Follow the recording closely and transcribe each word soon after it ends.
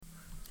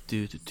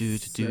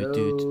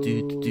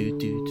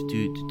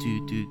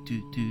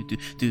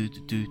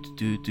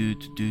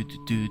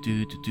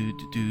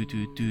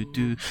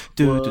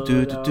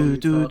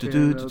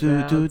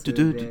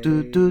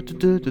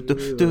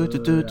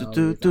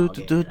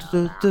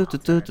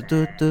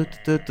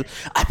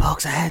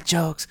iPokes and head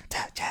jokes.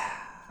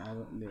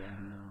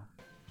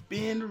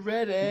 Been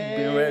ready.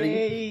 Been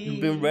ready.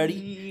 You've been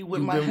ready. With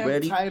You've my been hemp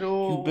ready.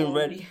 title. You've been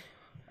ready.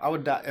 I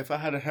would die if I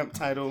had a hemp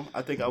title.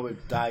 I think I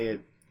would dye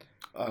it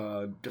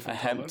different.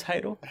 A hemp color.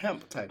 title? A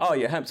hemp title. Oh,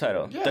 yeah, hemp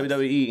title. Yes.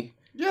 WWE.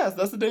 Yes,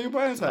 that's the Daniel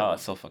Bryan title. Oh,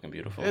 it's so fucking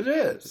beautiful. It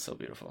is. It's so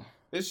beautiful.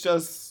 It's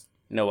just.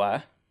 You know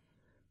why?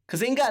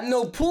 Because ain't got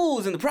no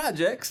pools in the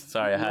projects.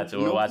 Sorry, I had to.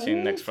 We're No watching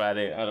pools? next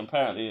Friday.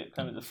 Apparently, it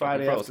kind of just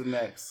Friday fucking after froze.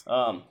 next.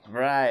 Right.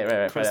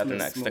 Friday after Christmas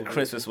next. The movie.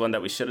 Christmas one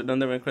that we should have done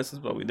during Christmas,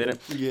 but we didn't.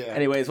 Yeah.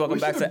 Anyways, welcome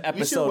We back should've- to we should've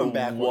episode went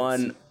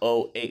backwards.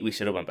 108. We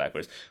should have went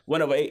backwards.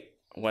 108.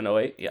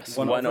 108, yes.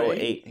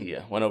 108.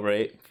 Yeah,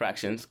 1/8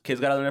 fractions. Kids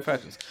gotta learn their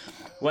fractions.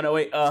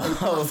 108.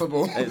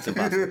 Impossible. It's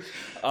impossible.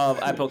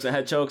 iPokes and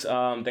head chokes.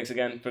 Thanks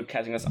again for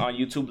catching us on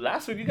YouTube.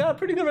 Last week, we got a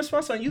pretty good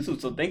response on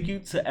YouTube. So thank you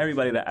to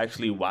everybody that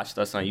actually watched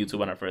us on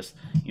YouTube on our first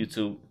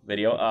YouTube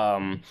video.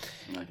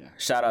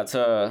 Shout out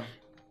to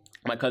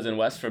my cousin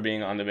Wes for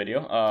being on the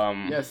video.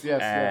 Yes,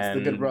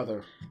 the good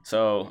brother.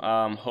 So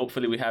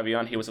hopefully we have you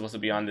on. He was supposed to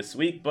be on this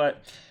week,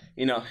 but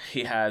you know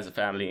he has a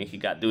family and he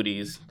got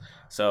duties.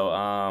 So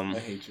I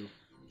hate you.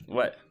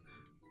 What?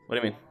 What do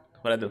you mean?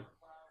 What'd I do?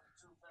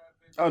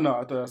 Oh no,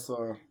 I thought I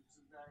saw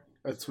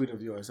a tweet of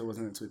yours. It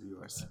wasn't a tweet of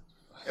yours.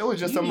 It was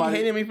just You somebody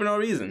hating me for no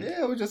reason.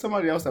 Yeah, it was just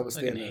somebody else that was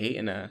Fucking standing.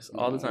 hating ass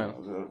all the time.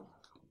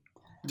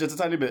 Just a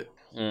tiny bit.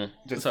 It's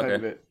Just a tiny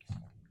okay. bit.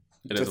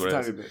 It is Just a what it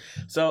tiny is. bit.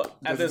 So at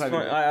Just a this tiny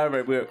point, bit. I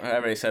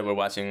already said we're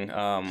watching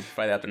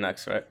Friday After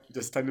Next, right?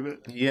 Just a tiny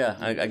bit. Yeah,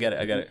 I get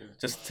it.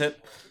 Just a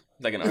tip,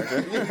 like an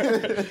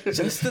archer.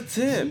 Just a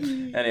tip.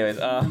 Anyways,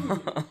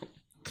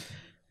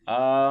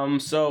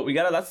 so we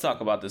got a lot to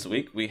talk about this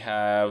week. We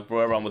have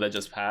Royal Rumble that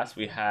just passed.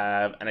 We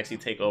have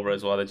NXT Takeover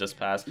as well that just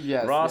passed.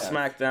 Yes, Raw, yes.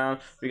 SmackDown.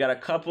 We got a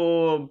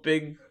couple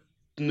big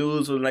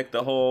news with like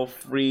the whole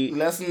free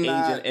Let's agent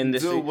not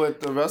industry. do what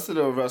the rest of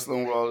the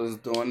wrestling world is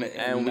doing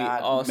and we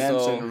not also-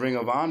 mention Ring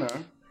of Honor.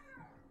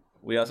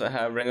 We also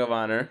have Ring of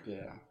Honor.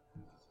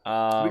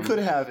 Yeah. We could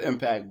have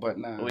Impact, but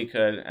nah. We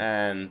could,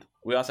 and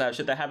we also have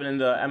shit that happened in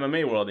the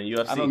MMA world in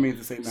UFC. I don't mean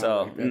to say nothing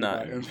so. like that No,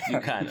 about Impact. you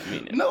kind of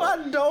mean it. No,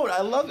 I don't.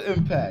 I love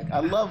Impact.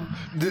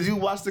 Did you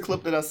watch the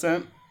clip that I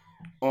sent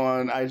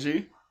on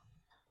IG?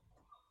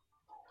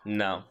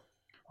 No.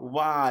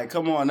 Why?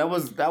 Come on. That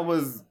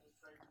was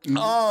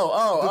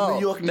Oh, The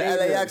New York the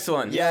native. LAX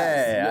one.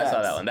 Yes, Yeah, I saw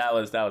yes. that one.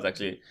 That was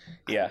actually,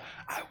 yeah.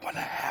 I want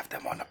to have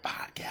them on the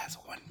podcast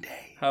one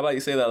day. How about you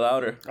say that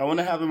louder? I want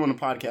to have them on the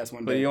podcast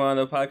one But day. you on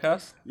the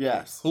podcast?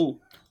 Yes. Who?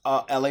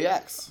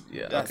 LAX.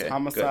 Yeah, That's okay,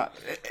 Homicide.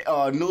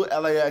 New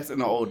LAX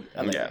and the old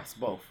LAX,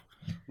 both.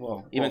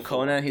 Well, Even both.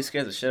 Conan, he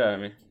scares the shit out of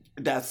me.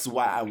 That's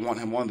why I want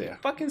him on there.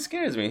 Fucking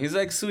scares me. He's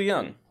like Sue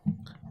Young.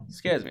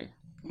 Scares me.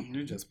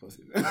 You just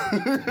pussy.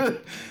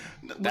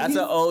 That's an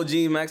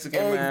OG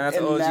Mexican And- man. That's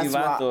an and OG that's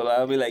why- vato. Like,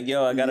 I'll be like,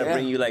 yo, I gotta Yeah.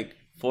 bring you like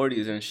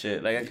 40s and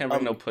shit. Like I can't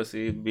bring no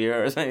pussy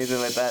beer or anything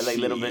like that. Like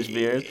little bitch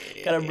beers.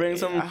 Gotta bring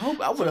some.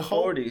 I would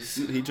hope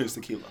 40s. he drinks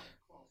tequila.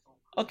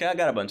 Okay, I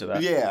got a bunch of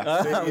that. Yeah,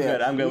 I'm yeah.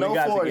 good. No we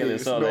got 40s, tequila.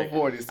 So no like,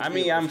 40s I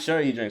mean, tequilas. I'm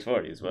sure he drinks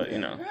 40s, but you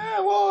know, Yeah,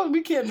 well,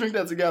 we can't drink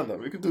that together.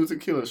 We could do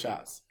tequila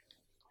shots.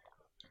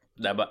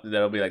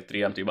 that'll be like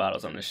 3 empty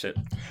bottles on this shit.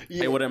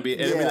 Yeah, It wouldn't be.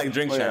 It'd be yeah, like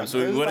drink yeah. champs. So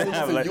we It's wouldn't like,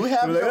 have listen, like. you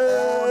have we'd be your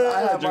own. I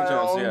have drink my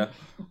champs. own.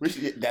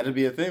 Yeah. That'd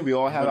be a thing. We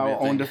all have Would be our a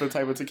own thing. different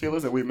type of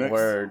tequilas that we mix.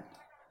 Word.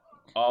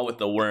 All with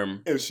the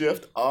worm. And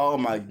shift. Oh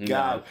my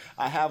god!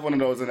 I have one of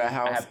those in the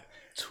house, I have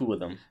 2 of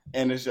them.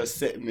 and it's just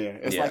sitting there.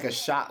 It's Yeah. like a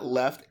shot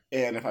left,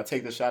 and if I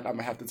take the shot, I'm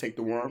gonna have to take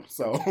the worm.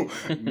 So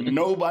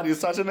nobody's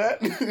touching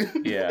that.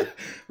 Yeah.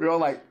 We're all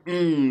like,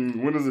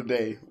 when is the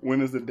day?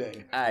 When is the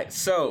day? All right,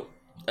 so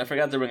I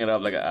forgot to bring it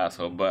up like an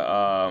asshole, but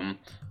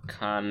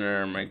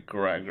Conor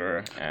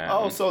McGregor and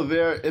Oh, so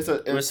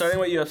we're starting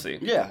with UFC.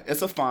 Yeah,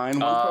 it's a fine.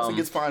 One person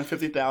gets fined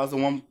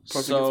 50,000. One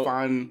person gets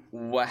fined.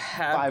 What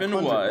happened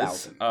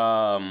was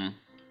 500,000.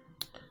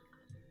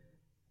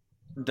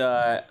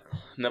 The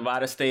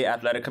Nevada State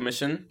Athletic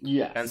Commission,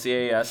 Yes.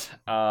 NCAS,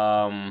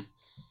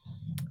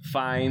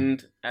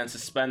 fined and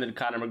suspended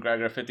Conor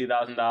McGregor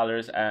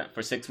 $50,000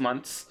 for 6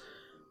 months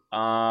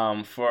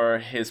for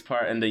his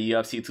part in the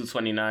UFC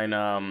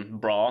 229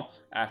 brawl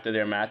after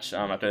their match,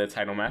 after the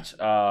title match.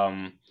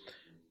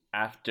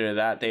 After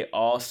that, they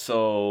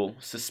also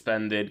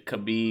suspended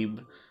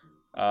Khabib.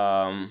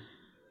 I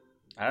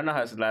don't know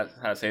how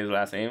to say his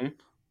last name,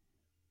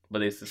 but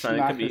they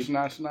suspended Khabib.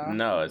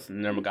 No, it's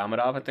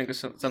Nurmagomedov, I think, or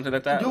something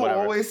like that. You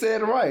Whatever. always say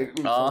it right.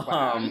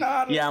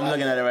 Yeah, I'm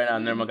looking at it right now,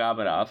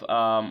 Nurmagomedov.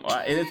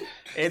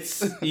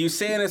 It's you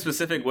say it in a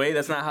specific way.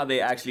 That's not how they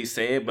actually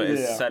say it, but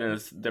it's said in a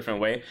different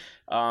way.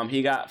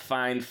 He got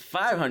fined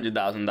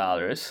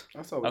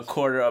 $500,000, a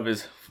quarter of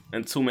his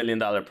 $2 million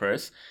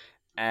purse,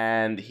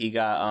 and he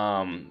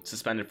got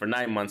suspended for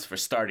 9 months for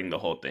starting the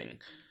whole thing.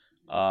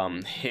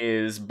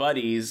 His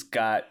buddies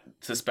got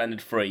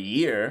suspended for a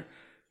year.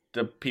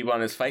 The people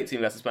on his fight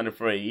team got suspended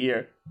for a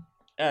year,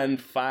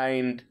 and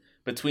fined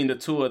between the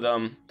two of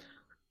them,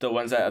 the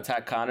ones that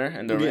attacked Conor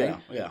in the ring,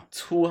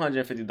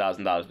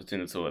 $250,000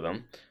 between the two of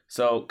them.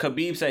 So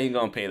Khabib said he's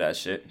gonna pay that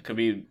shit.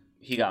 Khabib,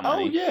 he got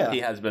money. Oh, yeah. He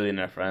has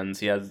billionaire friends.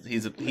 He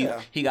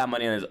got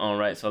money on his own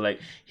right. So like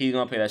he's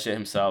gonna pay that shit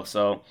himself.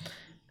 So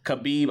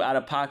Khabib out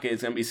of pocket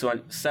is gonna be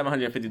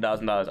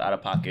 $750,000 out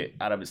of pocket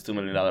out of his $2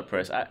 million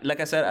purse. Like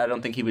I said, I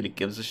don't think he really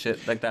gives a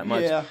shit like that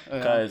much.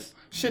 Because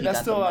shit,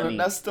 that's still a lot of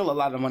money. It's still a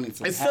lot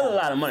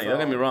of money. Don't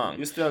get me wrong.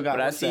 You still got.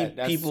 But I see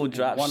people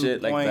drop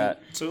shit like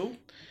that. 2?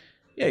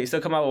 Yeah, you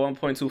still come out with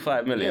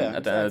 1.25 million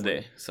at the end of the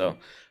day. So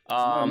the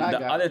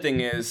other thing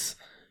is,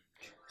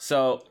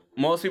 so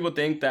most people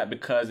think that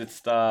because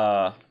it's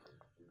the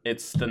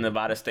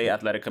Nevada State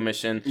Athletic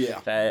Commission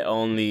that it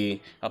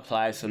only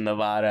applies to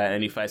Nevada and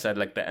any fights at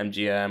like the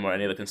MGM or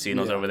any of the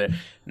casinos over there.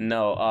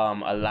 No,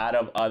 a lot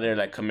of other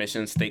like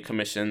commissions, state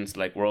commissions,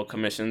 like world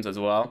commissions as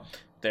well,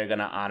 they're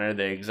gonna honor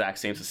the exact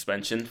same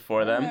suspension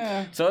for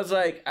them. So it's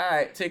like, all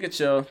right, take a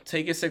chill,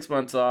 take your 6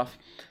 months off.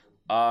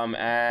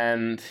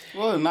 And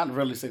well, not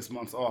really 6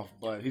 months off,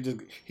 but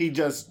he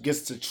just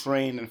gets to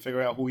train and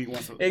figure out who he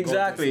wants to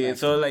exactly.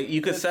 So like you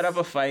could set up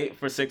a fight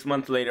for 6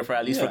 months later for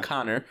at least for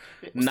Conor,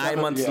 9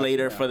 months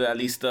later for at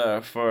least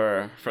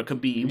for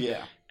Khabib.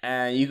 Yeah,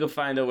 and you could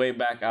find a way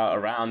back out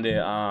around it.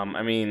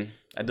 I mean,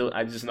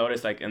 I just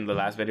noticed like in the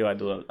last video I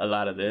do a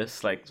lot of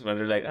this, like when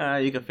they're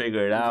like, you can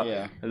figure it out.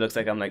 Yeah, it looks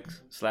like I'm like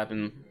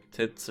slapping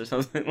tits or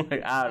something.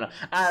 Like I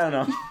don't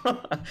know.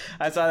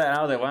 I saw that and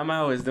I was like, why am I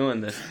always doing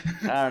this?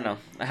 I don't know.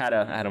 I had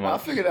a moment. I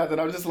figured out that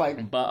I'm just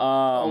like, but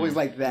always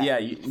like that. Yeah,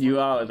 you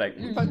always like.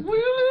 Like, what do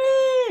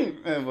you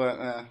mean?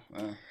 But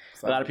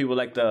a lot of people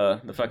like the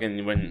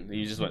fucking when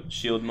you just went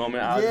shield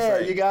moment.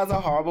 You guys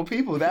are horrible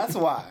people. That's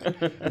why.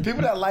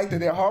 People that liked it,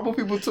 they're horrible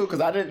people too.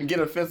 Because I didn't get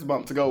a fist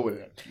bump to go with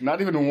it.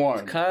 Not even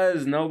one.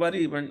 Because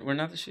we're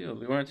not the shield.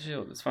 We weren't the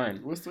shield. It's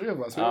fine. What's 3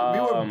 of us? We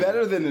were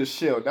better than the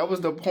shield. That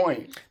was the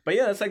point. But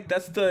yeah,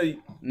 that's the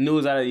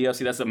news out of the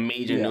UFC. That's the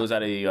major news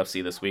out of the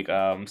UFC this week.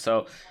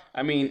 So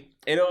I mean,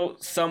 it'll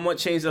somewhat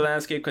change the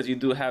landscape because you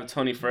do have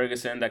Tony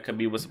Ferguson that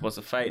Khabib was supposed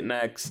to fight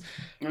next.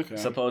 Okay.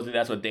 Supposedly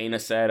that's what Dana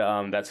said.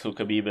 That's who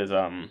Khabib is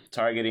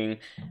targeting.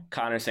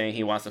 Conor saying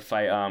he wants to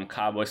fight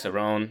Cowboy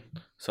Cerrone.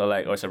 So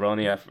like or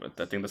Cerrone, I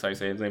think that's how you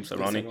say his name,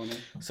 Cerrone.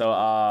 So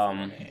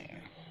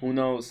who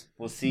knows?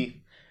 We'll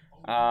see.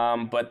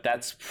 But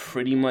that's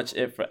pretty much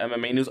it for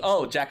MMA news.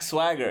 Oh, Jack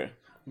Swagger,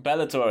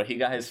 Bellator. He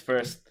got his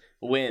first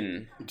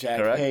win. Jack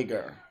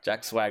Hager.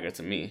 Jack Swagger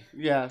to me.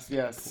 Yes.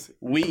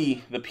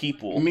 We the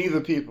people. Me the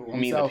people.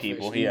 Me the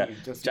people. Yeah.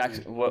 Jack.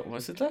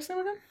 What's his last name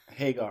again?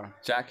 Hagar.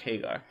 Jack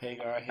Hagar.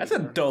 Hagar. That's a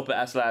dope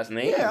ass last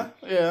name.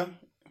 Yeah.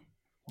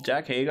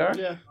 Jack Hagar.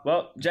 Yeah.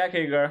 Well, Jack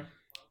Hagar.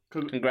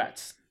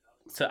 Congrats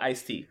to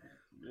Ice-T.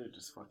 They're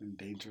just fucking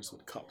dangerous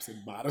with cups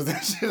and bottles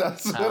and shit. I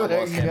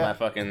almost hit my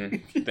fucking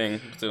thing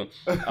too.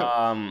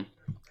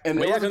 And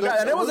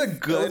it was a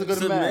good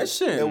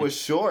submission. Match. It was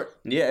short.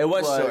 Yeah, it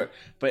was short,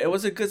 but it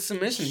was a good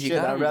submission.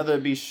 I'd rather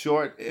be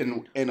short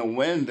in a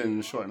win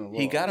than short in a loss.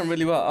 He got him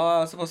really well. Oh, I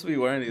was supposed to be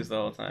wearing these the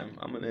whole time.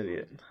 I'm an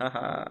idiot.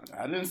 I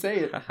didn't say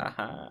it.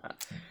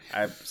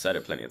 I've said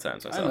it plenty of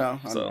times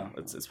myself. I know.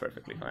 It's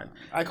perfectly fine.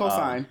 I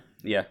co-sign.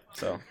 Yeah.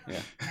 So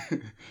yeah.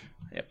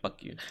 Yeah.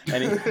 Fuck you.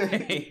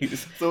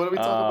 Anyways. So what are we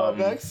talking about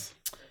next?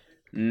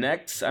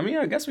 Next, I mean,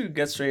 I guess we could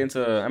get straight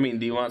into. I mean,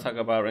 do you want to talk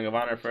about Ring of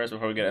Honor first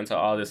before we get into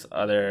all this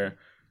other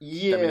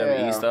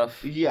WWE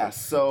stuff? Yeah.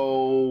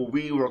 So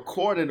we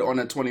recorded on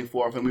the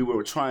 24th, and we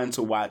were trying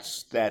to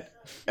watch that.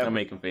 I'm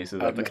making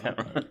faces at the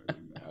camera.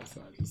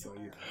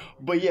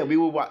 But yeah, we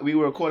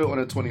recorded on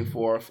the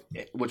 24th,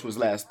 which was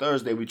last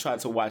Thursday. We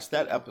tried to watch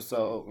that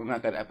episode, well,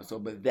 not that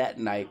episode, but that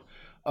night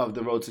of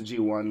the Road to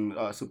G1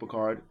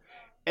 Supercard,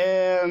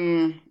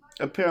 and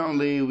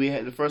apparently, we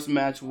had the first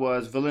match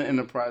was Villain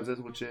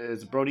Enterprises, which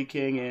is Brody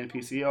King and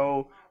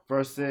PCO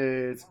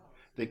versus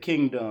the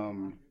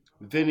Kingdom,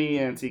 Vinny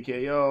and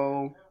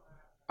TKO.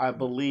 I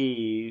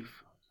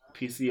believe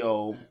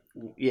PCO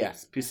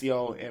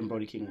and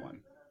Brody King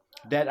won.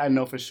 That I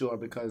know for sure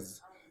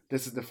because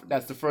that's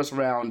the first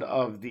round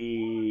of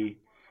the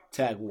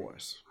Tag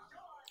Wars.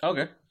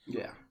 Okay.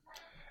 Yeah.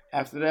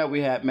 After that,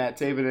 we had Matt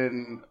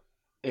Taven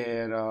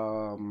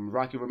and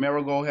Rocky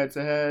Romero go head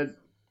to head.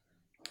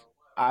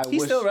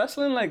 He's still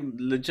wrestling, like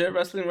legit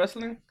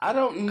wrestling. I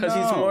don't know because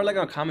he's more like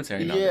on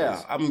commentary now.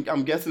 Yeah,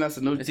 I'm guessing that's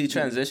a new. Is he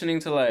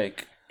transitioning to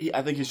like?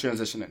 I think he's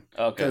transitioning.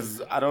 Okay.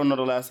 Because I don't know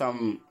the last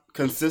time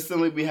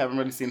consistently we haven't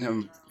really seen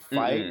him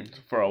fight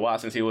for a while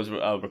since he was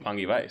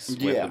Roppongi Vice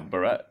with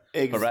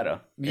Beretta.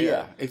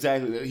 Yeah,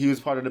 exactly. He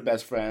was part of the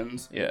Best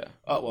Friends. Yeah.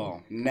 Oh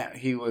well,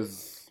 he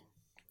was.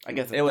 I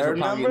guess it was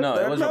Roppongi. No,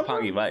 it was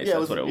Roppongi Vice. Yeah,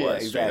 that's what it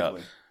was.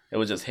 Exactly. It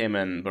was just him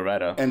and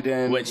Beretta. And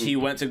then... Which he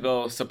went to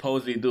go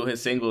supposedly do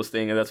his singles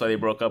thing, and that's why they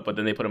broke up, but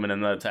then they put him in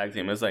another tag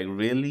team. It's like,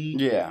 really?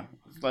 Yeah.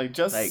 Like,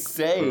 just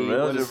say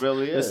what it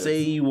really is. Just say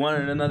you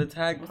wanted another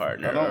tag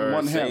partner. I don't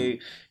want him.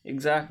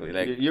 Exactly.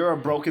 Like you're a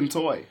broken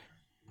toy.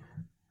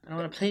 I don't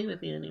want to play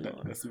with you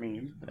anymore. That's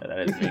mean. Yeah, that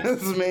is mean.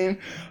 That's mean.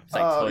 It's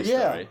like Toy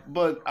Story.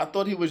 But I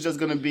thought he was just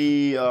gonna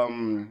be a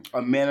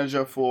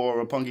manager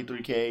for Roppongi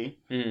 3K.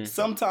 Mm.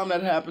 Sometime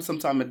that happens,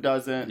 sometime it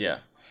doesn't. Yeah.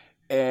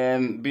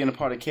 And being a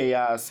part of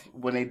Chaos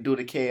when they do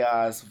the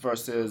Chaos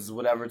versus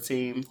whatever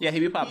team. Yeah, he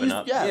be popping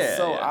up. Yeah.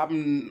 So yeah.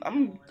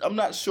 I'm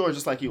not sure,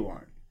 just like you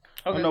aren't.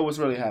 Okay. I don't know what's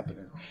really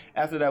happening.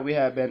 After that, we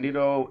had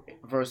Bandito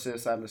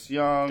versus Silas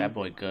Young. That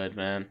boy good,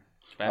 man.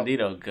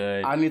 Bandito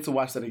good. I need to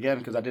watch that again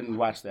because I didn't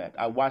watch that.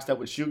 I watched that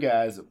with you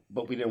guys,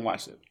 but we didn't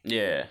watch it.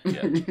 Yeah.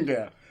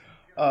 Yeah.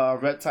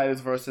 Red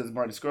Titus versus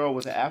Marty Skrull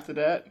was after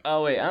that.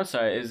 Oh, wait. I'm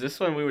sorry. Is this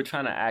when we were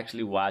trying to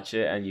actually watch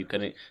it and you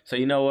couldn't? So,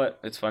 you know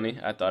what? It's funny.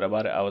 I thought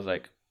about it. I was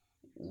like,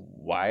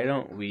 why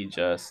don't we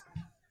just...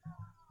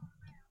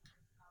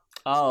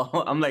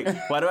 Oh, I'm like,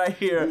 why do I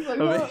hear?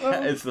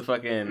 It's the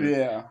fucking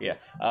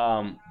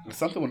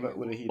Something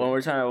with a heat. When we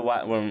were trying to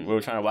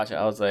watch it,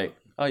 I was like,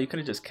 oh, you could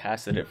have just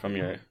casted it from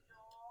your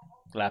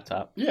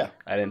laptop. Yeah,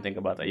 I didn't think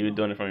about that. You were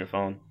doing it from your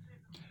phone.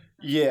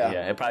 Yeah,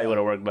 it probably would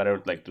have worked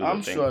better like through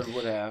the thing. I'm sure it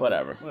would have.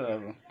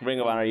 Whatever. Ring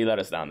of Honor, you let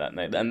us down that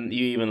night, and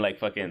you even like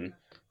fucking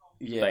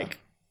like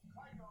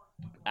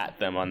at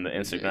them on the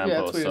Instagram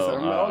post.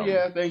 So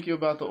thank you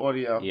about the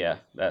audio. Yeah,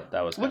 that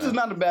was which is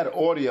not a bad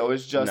audio.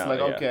 It's just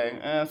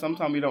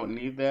sometimes you don't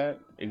need that.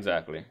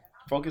 Exactly.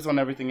 Focus on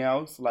everything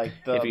else. Like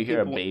if you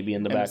hear a baby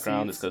in the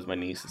background, it's because my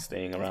niece is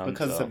staying around.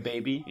 Because it's a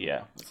baby.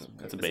 Yeah, it's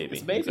a baby.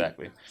 It's a baby.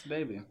 Exactly. It's a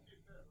baby.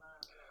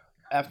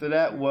 After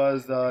that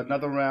was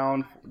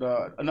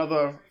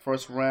another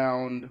first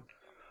round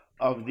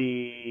of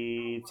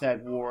the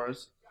Tag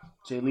Wars.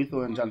 Jay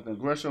Lethal and Jonathan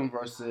Gresham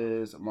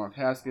versus Mark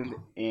Haskins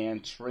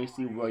and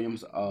Tracy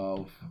Williams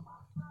of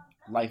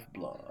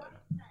Lifeblood.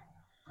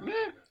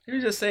 Yeah. You're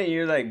just saying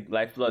you're like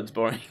Lifeblood's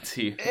boring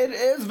to you. It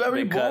is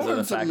very because boring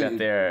of the fact to that me.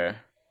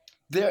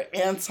 they're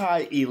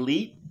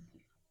anti-elite.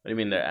 What do you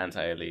mean they're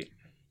anti-elite?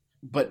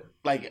 But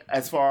like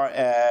as far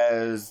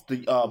as the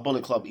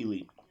Bullet Club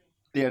elite,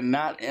 they're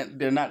not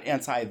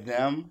anti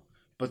them,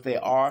 but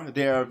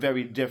they're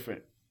very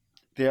different.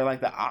 They're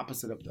like the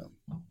opposite of them.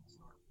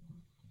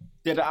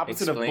 They're the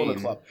opposite of Bullet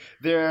Club.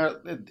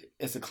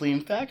 It's a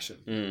clean faction.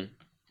 Mm.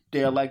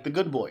 They're like the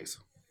good boys.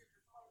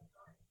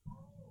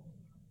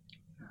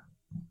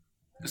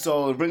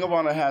 So Ring of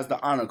Honor has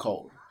the honor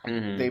code.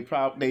 Mm-hmm.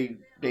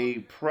 They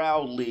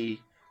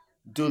proudly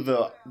do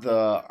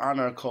the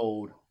honor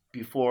code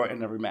before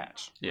and every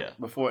match. Yeah.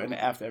 Before and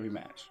after every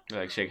match.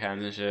 Like shake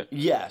hands and shit.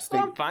 Yes.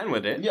 I'm fine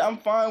with it. Yeah, I'm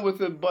fine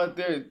with it, but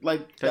they're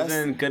like.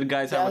 Doesn't Good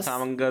Guys have a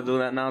time gonna do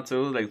that now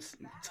too? Like.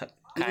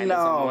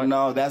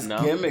 No, that's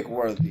gimmick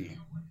worthy.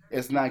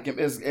 It's not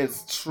gimmick.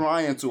 It's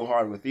trying too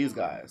hard with these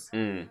guys.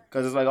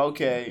 Because it's like,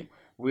 okay,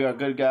 we are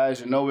good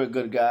guys. You know we're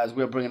good guys.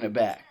 We're bringing it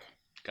back.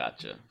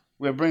 Gotcha.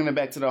 We're bringing it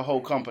back to the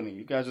whole company.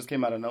 You guys just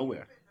came out of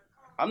nowhere.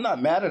 I'm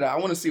not mad at it. I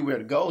want to see where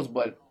it goes,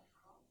 but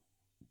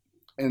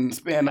in the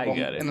span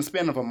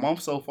of a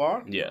month so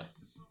far, it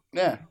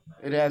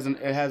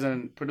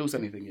hasn't produced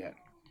anything yet.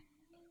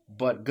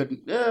 But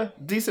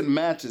decent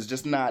matches,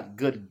 just not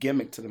good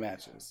gimmick to the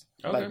matches.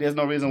 Okay. Like, there's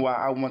no reason why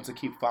I want to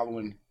keep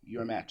following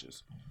your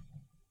matches.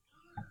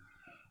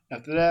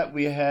 After that,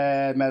 we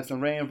had Madison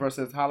Rayne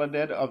versus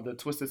Holiday of the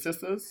Twisted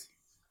Sisters.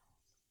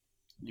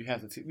 You've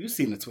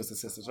seen the Twisted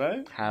Sisters,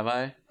 right? Have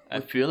I?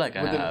 I feel like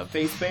I have. With the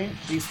face paint,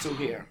 these two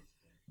here.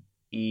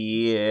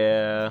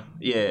 Yeah.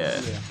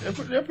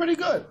 They're pretty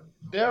good.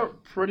 They're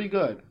pretty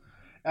good.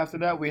 After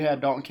that, we had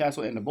Dalton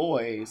Castle and the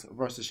Boys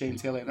versus Shane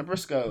Taylor and the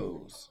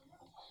Briscoes.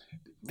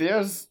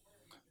 It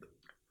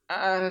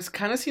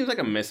kind of seems like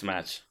a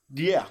mismatch.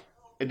 Yeah,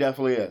 it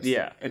definitely is.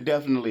 Yeah. It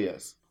definitely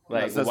is.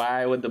 Like,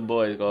 why would the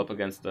Boys go up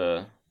against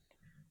the...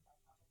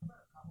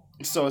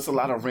 So it's a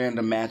lot of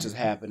random matches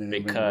happening.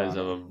 Because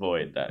of a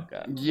void that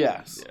got...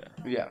 Yes. Yeah.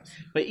 Yes.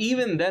 But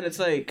even then, it's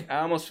like, I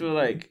almost feel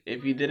like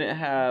if you didn't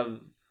have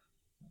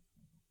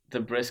the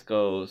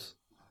Briscoes,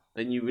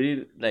 then you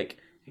really, like,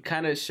 it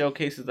kind of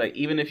showcases, like,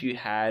 even if you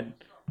had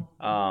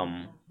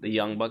the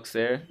Young Bucks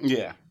there...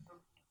 Yeah.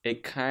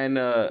 It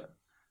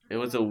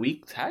was a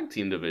weak tag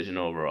team division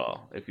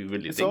overall, if you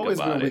really think about it.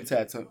 It's always been a weak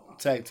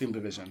tag team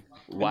division.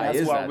 Why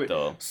is that,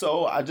 though?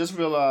 So I just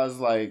realized,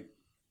 like,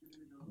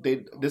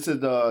 this is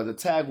the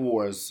Tag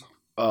Wars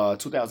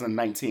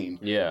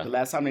 2019. Yeah. The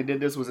last time they did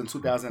this was in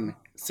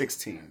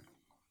 2016.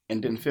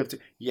 And then 15.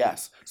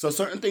 Yes. So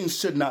certain things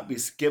should not be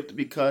skipped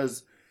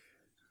because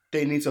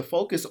they need to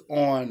focus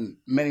on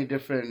many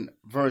different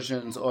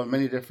versions or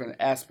many different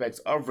aspects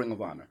of Ring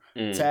of Honor.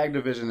 Tag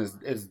division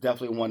is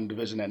definitely one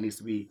division that needs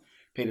to be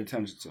paid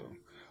attention to.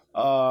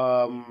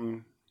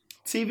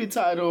 TV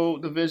title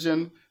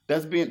division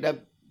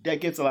that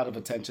gets a lot of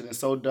attention, and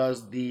so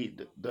does the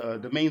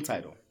main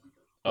title.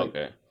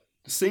 Okay.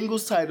 The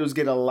singles titles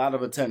get a lot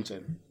of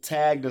attention.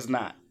 Tag does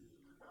not.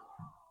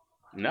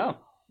 No.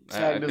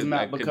 Tag does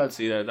not because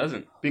see that it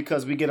doesn't.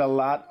 Because we get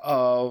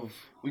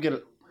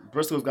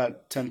Bristol's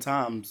got 10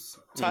 times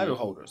title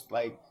holders.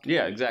 Like,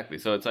 yeah, exactly.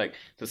 So it's like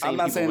the same. I'm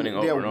not saying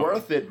they're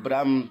worth it, but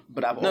I've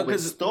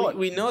always thought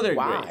we know they're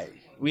why? great.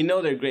 We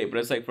know they're great, but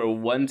it's like for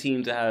one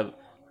team to have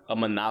a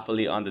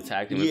monopoly on the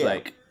tag team. It's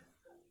like,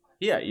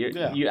 you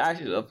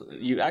ask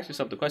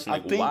yourself the question,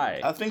 like,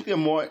 why? I think they're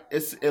more.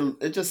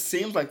 It just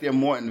seems like they're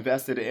more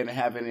invested in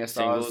having their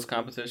stars. Singles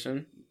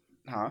competition?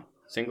 Huh?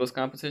 Singles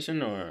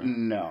competition or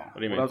no? What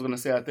do you mean? What I was gonna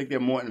say, I think they're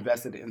more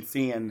invested in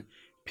seeing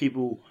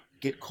people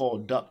get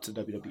called up to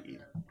WWE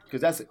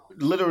because that's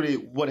literally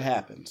what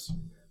happens.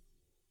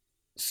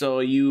 So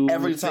you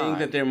Every think time.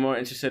 that they're more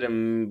interested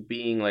in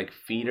being like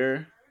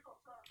feeder,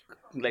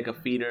 like a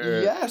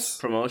feeder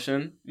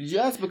promotion?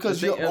 Yes,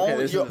 because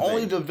you're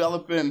only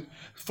developing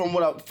from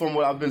what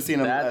I've been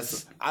seeing. I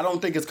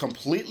don't think it's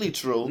completely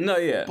true. No,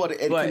 yeah, but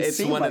it's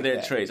one of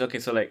their traits. Okay,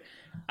 so like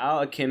I'll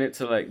akin it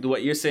to like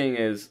what you're saying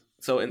is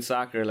so in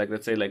soccer, like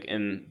let's say like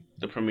in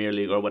the Premier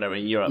League or whatever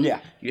in Europe,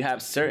 you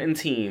have certain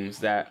teams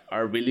that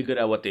are really good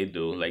at what they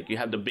do. Like you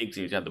have the big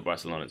teams, you have the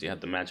Barcelonas, you have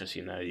the Manchester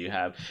United, you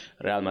have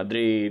Real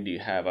Madrid, you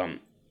have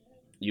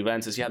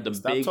Juventus, you have the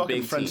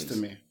big French teams. To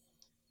me.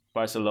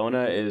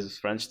 Barcelona is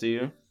French to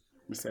you?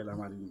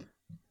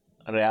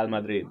 Real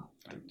Madrid.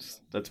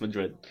 That's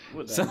Madrid.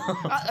 So,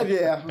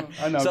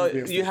 I know. So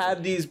you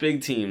have these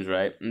big teams,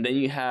 right? And then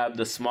you have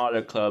the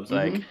smaller clubs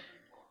like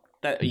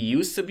that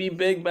used to be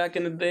big back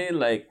in the day,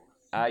 like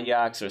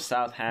Ajax or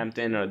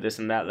Southampton or this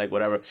and that, like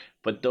whatever.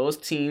 But those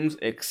teams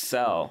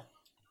excel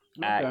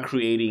at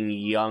creating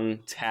young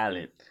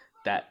talent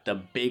that the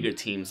bigger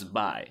teams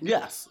buy.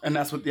 Yes, and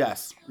that's what.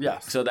 Yes.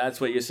 So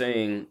that's what you're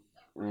saying.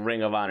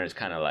 Ring of Honor is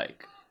kind of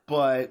like,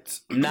 but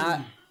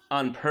not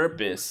on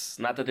purpose.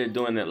 Not that they're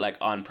doing it like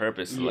on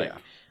purpose, like,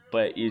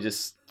 but you're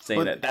just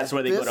saying that's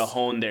where they go to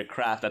hone their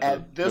craft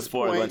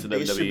before going to WWE.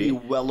 They should be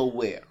well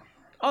aware.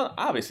 Oh,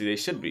 obviously they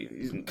should be,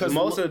 because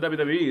most of the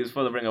WWE is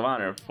full of Ring of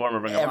Honor, former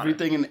Ring of Honor.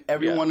 Everything and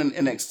everyone in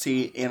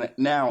NXT, and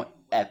now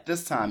at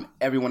this time,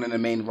 everyone in the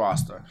main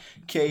roster: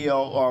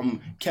 KO,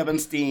 Kevin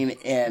Steen,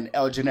 and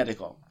El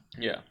Genetico.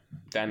 Yeah,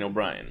 Daniel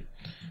Bryan,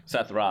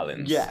 Seth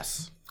Rollins.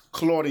 Yes,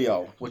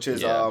 Claudio, which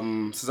is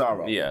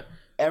Cesaro. Yeah,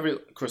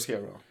 Chris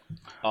Hero.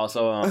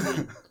 Also,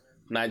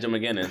 Nigel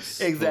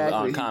McGuinness. Exactly.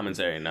 On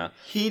commentary now.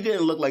 He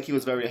didn't look like he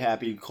was very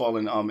happy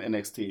calling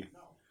NXT.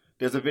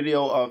 There's a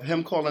video of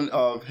him calling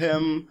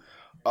him.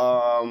 What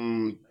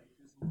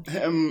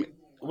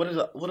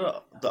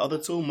are the other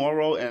two?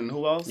 Morrow and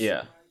who else?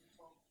 Yeah.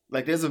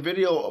 Like there's a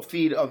video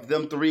feed of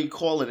them three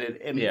calling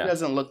it, and he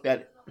doesn't look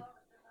that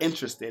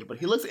interested. But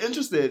he looks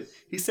interested.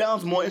 He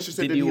sounds more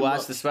interested. Did you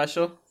watch the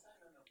special?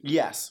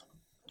 Yes.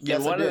 Yeah,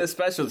 one of the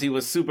specials, he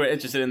was super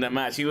interested in that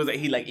match. He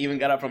even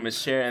got up from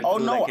his chair and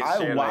I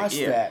chair, watched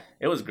that.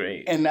 It was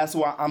great, and that's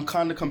why I'm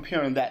kind of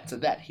comparing that to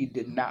that. He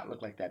did not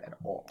look like that at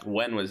all.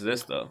 When was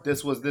this though?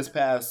 This was this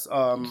past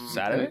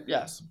Saturday.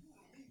 Yes.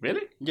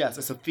 Really? Yes,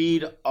 it's a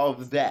feed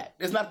of that.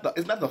 It's not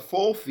the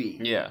full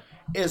feed. Yeah.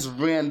 It's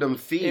random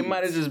feed. It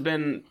might have just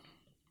been.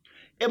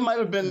 It might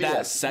have been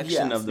that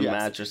section of the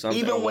match or something.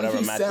 Even when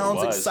he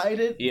sounds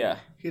excited, yeah,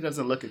 he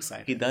doesn't look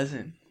excited. He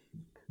doesn't.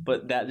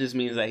 But that just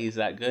means that he's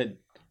that good.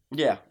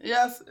 Yeah.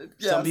 Yes.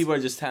 Some people are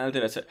just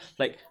talented at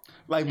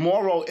like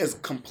Morrow is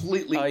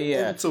completely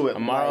into it.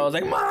 Morrow's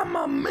like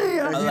Mamma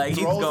Mia.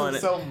 He throws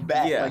himself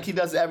back. Yeah. Like he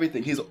does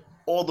everything. He's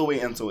all the way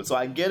into it. So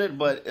I get it,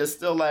 but it's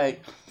still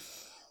like.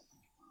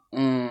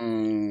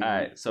 All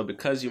right. So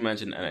because you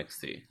mentioned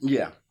NXT,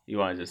 you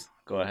want to just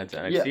go ahead to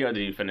NXT, or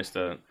did you finish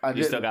the?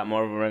 You still got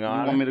more of a Ring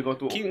on? You want me to go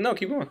through? Keep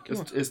going.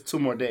 It's 2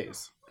 more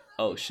days.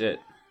 Oh shit.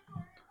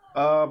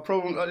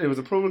 It was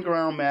a Proven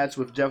Ground match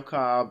with Jeff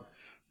Cobb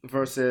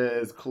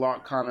versus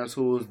Clark Connors,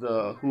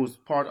 who's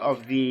part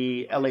of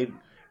the LA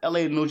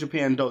New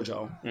Japan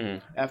Dojo.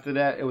 Mm-hmm. After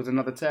that, it was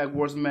another Tag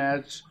Wars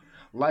match.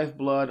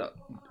 Lifeblood,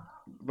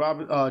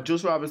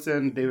 Juice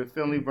Robinson, David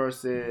Finlay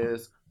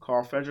versus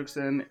Carl Fredericks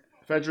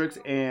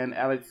and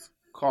Alex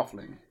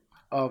Coughlin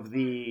of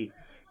the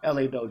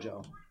LA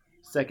Dojo.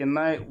 Second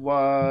night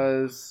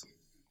was.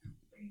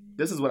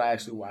 This is what I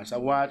actually watched. I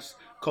watched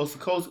Coast to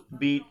Coast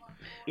beat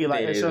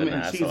Eli Isham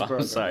and Cheeseburger.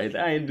 I'm sorry,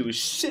 I didn't do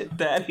shit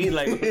that he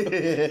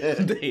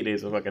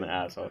Day's a fucking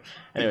asshole.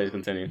 Anyways,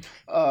 continue.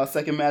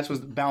 Second match was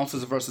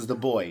Bouncers versus the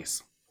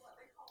Boys.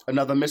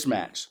 Another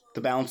mismatch.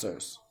 The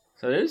Bouncers.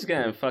 So they're just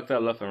getting fucked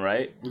up left and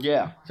right.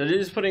 Yeah. So they're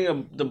just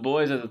putting the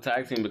Boys as a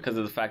tag team because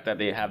of the fact that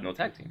they have no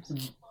tag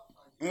teams.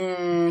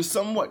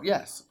 Somewhat,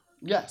 yes.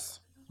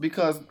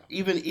 Because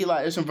even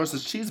Eli Isham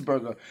versus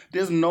Cheeseburger,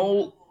 there's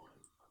no.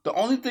 The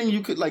only thing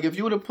you could, if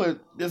you were to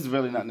put, there's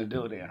really nothing to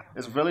do there.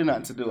 There's really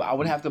nothing to do. I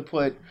would have to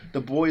put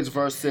the Boys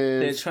versus.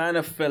 They're trying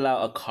to fill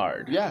out a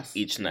card. Yes.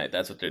 Each night.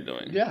 That's what they're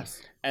doing.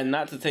 Yes. And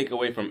not to take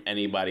away from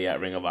anybody at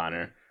Ring of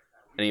Honor,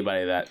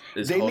 anybody that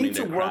is holding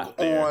their craft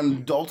there. They need to work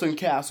on Dalton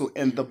Castle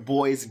and the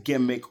Boys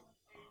gimmick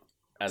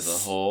as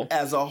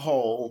a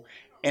whole.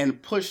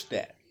 And push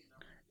that.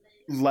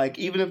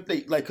 Even if they,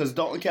 because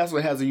Dalton Castle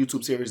has a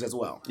YouTube series as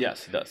well.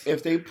 Yes, it does.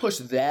 If they push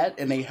that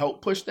and they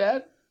help push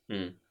that.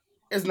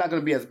 It's not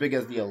going to be as big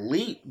as the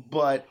Elite,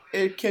 but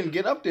it can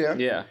get up there.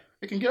 Yeah.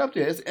 It can get up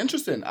there. It's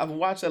interesting. I've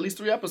watched at least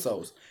 3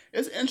 episodes.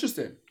 It's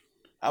interesting.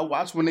 I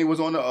watched when they was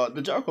on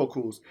the Jericho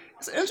Cruise.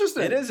 It's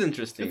interesting. It is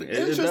interesting. It's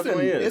interesting. It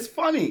definitely is. It's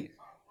funny.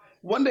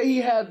 One day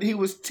he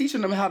was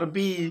teaching them how to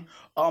be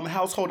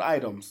household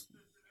items,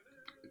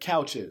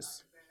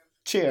 couches,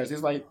 chairs.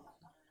 He's like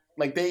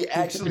they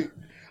actually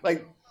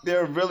like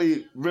they're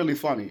really really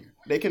funny.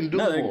 They can do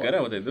No, they're more. good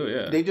at what they do.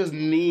 Yeah. They just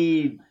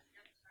need.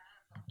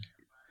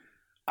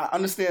 I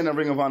understand that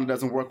Ring of Honor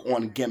doesn't work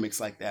on gimmicks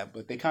like that,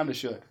 but they kind of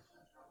should.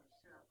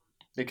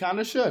 They kind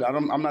of should.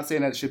 I'm not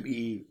saying that it should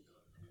be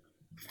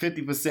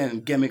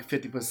 50% gimmick,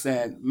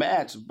 50%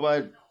 match,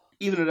 but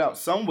even it out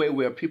some way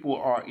where people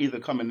are either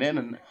coming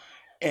in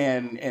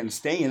and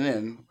staying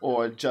in,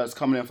 or just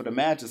coming in for the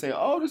match and say,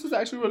 "Oh, this is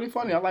actually really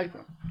funny. I like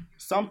them."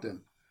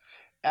 Something.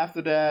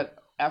 After that,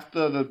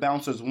 after the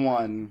Bouncers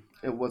won,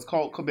 it was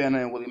Colt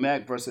Cabana and Willie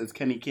Mack versus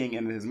Kenny King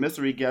and his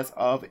mystery guest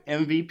of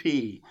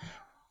MVP.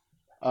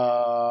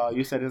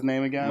 You said his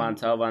name again?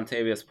 Montel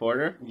Vontavious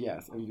Porter.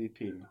 Yes,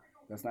 MVP.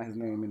 That's not his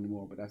name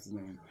anymore, but that's his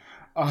name.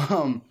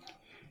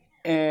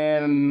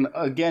 And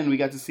again, we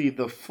got to see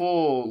the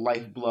full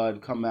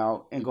Lifeblood come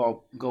out and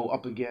go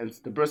up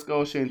against the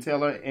Briscoe, Shane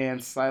Taylor,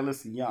 and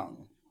Silas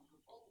Young.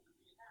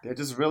 They're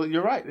just really,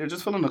 you're right. They're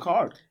just filling the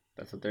card.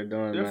 That's what they're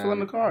doing. They're man. filling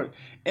the card.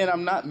 And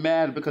I'm not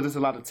mad because it's a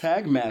lot of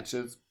tag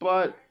matches,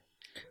 but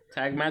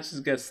Tag matches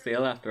get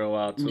stale after a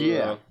while too.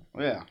 yeah,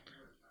 though. yeah.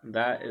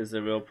 That is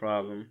a real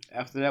problem.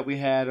 After that, we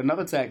had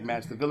another tag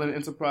match: the Villain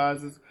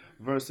Enterprises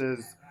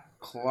versus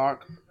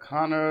Clark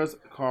Connors,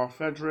 Carl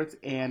Fredericks,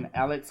 and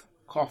Alex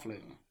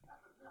Coughlin.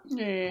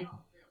 Yeah.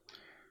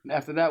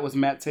 After that was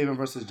Matt Taven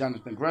versus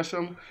Jonathan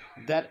Gresham.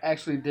 That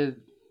actually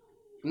did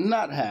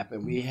not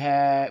happen. We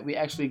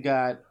actually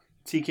got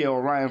TK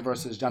O'Ryan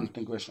versus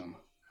Jonathan Gresham.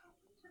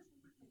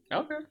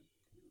 Okay.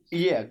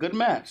 Yeah, good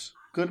match.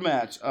 Good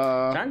match.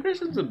 John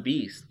Grisham's a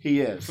beast.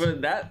 He is. For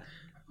that,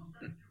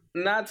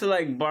 not to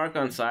like bark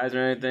on size or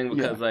anything,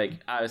 because Yeah. like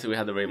obviously we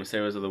have the Rey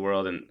Mysterios of the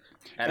world, and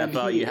And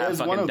NFL he you have is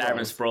one fucking of Darren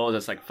those. Sproles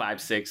that's like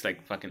 5'6",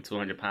 like fucking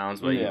 200 pounds,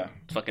 but Yeah.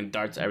 fucking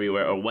darts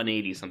everywhere, or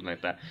 180 something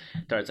like that,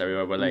 darts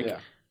everywhere. But like Yeah.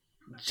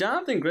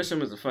 Jonathan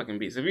Gresham is a fucking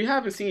beast. If you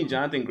haven't seen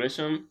Jonathan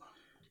Gresham,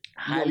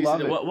 highly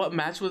love it. what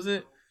match was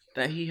it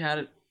that he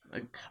had?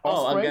 Like,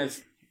 Ospreay?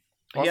 against.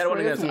 He had one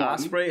Ospreay against is one.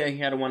 Ospreay, and he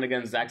had one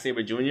against Zack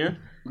Sabre Jr.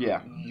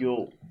 Yeah.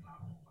 Yo,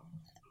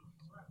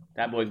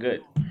 that boy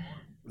good.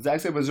 Zack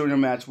Sabre Jr.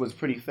 match was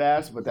pretty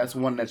fast, but that's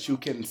one that you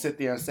can sit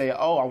there and say,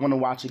 "Oh, I want to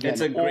watch again."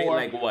 It's a great, Or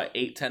like, what,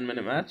 8-10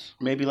 minute match?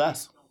 maybe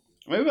less.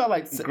 Maybe about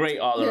like Great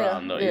all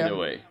around, though, yeah, either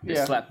way. They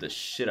yeah. slapped the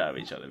shit out of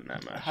each other in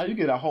that match. How do you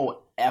get a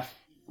whole F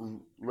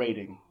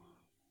rating?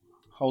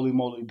 Holy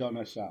moly,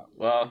 donut shop.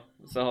 Well,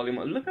 it's a holy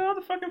look at all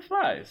the fucking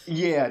flies.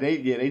 Yeah,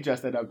 they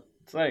dressed that up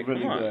It's like,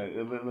 really come on.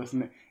 good.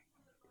 Listen,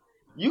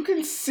 you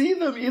can see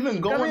them even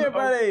going. Come here,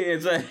 buddy.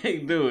 It's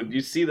like, dude, you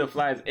see the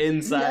flies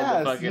inside Yes,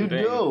 the fucking you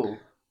thing. do.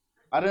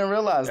 I didn't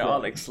realize They're that. all,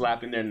 like,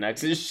 slapping their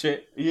necks and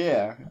shit.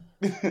 Yeah.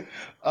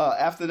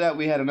 After that,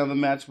 we had another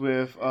match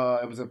with,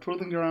 it was a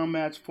Proving Ground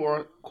match,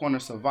 4-corner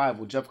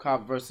survival. Jeff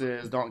Cobb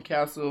versus Dalton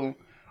Castle,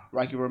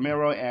 Rocky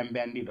Romero, and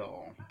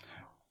Bandito.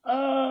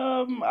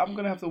 I'm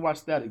going to have to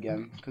watch that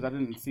again because I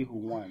didn't see who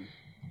won.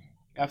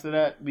 After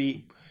that,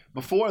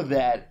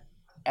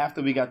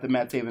 after we got the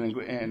Matt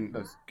Taven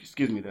the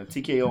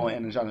TKO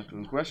and the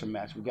Jonathan Gresham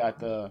match, we got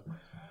the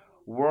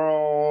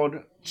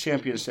World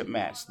Championship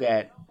match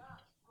that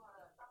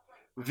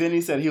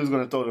Vinny said he was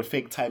going to throw the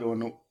fake title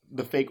and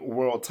the fake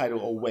world title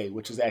away,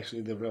 which is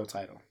actually the real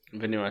title.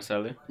 Vinny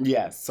Marcelli?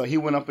 Yes, so he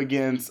went up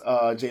against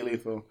Jay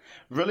Lethal.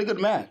 Really good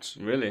match.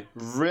 Really?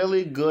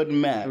 Really good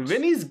match.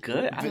 Vinny's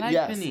good. I like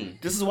Yes. Vinny.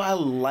 This is why I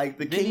like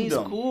the Vinny's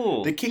Kingdom.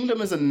 cool. The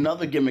Kingdom is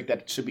another gimmick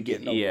that should be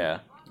getting over. Yeah.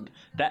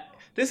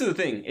 This is the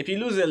thing. If you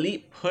lose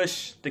Elite,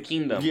 push the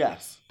Kingdom.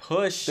 Yes.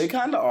 Push. They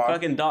kind of are.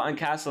 Fucking Dalton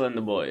Castle and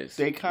the boys.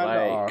 They kind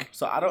of are.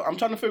 So I'm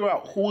trying to figure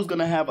out who's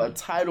gonna have a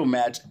title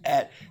match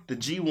at the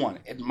G1.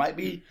 It might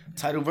be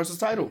title versus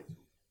title.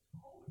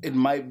 It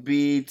might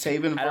be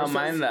Taven versus I don't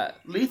mind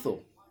that.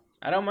 Lethal.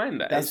 I don't mind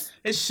that.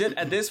 It should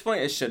at this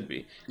point. It should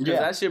be. Because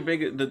that's your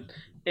big.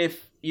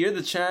 If you're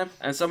the champ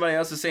and somebody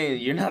else is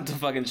saying you're not the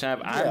fucking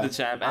champ, I'm the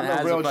champ, and I'm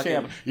has a real a fucking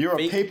champ. You're a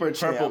fake paper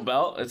purple champ.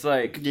 belt. It's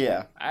like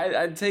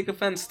I'd take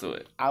offense to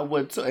it. I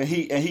would too. And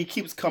he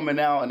keeps coming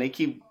out and they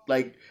keep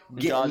like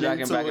getting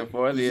Jaw-jacking into back it. and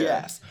forth. Yeah.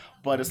 Yes,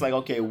 but it's like,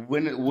 okay,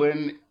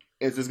 when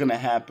is this gonna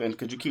happen?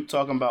 Because you keep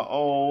talking about,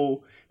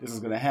 oh, this is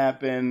gonna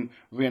happen.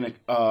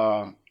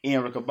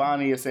 Ian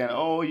Riccaboni is saying,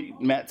 oh,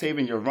 Matt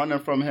Taven, you're running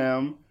from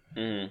him.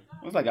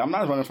 It's like, I'm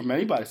not running from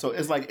anybody. So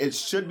it's like it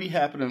should be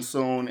happening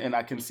soon, and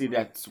I can see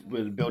that's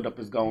where the build-up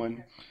is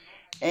going.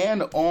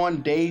 And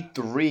on day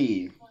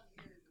 3,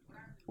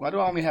 why do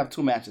I only have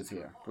 2 matches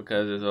here?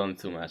 Because there's only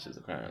 2 matches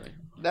apparently.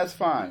 That's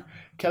fine.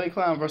 Kelly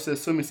Klein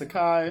versus Sumi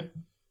Sakai.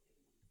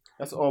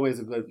 That's always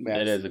a good match.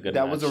 It is a good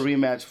That match. was a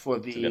rematch for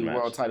the match.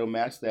 world title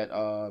match that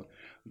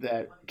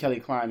Kelly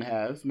Klein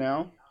has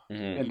now.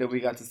 Mm-hmm. And then we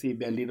got to see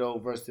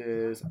Bandito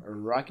versus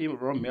Rocky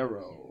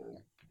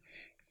Romero.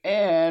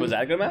 And Was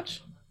that a good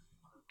match?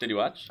 Did you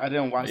watch? I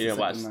didn't watch You the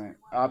didn't second night.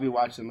 I'll be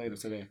watching later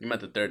today. You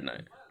meant the third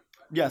night.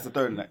 Yes, the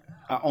third night.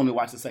 I only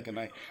watched the second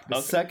night.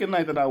 The second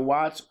night that I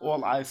watched,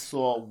 all I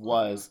saw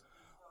was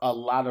a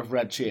lot of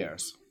red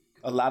chairs.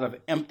 A lot of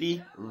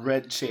empty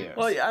red chairs.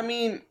 Well, I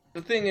mean,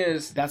 the thing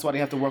is, That's why they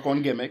have to work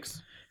on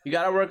gimmicks. you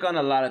got to work on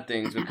a lot of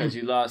things because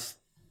you lost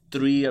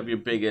 3 of your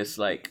biggest,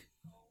 like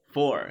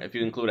 4, if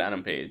you include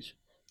Adam Page.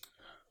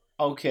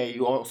 Okay,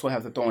 you also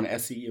have to throw in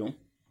SCU.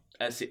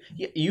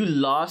 Yeah, you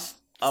lost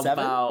 7?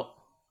 about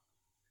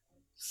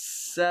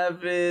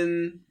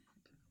 7.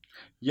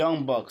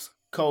 Young Bucks,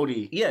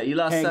 Cody, Yeah, you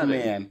lost 7.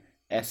 Hangman,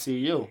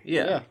 SCU.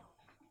 Yeah.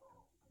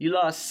 You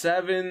lost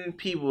 7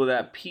 people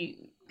that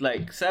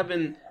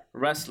 7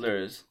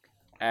 wrestlers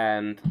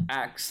and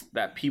acts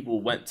that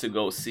people went to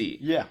go see.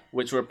 Yeah.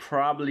 Which were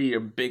probably your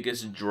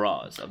biggest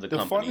draws of the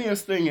company. The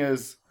funniest thing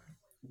is,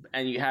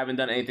 and you haven't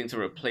done anything to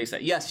replace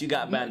that. Yes, you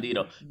got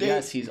Bandito.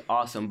 Yes, he's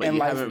awesome, but and you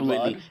Life's haven't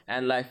Blood. really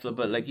and Lifeblood.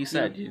 But like you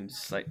said, you're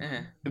just like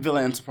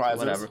Villain Enterprises.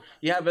 whatever.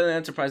 You have Villain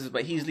Enterprises,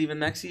 but he's leaving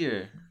next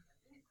year.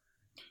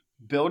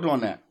 Build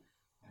on that.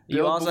 You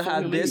Build also before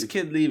had you this leave.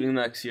 kid leaving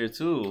next year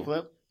too.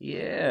 Flip.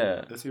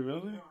 Yeah, Does he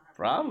really?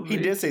 probably. He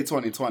did say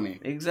 2020.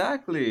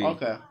 Exactly.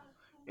 Okay.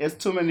 It's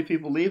too many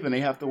people leaving.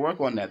 They have to work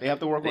on that. They have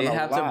to work on They a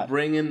have lot. to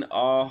bring in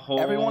a whole.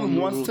 Everyone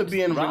new wants to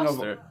be in Ring of-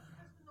 roster.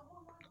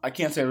 I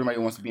can't say everybody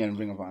wants to be in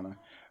Ring of Honor.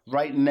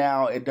 Right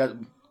now, it does.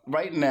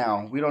 Right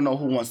now, we don't know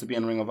who wants to be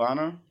in Ring of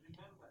Honor.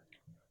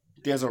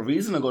 There's a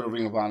reason to go to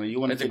Ring of Honor.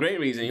 You want It's a great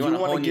reason. You want to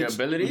wanna hone your get-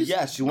 abilities.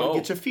 Yes, you want Go. to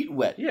get your feet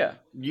wet. Yeah,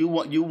 You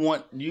want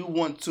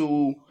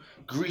to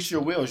grease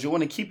your wheels. You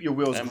want to keep your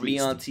wheels and greased. be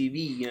on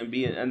TV and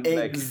be and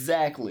like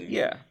Exactly.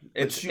 yeah.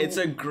 It's you- it's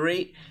a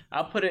great.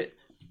 I'll put it.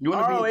 You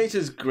want to ROH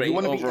is great You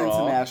want to be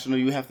overall. international.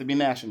 You have to be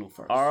national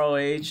first.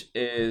 ROH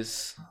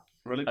is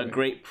Really a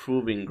great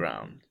proving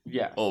ground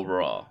Yes.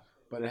 overall.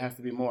 But it has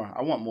to be more.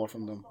 I want more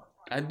from them.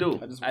 I do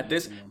I just at want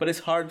this, more from them. but it's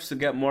hard to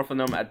get more from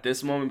them at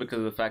this moment because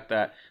of the fact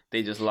that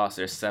they just lost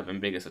their 7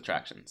 biggest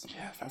attractions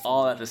Yes, that's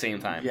all at the same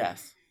time.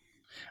 Yes.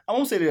 I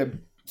won't say they're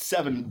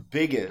 7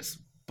 biggest,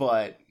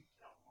 but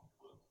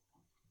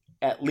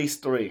at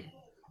least 3.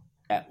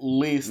 At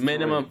least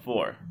Minimum 3.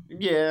 4.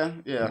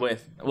 Yeah.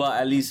 With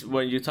at least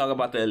when you talk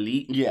about the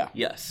elite, Yeah.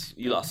 yes,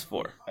 you lost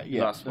 4. You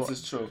Yeah, lost 4. this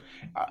is true.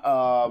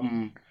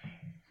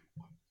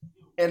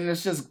 And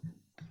it's just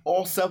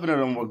all 7 of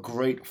them were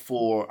great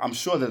for. I'm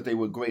sure that they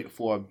were great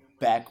for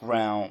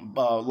background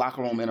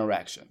locker room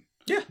interaction.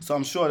 Yeah. So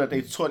I'm sure that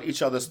they taught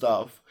each other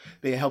stuff.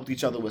 They helped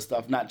each other with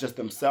stuff, not just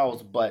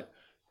themselves, but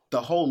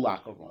the whole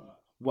locker room.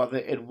 Whether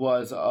it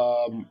was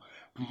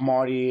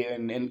Marty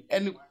and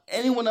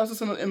anyone else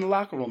that's in the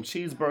locker room,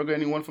 Cheeseburger,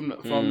 anyone from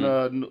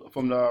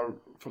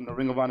the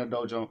Ring of Honor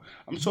dojo.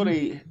 I'm sure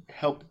they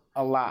helped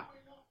a lot.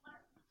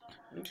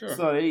 Sure.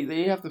 So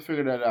they have to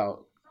figure that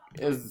out.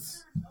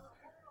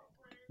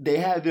 They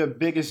had their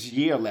biggest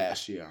year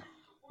last year.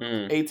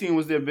 18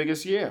 was their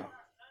biggest year.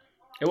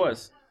 It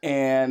was.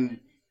 And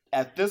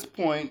at this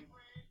point,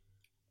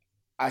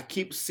 I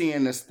keep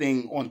seeing this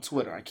thing on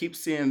Twitter. I keep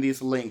seeing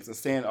these links and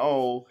saying,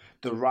 oh,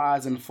 the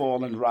rise and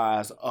fall and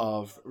rise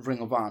of Ring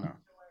of Honor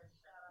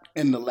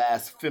in the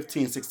last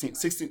 15, 16,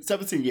 16,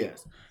 17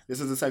 years. This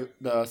is the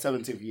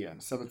 17th year,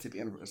 17th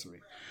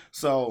anniversary.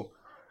 So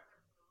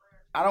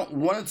I don't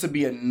want it to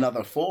be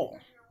another fall.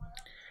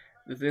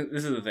 This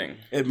is the thing.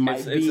 It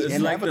might be it's like the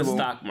inevitable.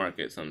 stock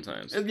market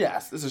sometimes.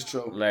 Yes, this is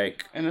true.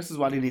 Like, And this is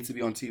why they need to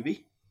be on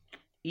TV.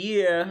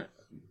 yeah,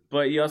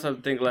 but you also have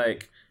to think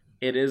like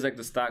it is like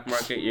the stock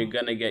market. You're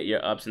gonna get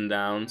your ups and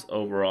downs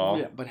overall.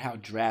 Yeah, but how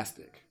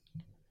drastic?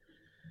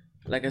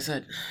 Like I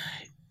said,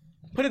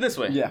 put it this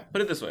way. Yeah.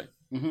 Put it this way.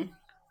 Mm-hmm.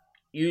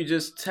 You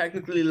just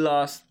technically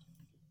lost.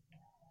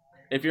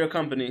 If you're a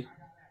company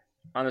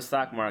on the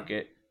stock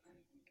market,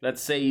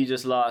 let's say you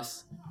just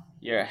lost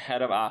your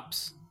head of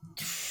ops,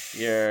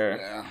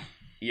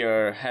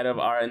 your head of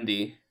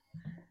R&D,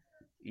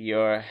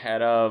 your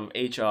head of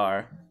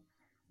HR,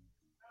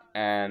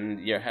 and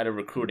your head of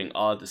recruiting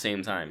all at the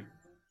same time.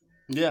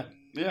 Yeah.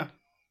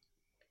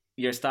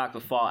 Your stock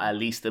will fall at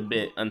least a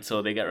bit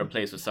until they get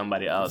replaced with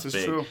somebody else This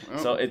is big. true. Yeah.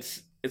 So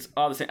it's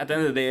all the same. At the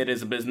end of the day, it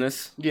is a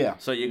business. Yeah.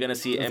 So you're gonna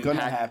see It's impact.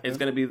 gonna happen. It's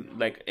gonna be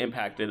like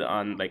impacted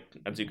on like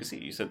as you can see.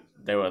 You said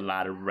there were a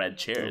lot of red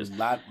chairs. A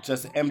lot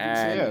just empty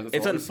chairs. And That's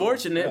it's all we saw.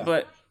 unfortunate, Yeah.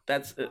 but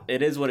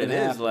it is what it is.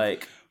 happens.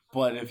 Like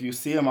But if you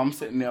see them, I'm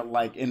sitting there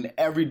like in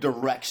every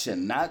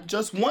direction, not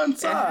just one it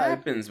side.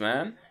 happens,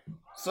 man.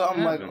 So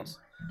I'm It like, happens.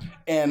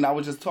 and I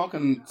was just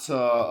talking to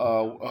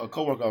a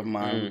coworker of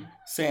mine,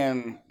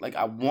 saying like,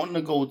 I want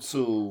to go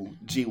to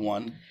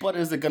G1, but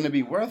is it going to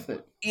be worth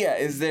it? Yeah,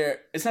 is there?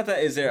 It's not that.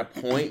 Is there a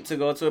point to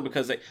go to it?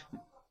 Because like,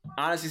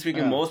 honestly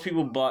speaking, Yeah. most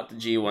people bought the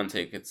G1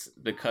 tickets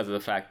because of the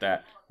fact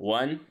that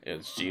one,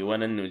 it's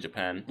G1 in New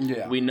Japan.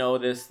 Yeah. We know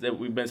this. That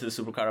we've been to the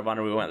Supercard of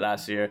Honor. We went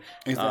last year.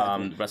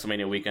 Exactly.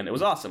 WrestleMania weekend. It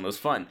was awesome. It was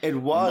fun. It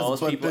was,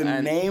 Most but people- the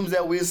and names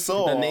that we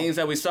saw, the names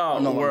that we saw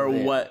no were longer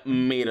there. what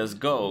made us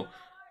go.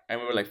 And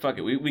we were like, fuck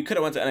it. We could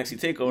have went to NXT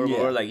TakeOver, but Yeah.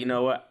 we were like, you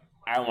know what?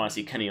 I want to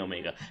see Kenny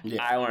Omega.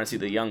 Yeah. I want to see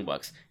the Young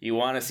Bucks. You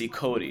want to see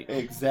Cody.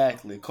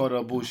 Exactly, Kota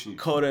Ibushi.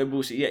 Kota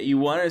Ibushi. Yeah, you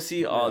want to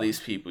see all these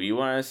people. You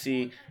want to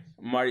see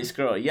Marty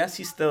Scurll. Yes,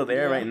 he's still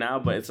there right now,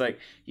 but it's like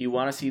you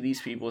want to see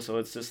these people. So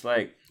it's just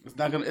like It's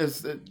not gonna.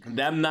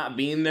 Them not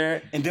being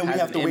there, and then we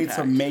have to wait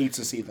till May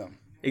to see them.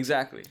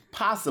 Exactly.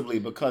 Possibly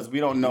because we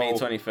don't know. May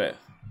 25th.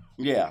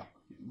 Yeah,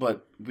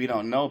 but we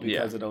don't know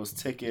because of those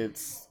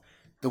tickets.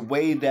 The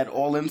way that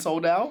All In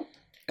sold out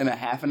in a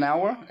half an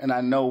hour, and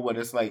I know what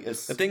it's like.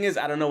 It's the thing is,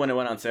 I don't know when it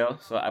went on sale,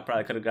 so I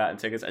probably could have gotten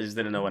tickets. I just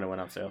didn't know when it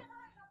went on sale.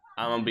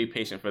 I'm gonna be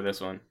patient for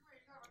this one.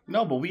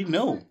 No, but we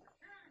knew.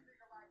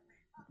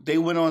 They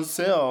went on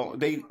sale.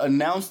 They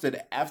announced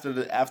it after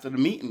the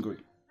meet and greet.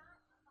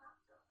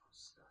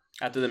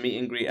 After the meet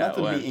and greet, Not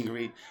the meet and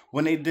greet.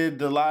 When they did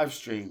the live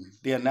stream,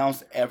 they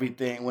announced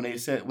everything. When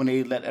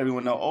they let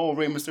everyone know, oh,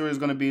 Rey Mysterio is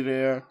gonna be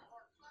there.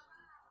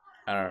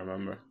 I don't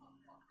remember.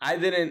 I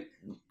didn't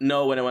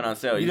know when it went on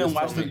sale. You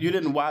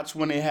didn't watch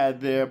when they had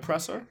their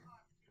presser?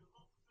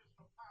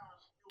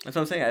 That's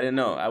what I'm saying. I didn't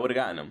know. I would have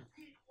gotten them.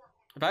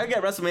 If I could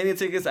get WrestleMania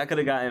tickets, I could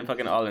have gotten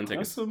fucking All-In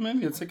tickets.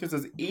 WrestleMania tickets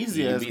is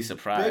easy. You'd be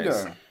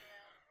surprised.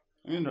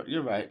 Bigger.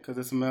 You're right, because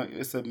it's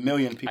a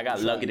million people. I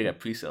got lucky to get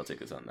pre-sale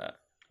tickets on that.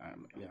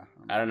 Yeah.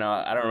 I don't know.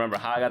 I don't remember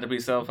how I got the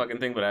pre-sale fucking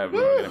thing, but I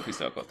remember getting a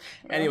pre-sale code.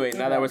 Anyway,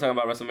 now that we're talking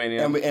about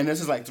WrestleMania. And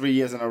this is like 3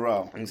 years in a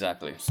row.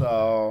 Exactly.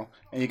 So,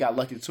 and you got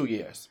lucky 2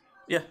 years.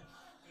 Yeah.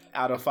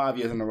 Out of 5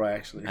 years in a row,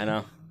 actually. I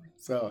know.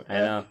 So, I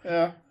know.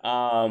 Yeah.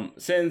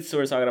 Since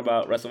we're talking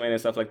about WrestleMania and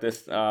stuff like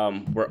this,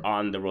 we're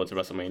on the road to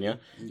WrestleMania.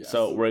 Yes.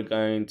 So we're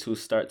going to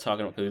start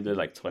talking because we did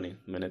like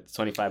 25 minutes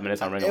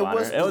on Ring of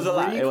Honor. It was a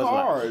lot. It was a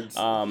lot.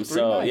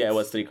 So nights. Yeah, it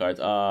was 3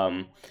 cards.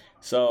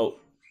 So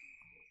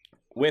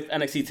with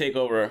NXT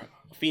Takeover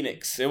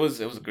Phoenix, it was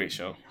a great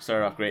show.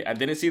 Started off great.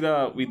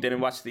 We didn't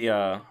watch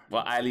I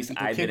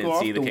didn't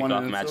see the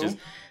kickoff matches.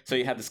 So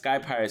you had the Sky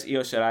Pirates,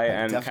 Io Shirai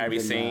and Kairi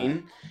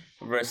Sane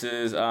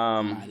versus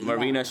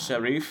Marina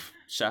Shafir,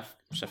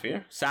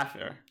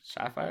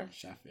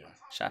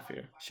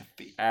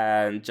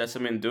 and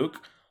Jessamine Duke.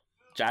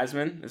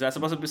 Jasmine, is that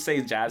supposed to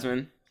say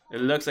Jasmine?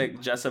 It looks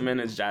like Jessamine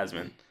is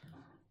Jasmine.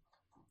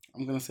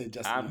 I'm gonna say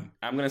Jessamine.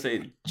 I'm gonna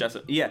say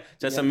Jessamine. Yeah,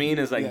 Jessamine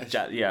is like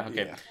okay.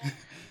 Yeah.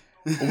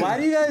 Why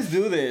do you guys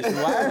do this?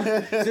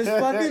 Why just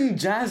fucking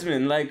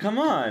Jasmine? Like, come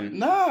on.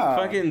 Nah.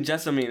 Fucking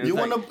Jessamine. If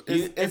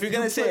you're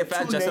gonna say it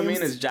fast,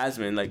 Jessamine is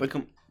Jasmine. Like, but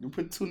you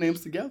put 2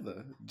 names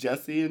together,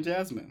 Jesse and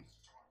Jasmine.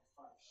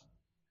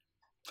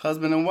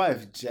 Husband and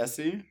wife,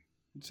 Jesse.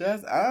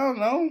 I don't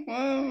know.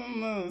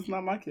 It's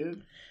not my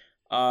kid.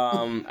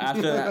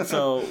 After that,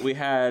 so we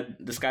had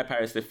the Sky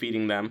Pirates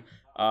defeating them.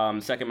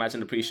 Second match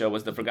in the pre-show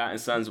was the Forgotten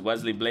Sons,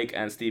 Wesley Blake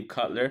and Steve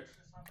Cutler.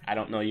 I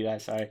don't know you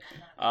guys, sorry.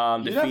 You're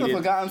not the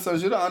Forgotten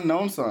Sons, you're the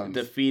Unknown Sons.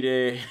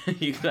 Defeated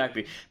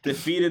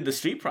the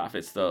Street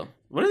Profits, though.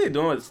 What are they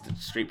doing with the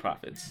Street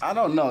Profits? I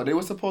don't know.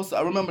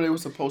 I remember they were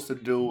supposed to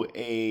do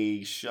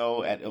a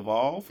show at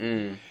Evolve.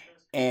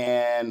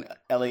 And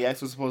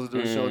LAX was supposed to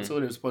do a show, too.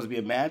 There was supposed to be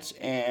a match,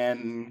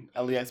 and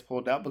LAX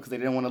pulled out because they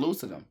didn't want to lose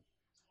to them.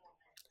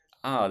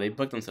 Oh, they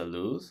booked them to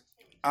lose?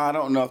 I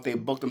don't know if they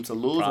booked them to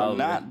lose or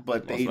not,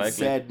 but they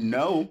said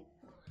no.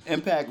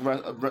 Impact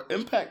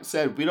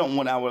said we don't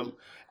want our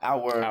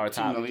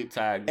top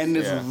tags, and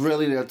it's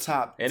really their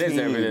top. It is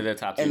really their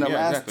top team. In the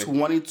last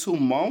 22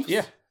 months.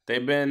 Yeah,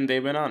 they've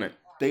been on it.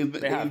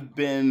 They've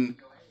been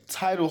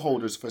title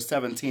holders for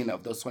 17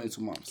 of those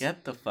 22 months.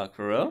 Get the fuck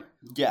for real?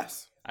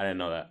 Yes. I didn't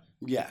know that.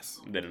 Yes.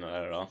 Didn't know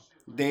that at all.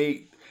 This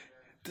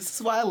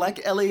is why I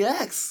like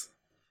LAX.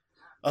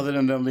 Other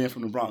than them being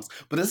from the Bronx,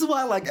 but this is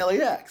why I like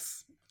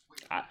LAX.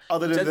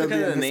 Other than just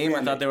because of the name,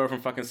 I thought they were from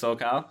fucking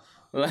SoCal.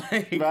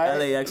 Like right?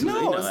 LAX.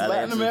 No, it's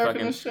Latin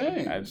American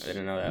exchange. I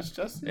didn't know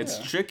that. It's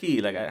tricky.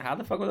 Like, how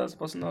the fuck was I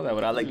supposed to know that?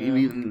 Without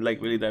even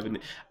really diving.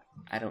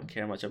 I don't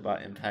care much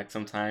about Impact.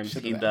 Sometimes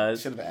he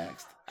does. Should have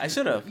asked. I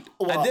should have.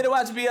 Well, I did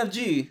watch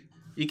BFG.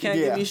 You can't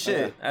give me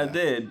shit. I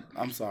did.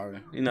 I'm sorry.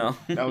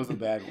 That was a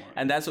bad one.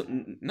 And that's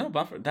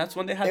Buffer. That's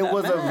when they had. It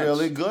was a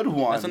really good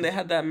one. That's when they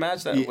had that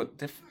match.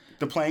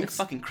 The planks.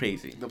 They're fucking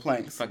crazy. The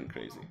planks. Fucking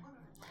crazy.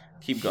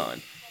 Keep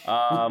going.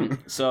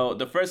 So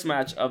the first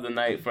match of the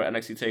night for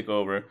NXT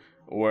TakeOver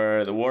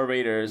were the War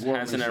Raiders,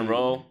 Hanson and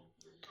Rowe,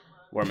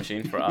 War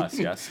Machine for us,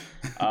 yes.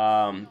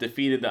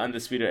 Defeated the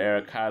Undisputed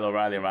Era, Kyle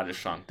O'Reilly and Roderick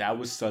Strong. That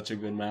was such a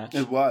good match.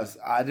 It was.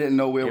 I didn't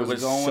know where it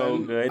was going. So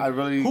good.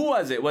 Who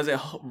was it? Was it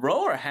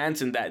Rowe or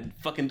Hanson that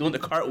fucking doing the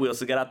cartwheels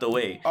to get out the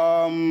way?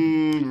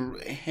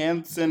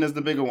 Hanson is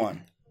the bigger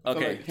one.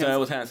 Okay, so it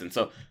was Hanson.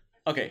 So,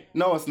 okay.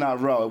 No, it's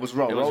not Rowe. It was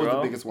Rowe. Rowe was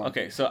the biggest one.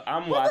 Okay, so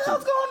I'm watching. What the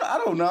hell's going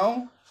on? I don't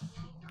know.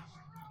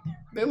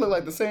 They look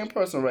like the same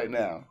person right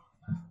now.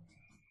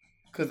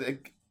 Cause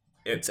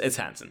it's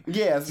Hanson.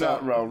 Yeah, it's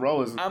not Rowe.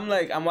 Rowe is.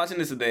 I'm watching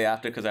this the day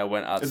after because I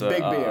went out to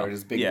Big Beard.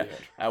 It's Big Beard.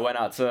 I went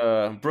out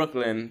to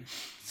Brooklyn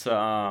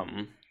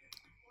to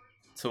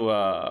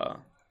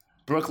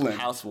Brooklyn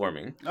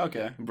housewarming.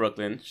 Okay.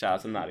 Brooklyn. Shout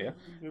out to Nadia.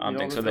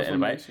 Thanks for the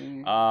invite.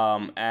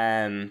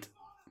 And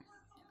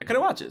I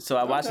couldn't watch it, so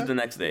I watched it the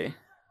next day.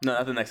 No,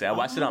 not the next day. I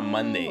watched it on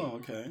Monday.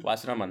 Okay.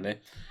 Watched it on Monday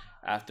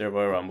after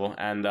Royal Rumble,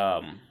 and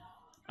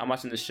I'm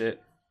watching this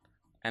shit.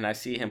 and I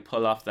see him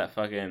pull off that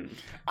fucking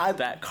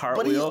that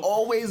cartwheel. But he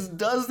always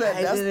does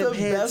that. That's the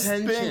best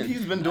thing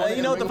he's been doing.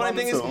 You know what the funny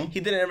thing is? He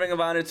did it in Ring of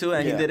Honor too,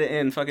 and he did it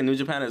in fucking New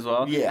Japan as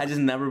well. Yeah. I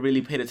just never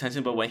really paid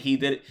attention, but when he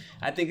did it,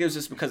 I think it was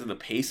just because of the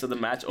pace of the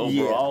match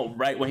overall. Yeah.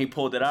 Right when he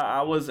pulled it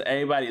out,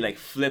 everybody like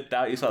flipped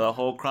out. You saw the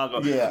whole crowd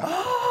go,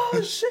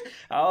 oh shit!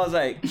 I was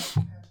like,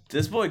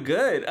 this boy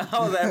good. I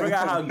was like, I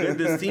forgot how good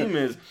this team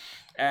is.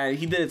 And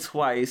he did it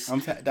twice.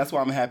 That's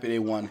why I'm happy they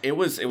won. It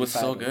was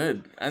so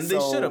good, and they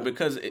should have,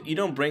 because you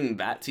don't bring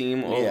that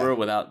team over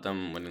without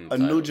them winning. The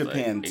New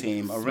Japan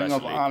team, a Ring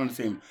of Honor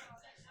team,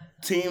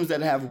 teams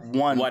that have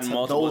won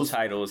multiple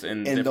titles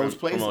in different those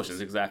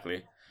promotions.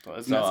 Exactly. So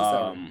it's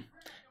necessary.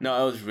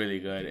 No, it was really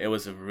good. It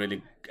was a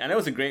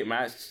great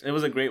match. It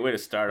was a great way to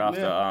start off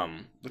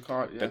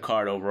the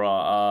card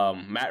overall.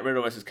 Matt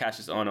Riddle versus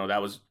Cassius Ohno. That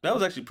was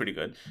actually pretty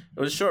good. It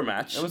was a short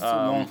match. It was too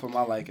long for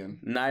my liking.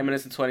 9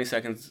 minutes and 20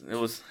 seconds. It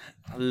was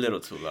a little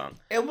too long.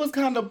 It was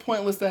kind of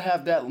pointless to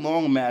have that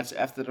long match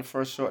after the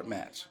first short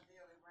match.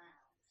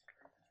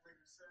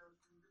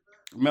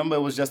 Remember,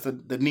 it was just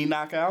the knee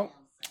knockout.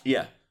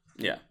 Yeah.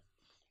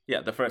 Yeah,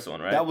 the first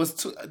one, right? That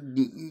was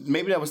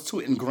maybe that was too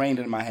ingrained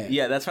in my head.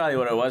 Yeah, that's probably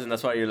what it was, and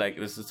that's why you're like,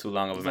 this is too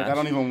long of a match. Like, I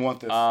don't even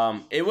want this.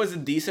 It was a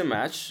decent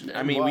match.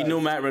 We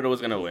knew Matt Riddle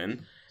was gonna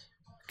win.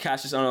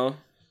 Cassius Ohno,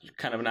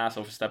 kind of an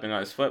asshole for stepping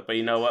on his foot, but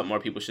you know what? More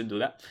people should do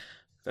that.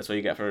 That's what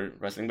you get for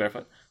wrestling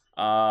barefoot.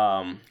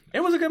 It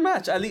was a good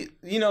match. At least,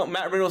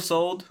 Matt Riddle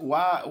sold.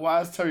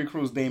 Why is Terry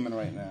Crews Damon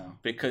right now?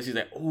 Because he's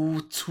like,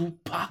 ooh,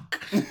 Tupac.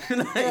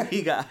 Like,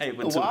 he got hyped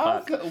with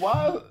Tupac.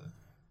 Why?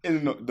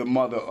 And the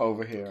mother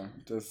over here,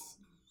 just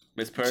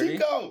Miss Purdy.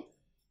 Chico.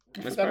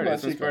 Miss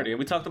Purdy.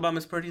 We talked about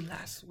Miss Purdy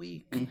last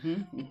week.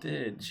 Mm-hmm. We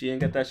did. She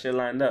didn't get that shit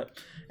lined up.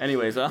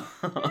 Anyways,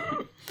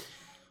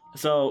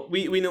 so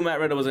we knew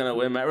Matt Riddle was gonna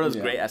win. Matt Riddle was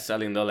great at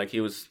selling though. Like,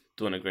 he was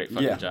doing a great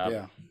fucking job.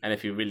 Yeah. And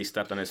if he really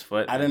stepped on his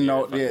foot, I didn't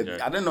know. Yeah,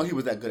 I didn't know he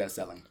was that good at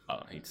selling.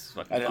 Oh, he's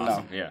fucking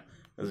awesome. Know. Yeah,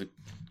 it was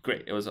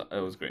great. It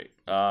was great.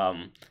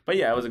 But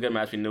yeah, it was a good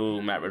match. We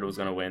knew Matt Riddle was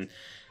gonna win.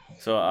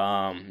 So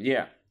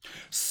yeah.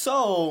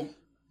 So.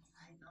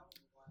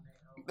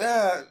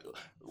 How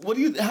do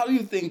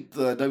you think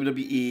the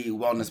WWE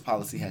wellness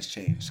policy has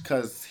changed?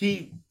 Because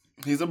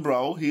he's a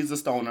bro, he's a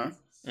stoner.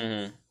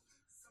 Mm-hmm.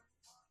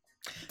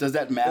 Does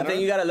that matter? The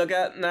thing you gotta look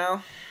at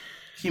now,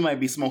 he might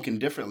be smoking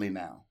differently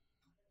now.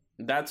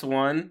 That's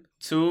one.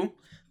 Two,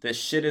 the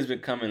shit is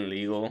becoming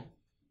legal.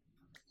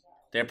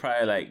 They're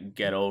probably like,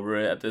 get over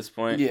it at this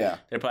point. Yeah,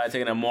 they're probably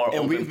taking a more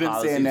open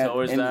policy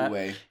towards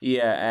that.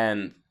 Yeah,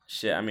 and.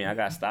 Shit, I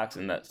got stocks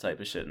in that type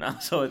of shit now,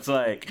 so it's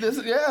like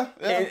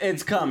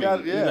it's coming.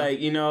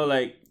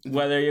 Like,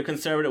 whether you're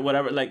conservative,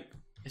 whatever, like,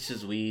 it's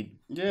just weed.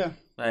 Yeah.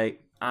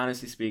 Like,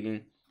 honestly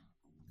speaking,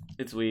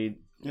 it's weed.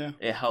 Yeah.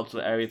 It helps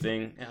with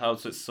everything. It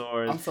helps with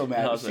sores. I'm so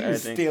mad.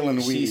 She's stealing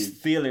weed. She's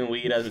stealing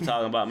weed as we're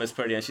talking about Miss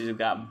Purdy, and she just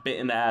got bit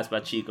in the ass by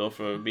Chico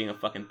for being a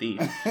fucking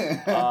thief.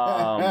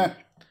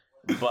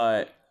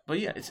 But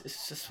yeah, it's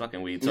just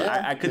fucking weed. So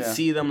I could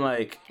see them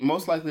like,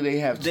 most likely they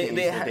have changed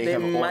they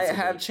might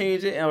have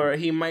changed it, or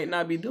he might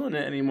not be doing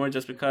it anymore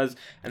just because,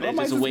 and they're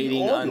just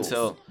waiting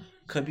until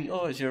could be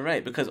oils. You're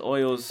right, because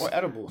oils or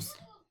edibles.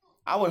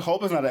 I would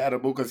hope it's not an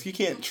edible because he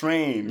can't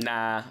train.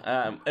 Nah,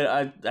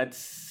 I'd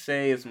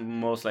say it's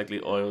most likely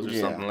oils or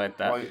something like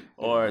that,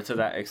 or to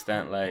that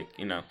extent, like,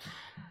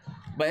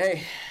 But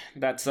hey,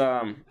 that's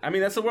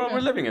that's the world we're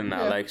living in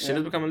now. Shit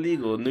is becoming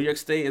legal. New York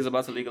State is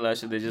about to legalize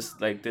shit. They just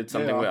did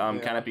something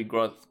with Canopy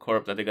Growth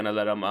Corp that they're gonna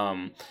let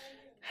them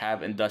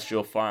have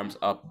industrial farms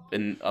up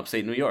in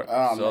upstate New York.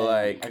 Oh, so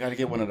man. I gotta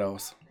get one of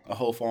those. A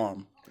whole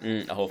farm.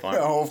 A whole farm.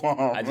 A whole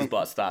farm. I just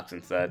bought stocks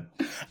instead.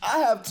 I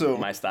have to.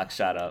 My stock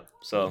shot up.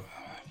 So.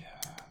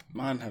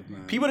 Mine have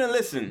not. People didn't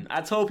listen. I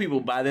told people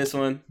buy this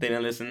one. They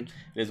didn't listen.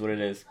 It is what it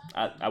is.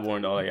 I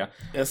warned all of y'all.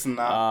 It's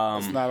not.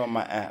 It's not on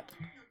my app.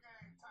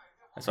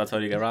 That's why I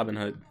told you to get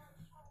Robinhood.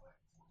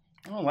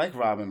 I don't like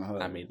Robinhood.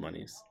 I made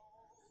monies.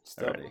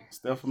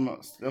 Steal from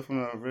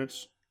the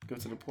rich, give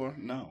to the poor.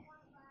 No,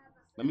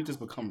 let me just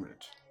become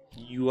rich.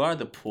 You are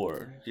the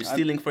poor. You're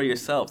stealing for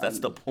yourself. That's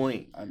the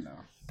point. I know.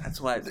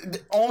 That's why.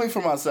 Only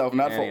for myself,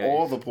 not for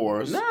all the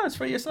poors. No, it's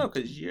for yourself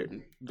because you're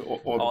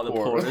all the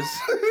poors.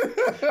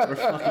 We're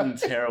fucking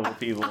terrible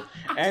people.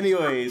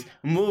 Anyways,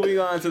 moving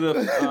on to the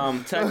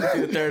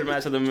technically the third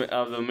match of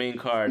the main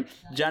card.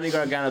 Johnny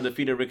Gargano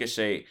defeated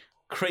Ricochet.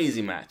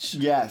 Crazy match.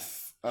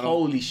 Yes.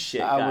 Holy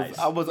shit, guys.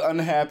 I was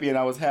unhappy and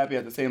I was happy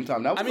at the same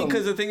time.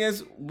 Because the thing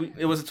is,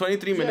 it was a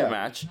 23-minute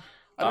match.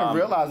 I didn't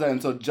realize that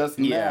until just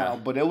now,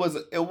 but it was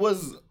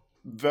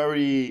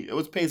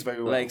paced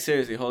very well. Like,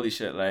 seriously, holy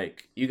shit.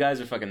 Like, you guys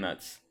are fucking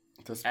nuts.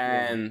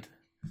 And,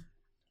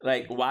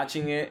 like,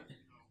 watching it,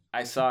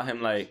 I saw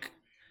him, like,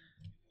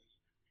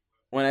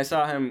 when I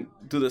saw him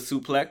do the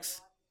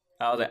suplex,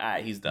 I was like, all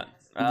right, he's done.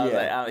 I was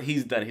like,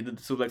 he's done. He did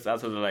the suplex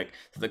out to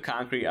the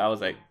concrete. I was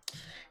like,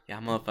 yeah,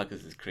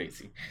 motherfuckers is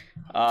crazy.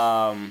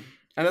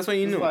 And that's when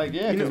you It's knew. like,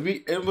 yeah, because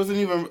it wasn't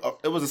even,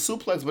 it was a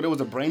suplex, but it was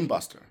a brain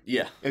buster.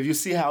 Yeah. If you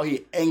see how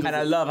he angled And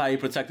I love how he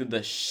protected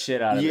the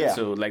shit out of it,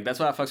 too. Like, that's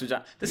why I fucks with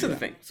John. This is the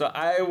thing. So,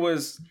 I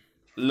was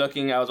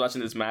watching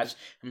this match.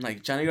 I'm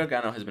like, Johnny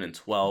Gargano has been in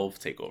 12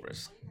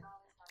 takeovers.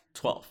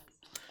 12.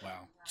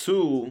 Wow.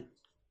 2,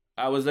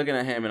 I was looking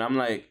at him, and I'm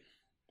like,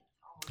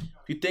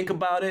 if you think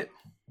about it,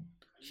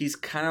 he's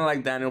kind of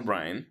like Daniel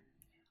Bryan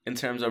in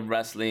terms of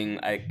wrestling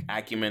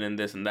acumen and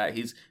this and that.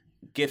 He's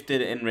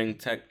gifted in ring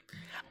tech.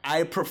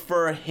 I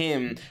prefer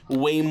him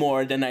way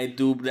more than I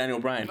do Daniel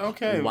Bryan.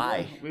 Okay.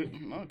 Why?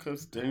 No,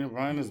 because Daniel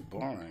Bryan is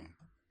boring.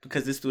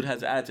 Because this dude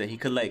has attitude. He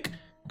could like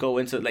go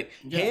into like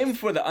him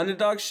for the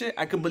underdog shit.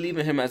 I could believe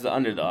in him as the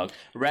underdog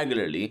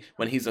regularly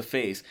when he's a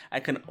face.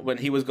 When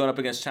he was going up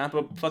against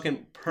Ciampa,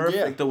 fucking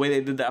perfect the way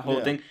they did that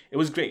whole thing. It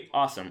was great,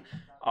 awesome.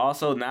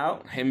 Also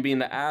now him being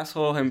the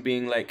asshole, him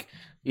being like,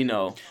 you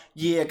know,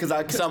 because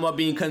somewhat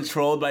being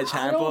controlled by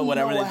Ciampa,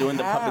 whatever they're doing,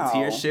 the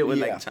puppeteer shit with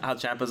like how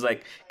Ciampa's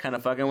like kind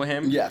of fucking with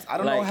him. Yes, I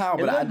don't know how,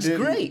 but I did.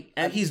 Great,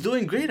 and he's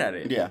doing great at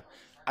it. Yeah,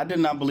 I did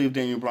not believe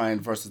Daniel Bryan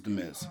versus The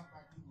Miz.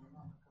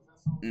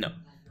 No,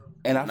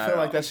 and I feel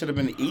like that should have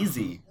been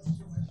easy.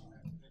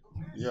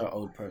 You're an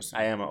old person.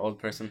 I am an old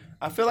person.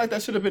 I feel like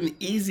that should have been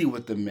easy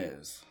with The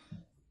Miz.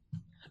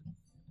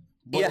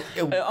 But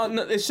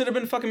it should have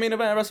been fucking main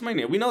event at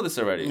WrestleMania. We know this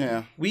already.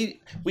 Yeah.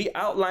 We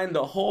outlined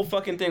the whole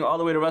fucking thing all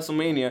the way to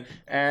WrestleMania,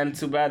 and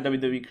too bad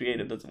WWE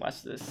Creative doesn't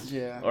watch this.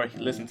 Yeah. Or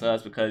listen to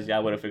us because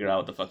y'all would have figured out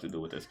what the fuck to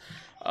do with this.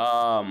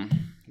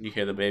 You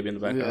hear the baby in the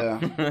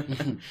background?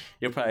 Yeah.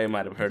 You probably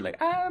might have heard like,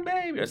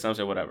 baby, or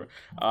something, whatever.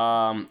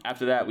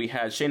 After that, we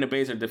had Shayna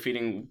Baszler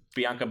defeating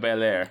Bianca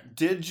Belair.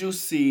 Did you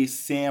see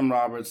Sam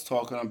Roberts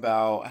talking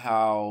about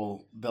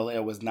how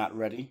Belair was not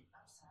ready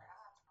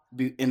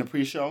in the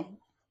pre-show?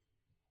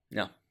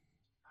 No.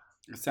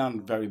 It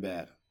sounded very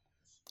bad.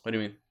 What do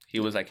you mean? He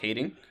was like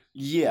hating?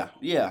 Yeah.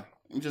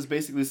 I'm just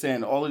basically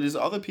saying all of these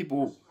other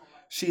people,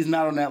 she's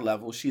not on that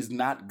level. She's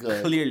not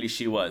good. Clearly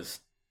she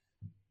was.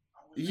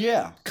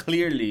 Yeah.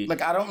 Clearly.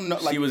 Like, I don't know.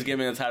 Like, she was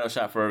giving a title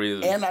shot for a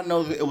reason. And I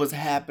know that it was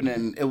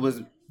happening. It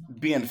was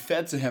being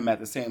fed to him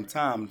at the same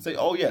time. Say,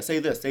 oh yeah, say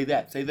this, say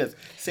that, say this.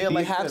 Say it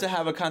like you have this. to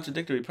have a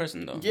contradictory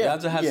person, though. Yeah. You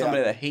have to have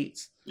somebody that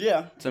hates.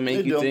 Yeah. To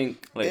make you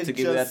think, like, to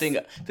give you that thing.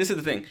 This is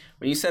the thing.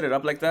 When you set it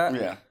up like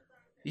that,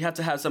 you have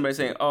to have somebody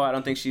saying, oh, I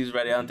don't think she's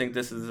ready. I don't think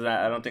this is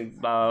that. I don't think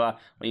blah, blah, blah.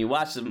 When you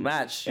watch the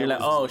match, you're like,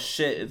 oh,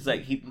 shit. It's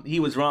like he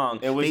was wrong.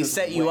 They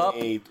set you up.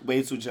 Way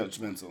too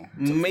judgmental.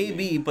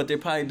 Maybe, but they're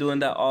probably doing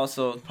that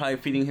also. Probably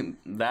feeding him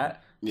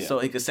that. Yeah. So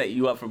he could set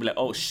you up for be like,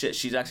 oh, shit,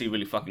 she's actually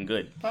really fucking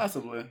good.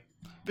 Possibly.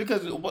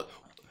 Because what...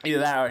 Either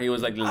that or he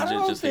was like legit just I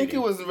don't think it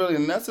was really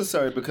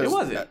necessary because... It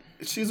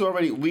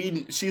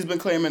wasn't. She's been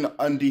claiming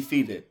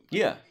undefeated.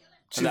 Yeah.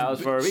 And that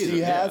was for a reason. She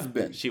has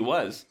been. She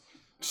was.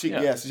 She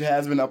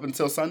has been up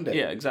until Sunday.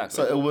 Yeah,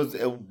 exactly.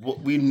 So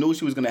we knew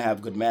she was going to have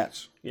a good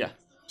match. Yeah.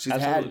 She's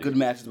had good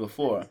matches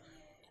before.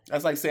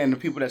 That's like saying the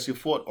people that she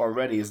fought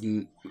already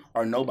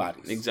are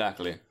nobodies.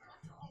 Exactly.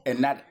 And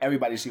not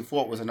everybody she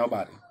fought was a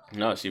nobody.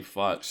 No, she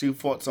fought. She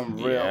fought some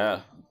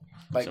real...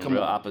 some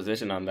real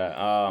opposition on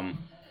that.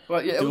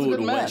 But yeah, it was a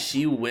good match. When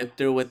she whipped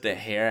her with the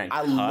hair and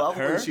cut her... I love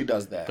when she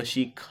does that. But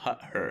she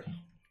cut her.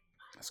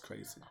 That's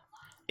crazy.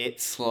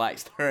 It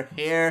sliced. Her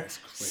hair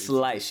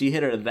sliced. She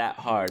hit her that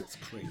hard. That's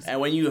crazy.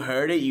 And when you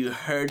heard it, you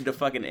heard the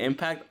fucking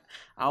impact.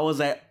 I was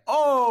like,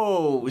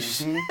 oh,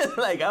 shit.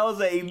 Like, I was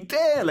like,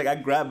 damn. Like, I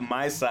grabbed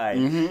my side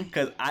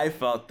because I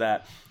felt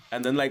that.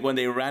 And then, like, when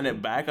they ran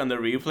it back on the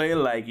replay,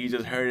 like, you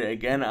just heard it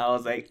again. I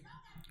was like...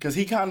 Because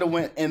he kind of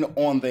went in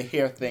on the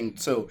hair thing,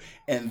 too.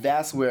 And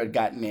that's where it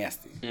got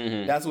nasty.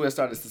 That's where it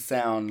started to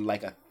sound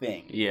like a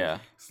thing. Yeah.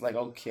 It's like,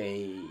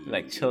 okay.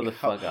 Like, chill the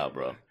fuck out,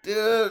 bro.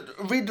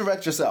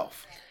 Redirect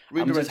yourself.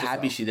 I'm just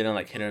happy she didn't,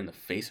 like, hit her in the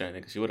face or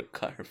anything. Because she would have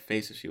cut her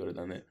face if she would have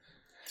done it.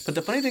 But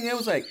the funny thing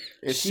is, like...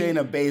 It's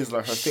Shayna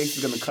Baszler. Her face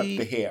is going to cut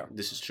the hair.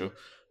 This is true.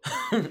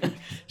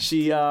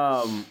 She,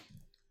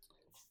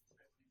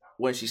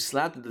 when she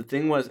slapped it, the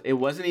thing was, it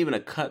wasn't even a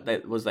cut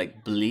that was,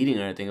 like, bleeding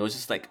or anything. It was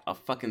just, like, a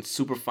fucking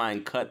super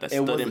fine cut that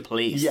stood in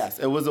place. Yes,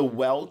 it was a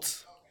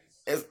welt.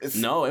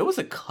 No, it was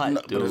a cut,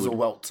 dude. But it was a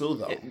welt, too,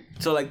 though.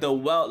 So, like, the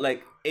welt,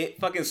 like, it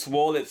fucking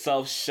swole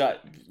itself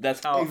shut.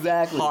 That's how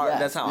hard,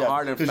 that's how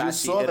hard and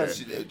fast she hit her.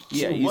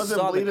 She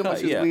wasn't bleeding, but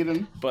she was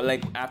bleeding. But,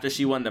 like, after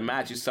she won the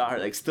match, you saw her,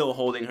 like, still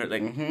holding her,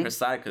 like, her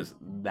side, because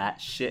that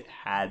shit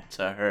had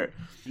to hurt.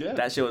 Yeah.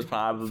 That shit was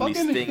probably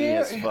fucking stinging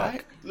as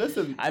fuck.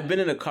 Listen. I've been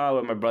in a car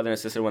with my brother and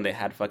sister when they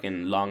had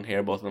fucking long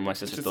hair. Both of them, my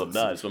sister still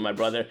does. When my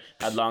brother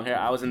had long hair,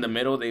 I was in the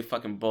middle. They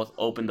fucking both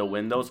opened the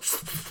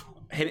windows.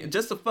 Hitting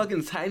just the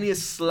fucking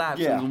tiniest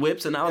slaps and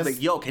whips, and I was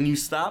like, yo, can you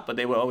stop? But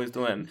they were always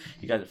doing,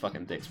 you guys are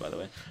fucking dicks, by the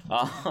way.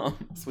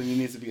 That's when you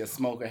need to be a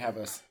smoker, have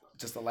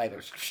just a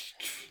lighter.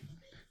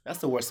 That's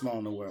the worst smell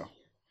in the world.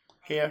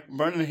 Hair,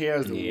 burning hair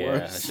is the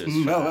worst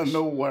smell in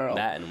the world.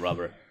 That and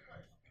rubber.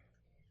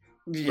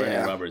 Yeah.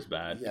 Burning rubber is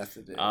bad. Yes,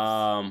 it is.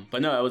 But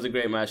no, it was a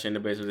great match.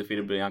 Shayna Baszler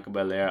defeated Bianca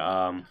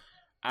Belair.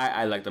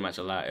 I liked the match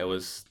a lot.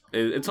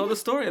 It told the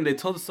story, and they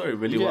told the story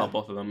really well.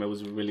 Both of them. It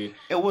was really.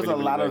 It was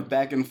really, a lot really of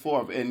back and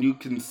forth, and you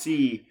can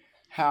see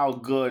how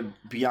good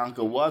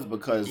Bianca was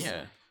because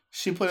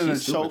she put in a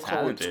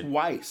chokehold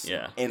twice.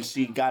 Yeah. And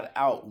she got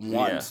out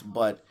once,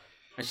 but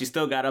and she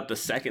still got up the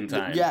second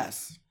time.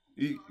 Yes.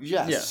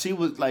 She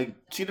was like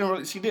she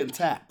didn't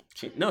tap.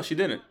 She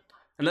didn't.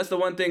 And that's the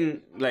one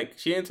thing, like,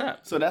 she didn't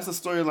tap. So that's a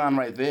storyline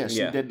right there.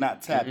 She did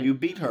not tap. You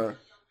beat her.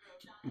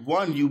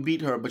 One, you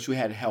beat her, but you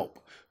had help.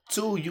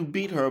 Two, you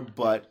beat her,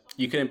 but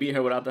you couldn't beat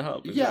her without the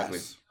help. Exactly.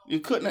 Yes, you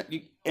couldn't.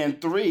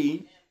 And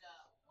three,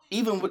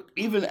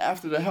 even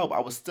after the help, I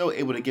was still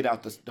able to get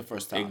out the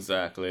first time.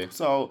 Exactly.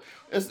 So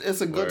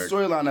it's a good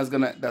storyline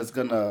that's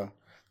gonna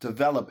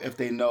develop if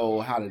they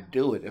know how to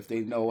do it, if they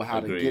know how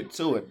to get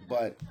to it.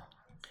 But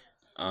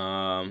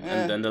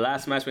and then the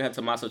last match we had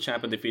Tommaso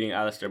Ciampa defeating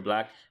Aleister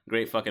Black.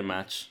 Great fucking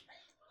match.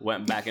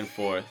 Went back and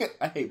forth.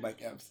 I hate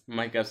Mike Epps.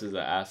 Mike Epps is an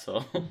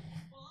asshole.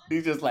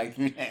 He's just like,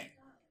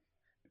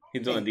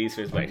 he's doing these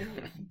face like,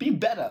 be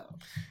better.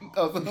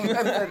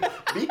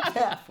 Be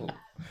careful.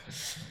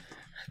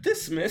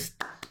 Dismissed.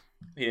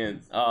 He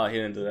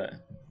didn't do that.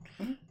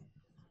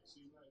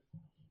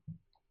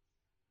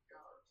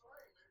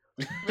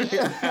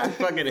 I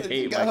fucking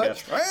hate Mike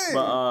Epps.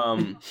 But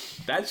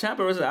that Ciampa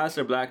versus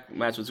Aleister Black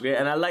match was great,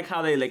 and I like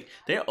how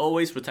they're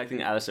always protecting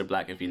Aleister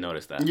Black. If you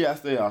notice that,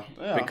 yes, they are.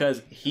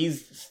 Because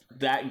he's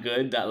that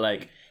good that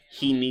like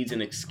he needs an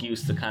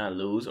excuse to kind of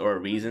lose or a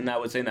reason. I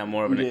would say not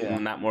more of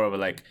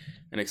an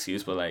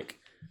excuse, but like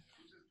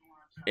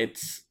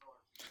it's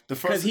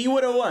because he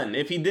would have won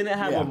if he didn't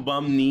have a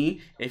bum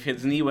knee. If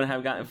his knee would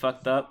have gotten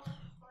fucked up,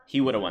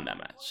 he would have won that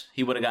match.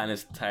 He would have gotten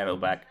his title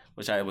back.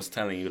 Which I was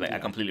telling you, I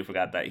completely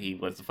forgot that he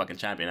was the fucking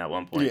champion at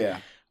one point. Yeah.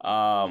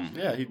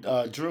 He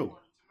Drew,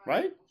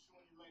 right?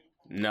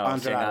 No,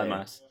 Cien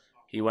Almas.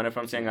 He won it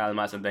from Cien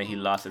Almas, and then he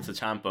lost it to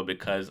Ciampa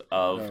because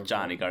of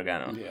Johnny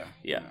Gargano.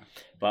 Yeah.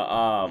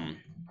 But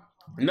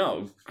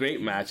no,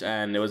 great match,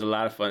 and it was a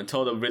lot of fun. It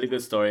told a really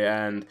good story,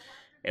 and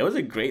it was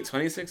a great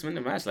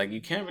 26-minute match. Like,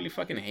 you can't really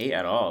fucking hate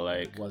at all.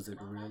 Like, was it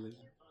really?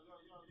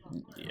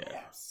 Yeah.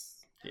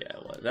 Yes. Yeah,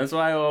 it was. That's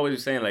why I always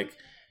was saying like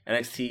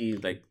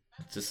NXT like.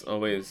 Just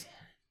always.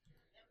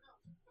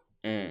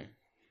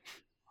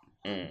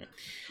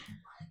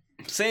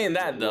 Saying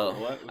that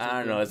though, I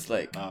don't know. It's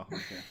like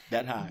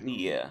that high.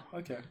 Yeah.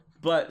 Okay.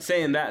 But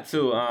saying that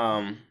too,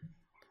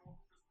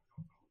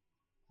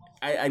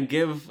 I'd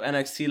give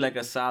NXT like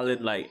a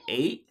solid like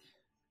 8.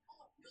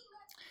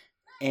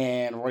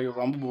 And Royal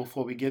Rumble.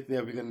 Before we get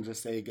there, we're gonna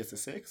just say it gets a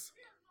 6.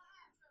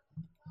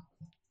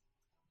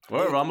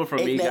 Royal Rumble for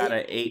me got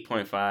an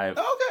 8.5.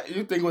 Okay,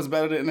 you think it was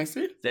better than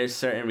NXT? There's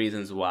certain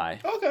reasons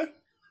why. Okay,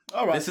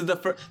 all right. This is the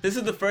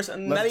first.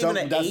 Not even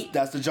an 8.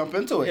 That's the jump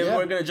into it. Yeah.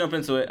 We're gonna jump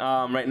into it.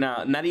 Right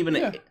now, not even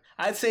an 8.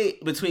 I'd say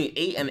between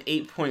 8 and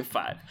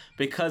 8.5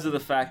 because of the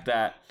fact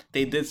that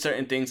they did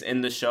certain things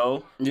in the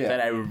show that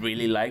I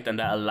really liked and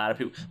that a lot of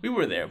people. We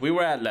were there. We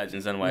were at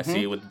Legends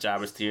NYC with the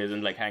Jobbers Tears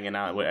and like hanging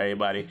out with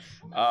everybody.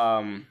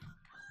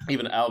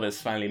 Even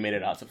Elvis finally made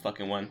it out to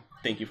fucking one.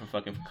 Thank you for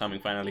fucking coming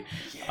finally.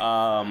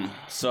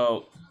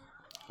 So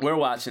we're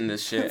watching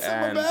this shit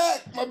and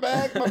my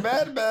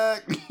bad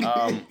back.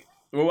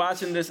 We're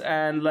watching this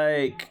and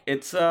like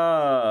it's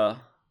a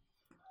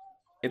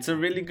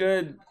really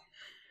good.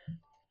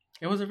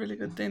 It was a really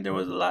good thing. There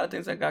was a lot of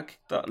things that got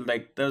kicked off.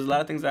 Like there was a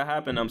lot of things that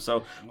happened.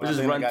 So we'll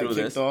just run through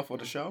this. Kicked off of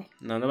the show?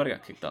 No, nobody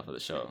got kicked off of the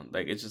show.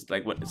 Like it's just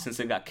like since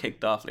it got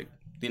kicked off, like.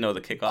 You know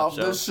the kickoff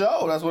show. Of the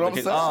show, that's what I'm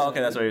saying. Oh,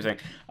 okay, that's what you're saying.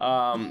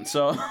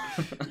 So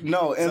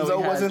no, Enzo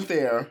wasn't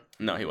there.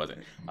 No, he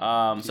wasn't.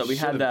 So we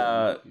had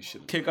the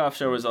kickoff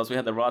show results. We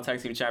had the Raw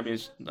Tag Team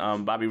Champions,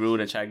 Bobby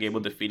Roode and Chad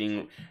Gable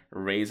defeating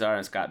Razor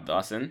and Scott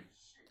Dawson.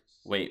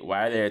 Wait,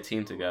 why are they a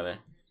team together?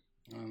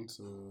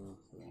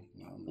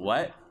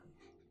 What?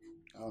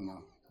 I don't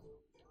know.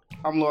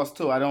 I'm lost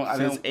too.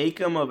 Since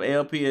Akam of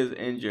ALP is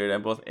injured,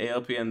 and both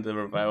ALP and the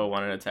Revival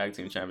wanted a tag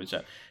team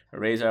championship,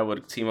 Razor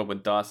would team up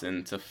with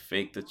Dawson to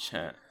fake the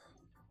chant.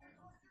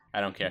 I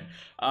don't care.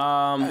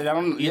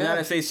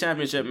 United States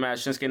Championship match.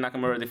 Shinsuke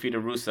Nakamura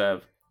defeated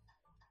Rusev.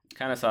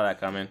 Kind of saw that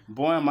coming.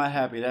 Boy, am I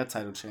happy that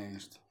title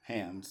changed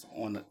hands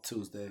on a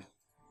Tuesday.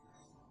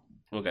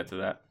 We'll get to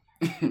that.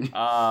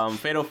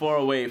 Fatal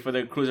 4-Way for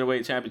the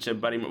Cruiserweight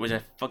Championship, which I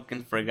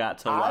fucking forgot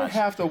to watch. I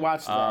have to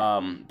watch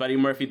that. Buddy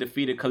Murphy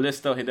defeated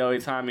Kalisto, Hideo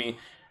Itami,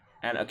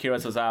 and Akira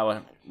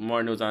Tozawa.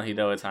 More news on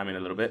Hideo Itami in a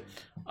little bit.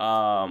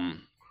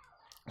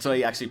 So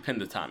he actually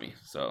pinned Itami.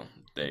 So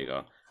there you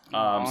go.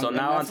 So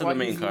now onto the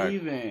main card.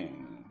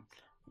 Leaving.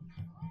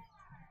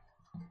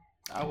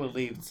 I would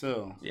leave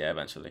too. Yeah,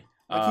 eventually.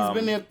 He's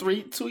been there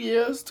 3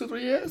 years.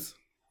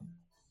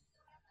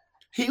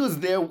 He was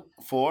there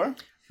for.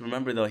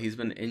 Remember though, he's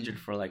been injured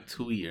for like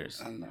 2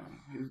 years. I know.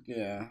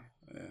 Yeah.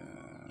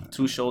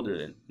 2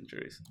 shoulder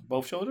injuries.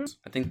 Both shoulders?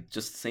 I think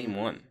just the same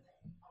one.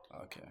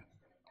 Okay.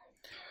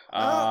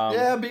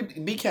 Yeah,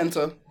 be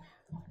Kenta.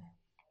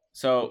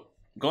 So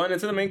going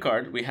into the main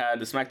card, we had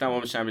the SmackDown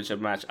Women's Championship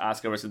match,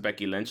 Asuka versus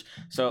Becky Lynch.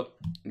 So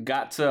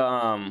got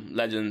to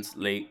Legends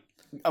late.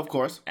 Of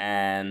course.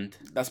 And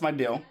That's my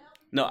deal.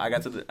 no, I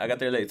got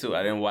there late too.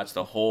 I didn't watch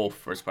the whole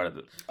first part of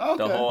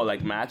the whole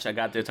like match. I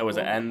got there towards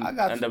the end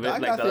of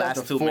it, like the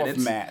last 2 minutes.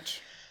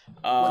 Match,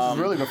 which is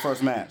really the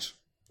first match.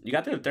 You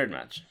got there the third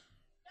match.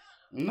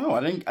 No,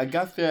 I didn't. I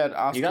got there at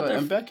Asuka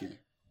and Becky.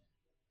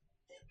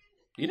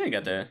 You didn't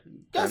get there.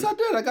 Yes, I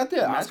did. I got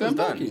there. Asuka and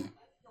done. Becky.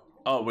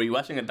 Oh, were you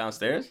watching it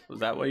downstairs? Was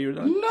that what you were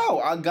doing? No,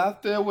 I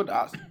got there with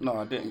No,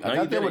 I didn't. I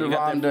got there with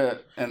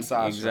Ronda and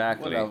Sasha.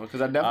 Exactly. Whatever,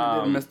 because I definitely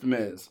didn't miss The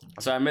Miz.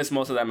 So I missed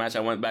most of that match.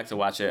 I went back to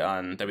watch it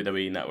on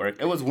WWE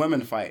Network. It was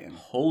women fighting.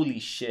 Holy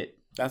shit.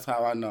 That's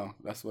how I know.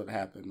 That's what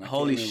happened.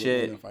 Holy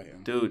shit.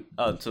 Dude.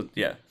 Oh, so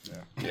yeah.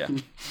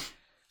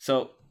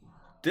 So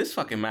this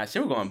fucking match, they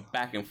were going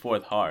back and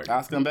forth hard.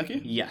 Asuka and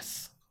Becky?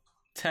 Yes.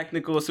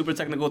 Technical, super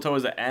technical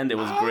towards the end. It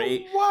was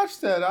great. I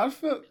watched that. I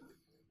felt...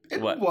 It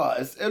What?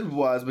 was.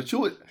 But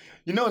you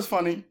know what's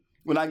funny?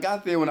 When I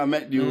got there, when I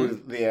met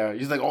you there,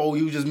 you're like, oh,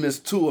 you just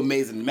missed 2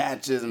 amazing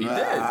matches. And You did.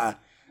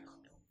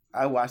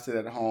 I watched it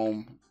at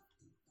home.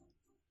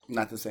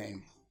 Not the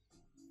same.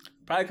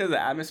 Probably because of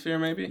the atmosphere,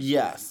 maybe?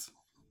 Yes.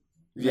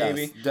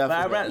 Maybe. Yes, But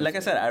definitely. like I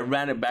said, I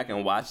ran it back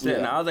and watched it,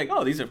 and I was like,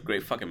 oh, these are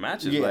great fucking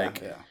matches.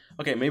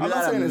 Okay, maybe I'm not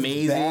not saying it's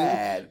amazing.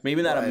 bad,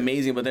 Maybe not but,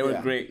 amazing, but they were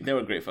yeah. great. They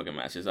were great fucking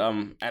matches.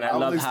 And I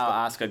love how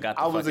Asuka got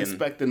the I was fucking...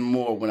 expecting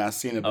more when I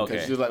seen it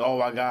because she was like, oh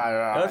my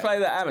God. It was probably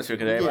the atmosphere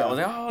because everybody was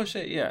like, oh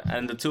shit, yeah.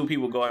 And the two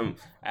people going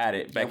at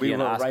it, Becky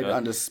and we were Asuka. right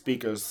under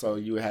speakers, so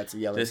you had to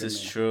yell This at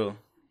is me. true.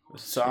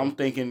 So I'm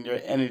thinking your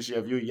energy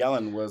of you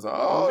yelling was,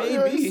 your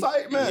Maybe.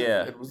 excitement.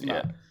 Yeah. It was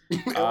not.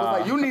 It was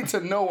like, you need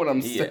to know what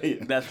I'm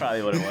saying. That's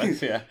probably what it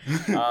was, yeah.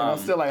 And I'm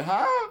still like,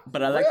 huh?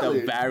 But I like Really?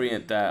 the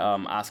variant that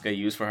Asuka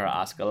used for her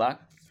Asuka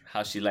lock.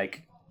 How she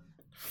like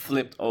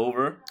flipped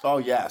over. Oh,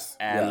 yes.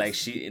 And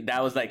yes. like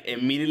that was like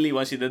immediately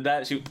when she did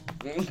that, she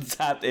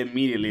tapped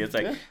immediately. It's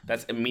like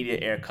that's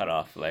immediate air cut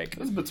off. Like It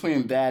was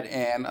between that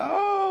and,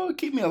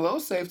 keep me a little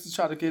safe to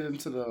try to get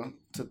into the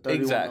 31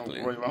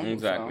 exactly. Royal Rumble.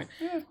 Exactly.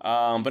 So,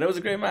 yeah. But it was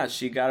a great match.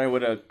 She got her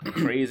with a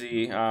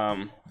crazy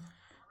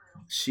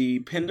she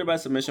pinned her by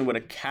submission with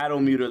a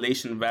cattle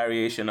mutilation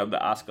variation of the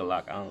Asuka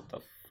lock. I don't know what the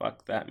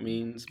fuck that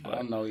means, I but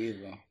don't know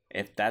either.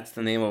 if that's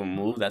the name of a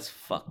move, that's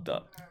fucked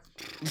up.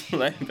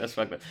 Like that's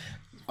fucked up.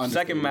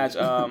 Understood. Second match,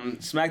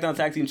 SmackDown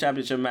Tag Team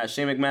Championship match.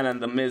 Shane McMahon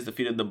and The Miz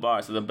defeated The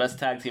Bar. So the best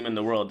tag team in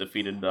the world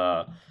defeated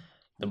the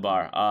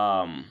Bar.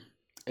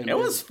 It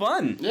was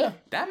fun. Yeah.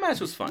 That match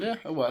was fun. Yeah,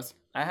 it was.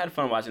 I had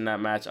fun watching that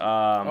match.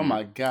 Oh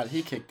my God,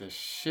 he kicked the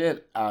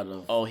shit out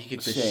of Oh, he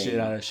kicked the Shane. shit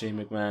out of Shane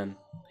McMahon.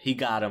 He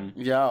got him.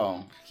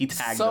 Yo. He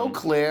tagged so him.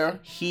 clear.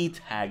 He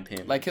tagged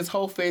him. Like his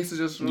whole face is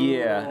just...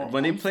 yeah.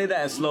 When they play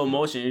that in slow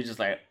motion, you're just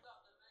like,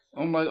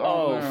 I'm like,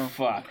 oh, man.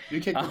 fuck.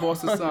 You kicked the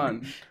boss's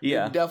son.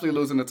 Yeah. You're definitely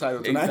losing the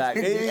title tonight.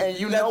 Exactly. And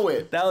you know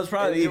it. That was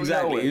probably, And you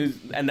exactly. know it.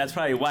 And that's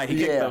probably why he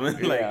kicked him.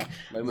 Like, listen,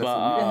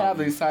 but, you can have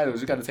these titles.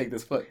 You got to take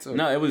this foot, too.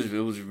 No, it was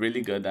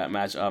really good, that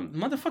match.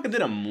 Motherfucker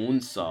did a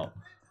moonsault.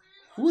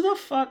 Who the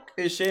fuck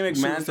is Shane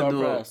McMahon to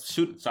do a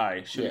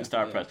shooting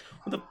star press?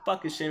 Who the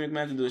fuck is Shane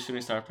McMahon to do a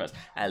shooting star press?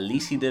 At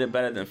least he did it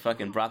better than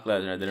fucking Brock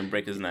Lesnar. Didn't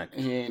break his neck.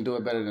 He ain't do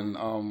it better than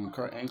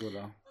Kurt Angle,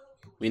 though.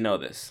 We know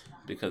this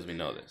because we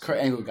know this. Kurt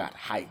Angle got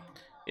hyped.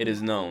 It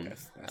is known.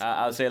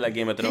 I'll say like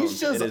Game of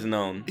Thrones. It is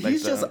known. Like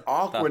He's just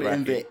awkward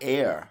in the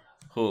air.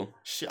 Who?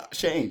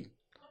 Shane.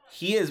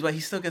 He is, but he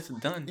still gets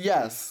it done.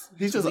 Yes,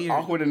 he's just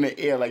awkward in the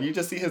air. Like you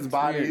just see his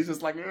body. Weird. He's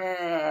just like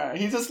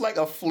he's just like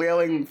a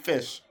flailing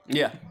fish.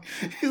 Yeah.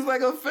 He's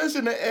like a fish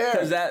in the air.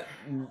 Because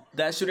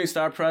that shooting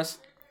star press,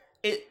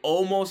 it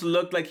almost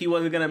looked like he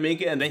wasn't gonna make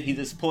it, and then he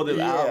just pulled it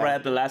out right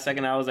at the last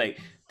second. I was like,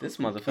 this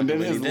motherfucker And then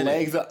really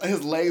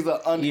his legs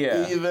are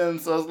uneven,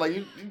 so it's like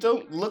you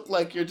don't look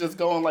like you're just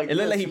going like. It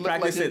looked this. like he You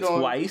practiced you're it going,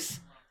 twice,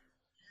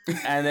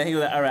 and then he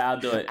was like, "All right, I'll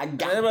do it." I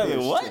got and this.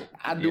 like, what? Shit.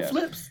 I do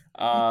flips.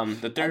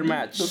 The third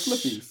match, the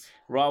flippies.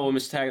 Raw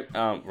Women's Tag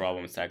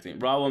Team,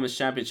 Raw Women's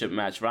Championship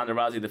match. Ronda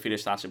Rousey defeated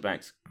Sasha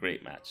Banks.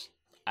 Great match.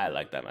 I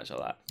like that match a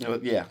lot. It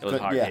was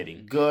hard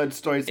hitting. Good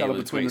storytelling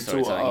between the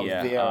two of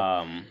yeah.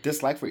 their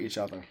dislike for each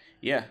other.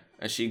 Yeah,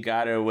 and she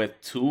got her with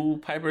 2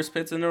 Piper's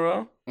Pits in a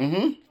row.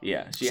 Mm-hmm.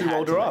 Yeah, She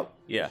rolled her up.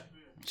 Yeah,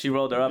 she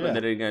rolled her up and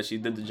did it again. She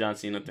did the John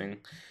Cena thing.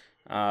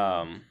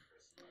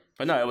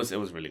 But no, it was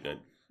really good.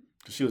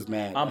 She was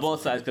mad on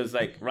both sides because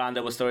like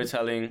Ronda was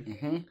storytelling.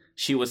 Mm-hmm.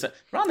 She was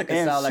Ronda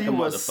could sell like a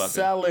motherfucker.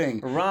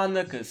 Selling.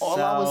 Ronda could All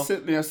sell. I was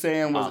sitting there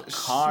saying was a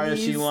car if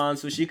she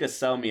wants to. She could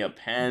sell me a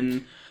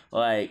pen.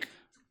 Like,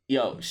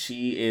 yo,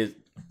 she is.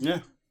 Yeah.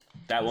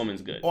 That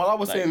woman's good. All I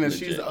was like, saying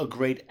is legit. she's a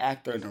great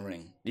actor in the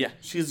ring. Yeah,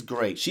 she's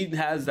great. She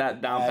has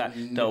that down pat.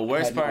 The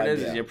worst part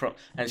is your pro,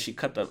 and she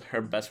cut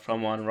her best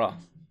promo on Raw.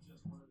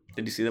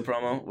 Did you see the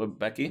promo with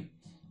Becky?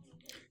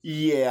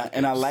 Yeah,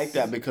 and I like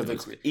that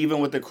because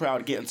even with the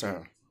crowd getting to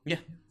her. Yeah,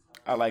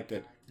 I liked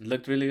it. It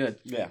looked really good.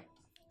 Yeah.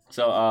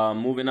 So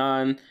moving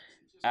on.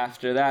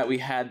 After that, we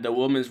had the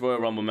Women's Royal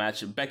Rumble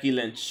match. Becky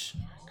Lynch,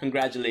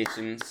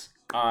 congratulations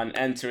on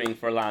entering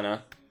for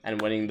Lana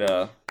and winning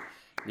the.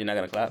 You're not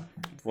gonna clap.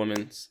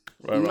 Women's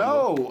Royal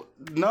Rumble?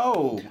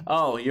 No.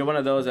 Oh, you're one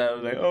of those that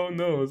was like, oh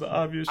no, it's an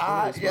obvious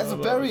choice. It's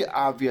very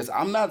obvious.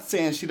 I'm not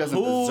saying she doesn't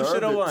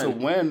deserve it to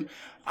win.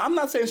 I'm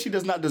not saying she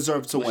does not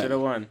deserve to win. Should have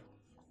won.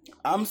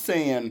 I'm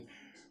saying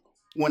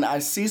when I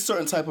see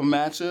certain type of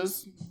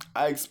matches,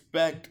 I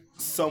expect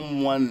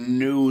someone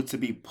new to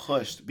be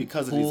pushed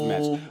because of these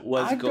matches.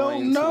 I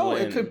don't know.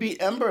 It could be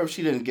Ember if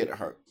she didn't get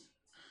hurt.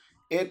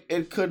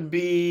 It could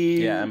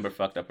be Ember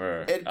fucked up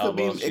her. It could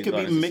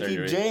be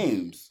Mickie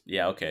James.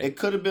 Yeah, okay. It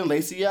could have been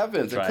Lacey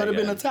Evans. It could have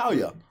been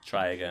Natalya.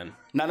 Try again.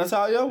 Not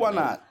Natalya? Why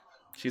not?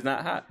 She's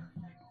not hot.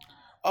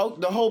 Oh,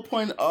 the whole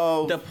point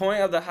of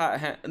the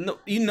hot no,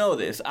 you know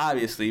this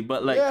obviously,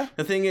 but like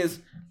the thing is,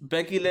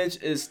 Becky Lynch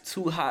is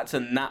too hot to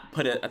not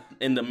put it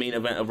in the main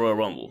event of Royal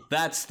Rumble.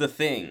 That's the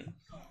thing.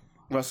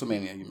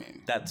 WrestleMania, you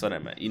mean? That's what I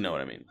meant. You know what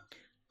I mean.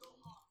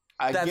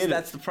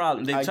 That's the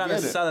problem. They're trying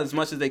to sell as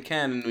much as they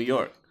can in New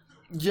York.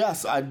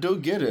 Yes, I do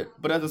get it,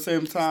 but at the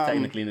same time, it's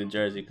technically New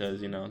Jersey because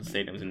the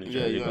stadium's in New Jersey.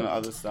 Yeah, you're on the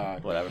other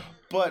side. Whatever.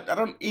 But I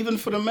don't even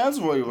for the men's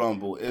Royal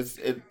Rumble.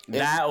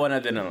 That one I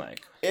didn't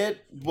like.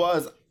 It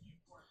was.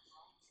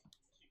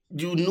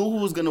 You knew who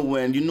was gonna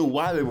win. You knew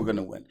why they were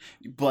gonna win.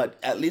 But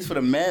at least for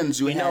the men's,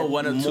 you had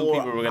one of 2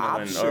 people were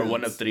gonna win, or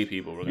one of 3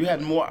 people were gonna win. You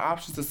had more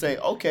options to say,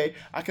 okay,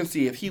 I can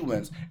see if he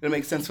wins. It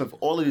makes sense if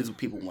all of these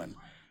people win.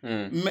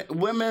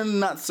 Women,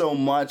 not so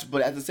much,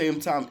 but at the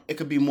same time, it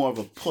could be more of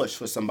a push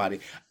for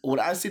somebody. When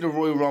I see the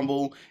Royal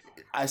Rumble,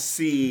 I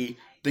see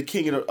the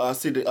King of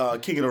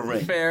the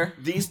Ring. Fair.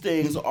 These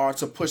things are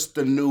to push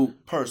the new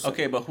person.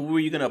 Okay, but who are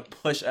you gonna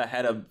push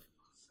ahead of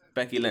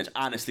Becky Lynch?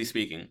 Honestly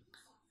speaking,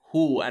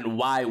 who and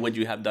why would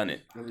you have done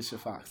it? Alicia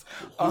Fox.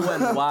 Who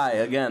and why?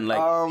 Again,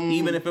 like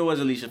even if it was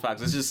Alicia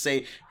Fox, let's just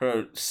say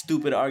her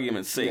stupid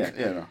argument's sake.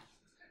 Yeah.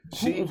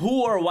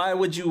 Who or why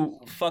would you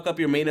fuck up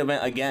your main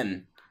event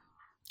again?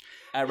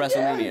 At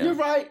WrestleMania.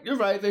 Yeah, you're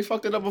right. They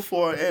fucked it up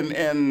before,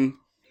 and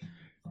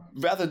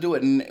rather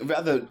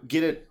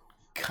get it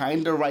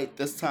kind of right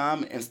this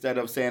time instead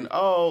of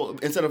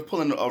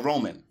pulling a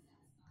Roman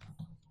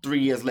 3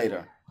 years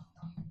later.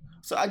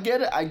 So I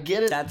get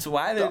it. That's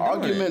why they're the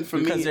argument for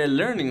me because they're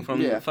learning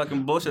from the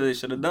fucking bullshit they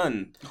should have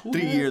done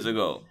 3 years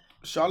ago.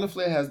 Charlotte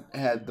Flair has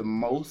had the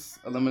most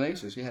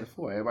eliminations. She had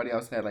 4. Everybody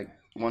else had like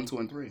 1, 2,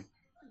 and 3.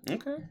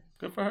 Okay,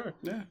 good for her.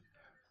 Yeah.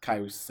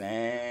 Kairi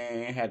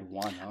Sane had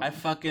 1. Huh? I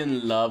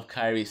fucking love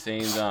Kairi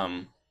Sane's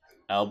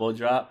elbow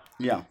drop.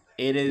 Yeah.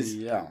 It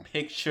is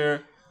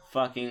picture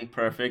fucking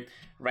perfect.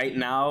 Right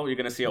now, you're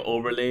gonna see an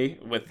overlay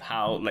with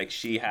how like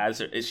she has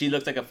her. She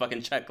looks like a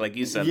fucking check, like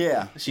you said.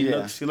 Yeah. She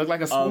looks like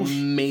a swoosh.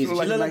 Amazing.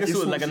 She looks like a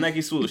swoosh, like a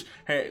Nike swoosh.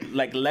 Her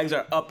like legs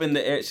are up in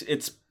the air.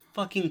 It's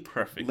fucking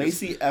perfect.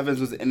 Lacey Evans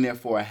was in there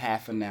for a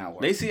half an hour.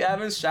 Lacey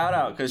Evans, shout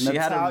out because she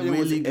had a really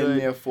was good. in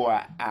there for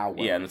an hour.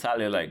 Yeah,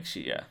 Natalya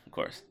of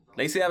course.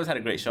 Lacey Evans had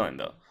a great showing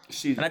though,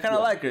 and I kind of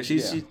like her. She,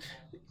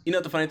 you know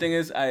what the funny thing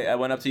is? I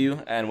went up to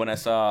you, and when I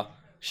saw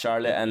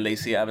Charlotte and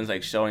Lacey Evans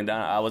like showing down,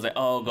 I was like,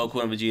 oh,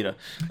 Goku and Vegeta.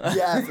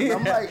 Yes, and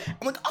I'm like,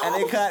 oh.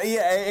 And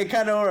it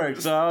kind of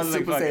worked. So I was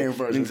Super like, Saiyan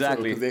version.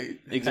 Exactly.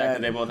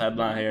 They both had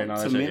blonde hair and all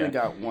that shit. Tamina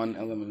got 1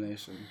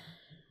 elimination.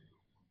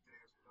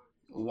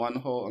 1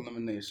 whole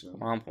elimination.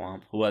 Womp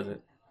womp. Who was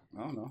it?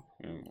 I don't know.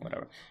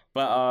 Whatever.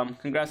 But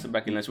congrats to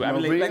Becky Lynch. I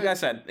mean, like I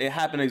said, it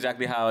happened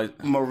exactly how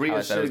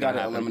Maria should have got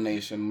an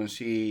elimination when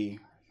she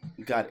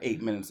got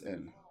 8 minutes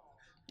in.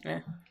 Yeah.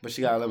 But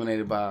she got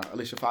eliminated by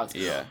Alicia Fox.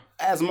 Yeah.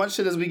 As much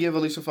shit as we give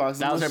Alicia Fox.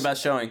 That was her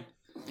best showing.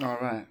 All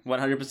right.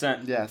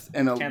 100%. Yes.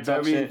 In a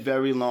very,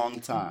 very long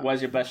time.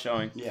 Was your best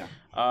showing. Yeah.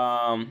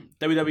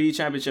 WWE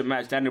Championship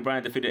match. Daniel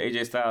Bryan defeated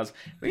AJ Styles.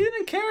 We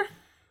didn't care.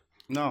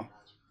 No.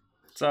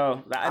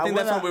 So I think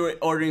that's when we were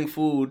ordering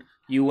food.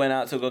 You went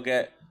out to go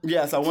get.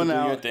 Yes, I went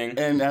out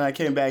and I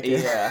came back in.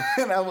 Yeah.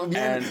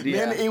 Me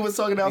and E was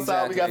talking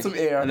outside. Exactly. We got some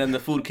air. And then the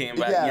food came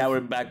back. Yes. Yeah,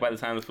 we're back by the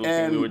time the food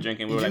came. We were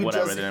drinking. We were like,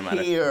 whatever, it didn't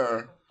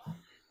matter.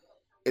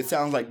 It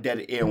sounds like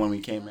dead air when we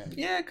came in.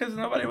 Yeah, because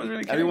nobody was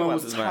really caring Everyone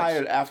about was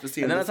tired after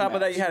seeing And then this on top match.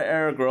 of that, you had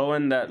Eric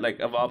Rowan that,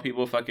 like, of all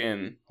people,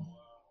 fucking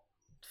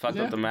fucked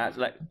up the match.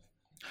 Like,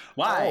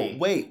 why? Oh,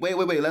 wait.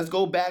 Let's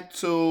go back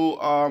to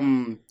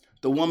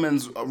the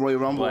women's Royal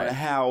Rumble and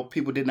how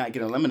people did not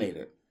get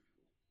eliminated.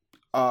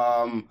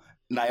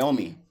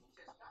 Naomi.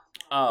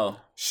 Oh.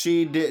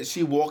 She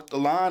walked the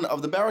line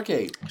of the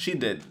barricade. She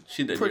did.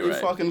 Pretty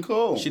fucking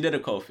cool. She did a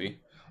Kofi.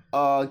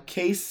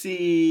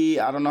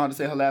 Casey, I don't know how to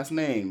say her last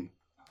name.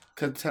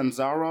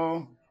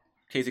 Catanzaro?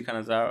 Casey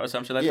Catanzaro or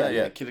something like that?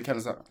 Yeah, Casey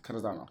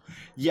Catanzaro.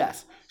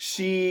 Yes.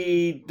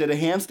 She did a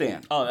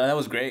handstand. Oh, that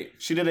was great.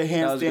 She did a handstand.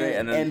 That was great.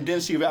 And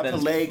then she wrapped her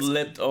legs.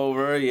 Flipped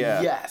over,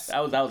 yeah. Yes. That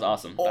was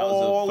awesome. That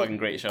was a fucking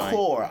great showing.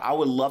 Core. I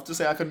would love to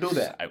say I could do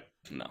that.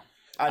 No.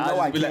 I know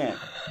I can't.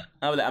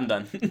 I'm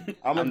done.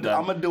 I'm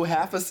going to do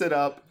half a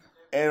sit-up.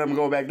 And I'm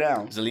going back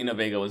down. Zelina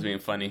Vega was being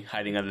funny,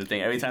 hiding under the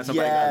thing. Every time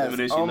somebody got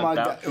eliminated, she looked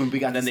out. And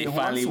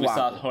then we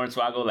saw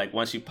Hornswoggle, like,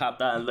 once she popped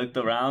out and looked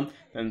around,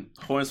 and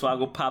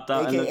Hornswoggle popped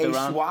out and looked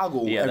around.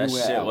 Swoggle yeah, that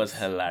shit was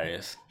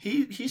hilarious.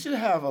 He should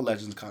have a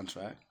Legends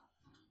contract.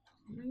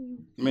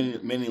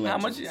 Many How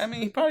legends. much? I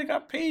mean, he probably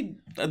got paid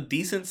a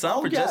decent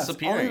sum for just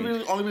appearing.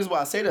 Only reason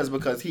why I say that is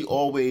because he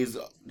always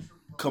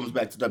comes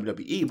back to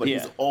WWE, but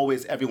he's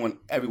always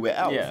everywhere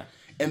else. Yeah.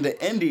 In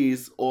the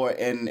Indies or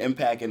in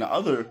Impact and the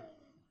other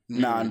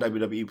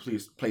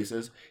non-WWE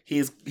places,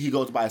 he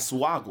goes by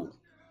Swaggle.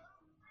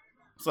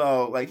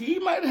 So like he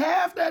might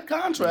have that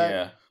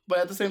contract, but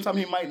at the same time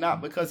he might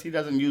not because he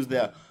doesn't use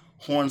their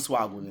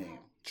Hornswoggle name.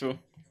 True.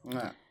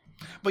 Yeah.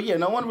 But yeah,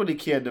 no one really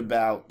cared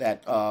about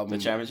that. The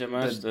championship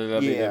match, the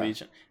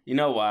WWE. You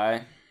know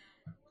why?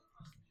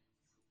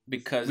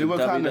 Because we were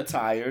kind of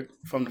tired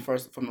from the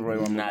Royal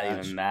Rumble Not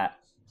match. even that.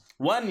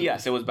 One,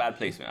 yes, it was bad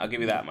placement. I'll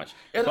give you that much.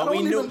 But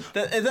we knew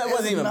that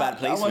wasn't even bad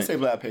placement. I want to say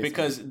bad placement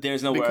because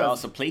there's nowhere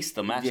else to place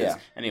the matches. Yeah.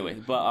 Anyway,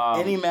 but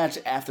any match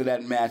after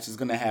that match is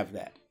gonna have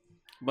that.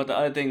 But the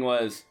other thing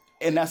was,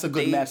 and that's a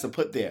good match to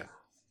put there.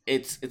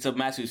 It's a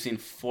match we've seen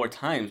 4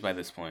 times by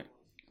this point.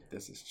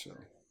 This is true.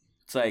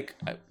 It's like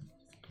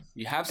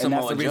you have Samoa Joe. And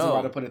that's the reason Joe.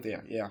 why to put it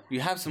there. Yeah.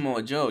 You have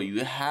Samoa Joe.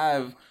 You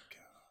have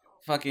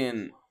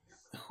fucking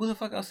who the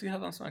fuck else do you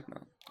have on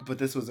SmackDown? But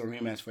this was a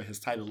rematch for his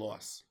title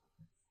loss.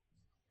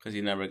 Because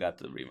he never got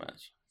the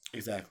rematch.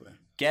 Exactly.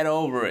 Get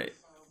over it.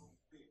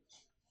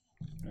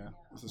 Yeah,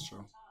 this is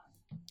true.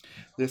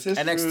 This is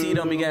NXT true.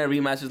 don't be getting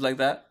rematches like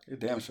that. It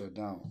damn sure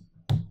don't.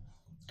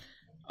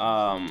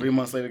 3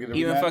 months later, get a rematch.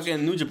 Even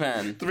fucking New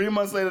Japan. 3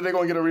 months later, they're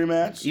gonna get a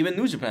rematch. Even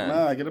New Japan.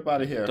 Nah, get up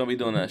out of here. Don't be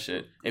doing that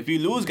shit. If you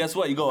lose, guess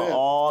what? You go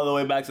all the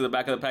way back to the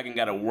back of the pack and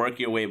gotta work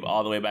your way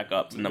all the way back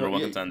up to number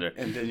one contender,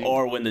 and then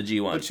or win the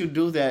G1. But you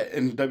do that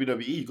in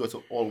WWE, you go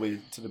all the way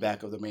to the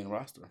back of the main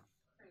roster.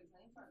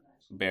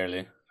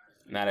 Barely.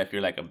 Not if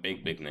you're like a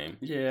big name.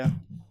 Yeah.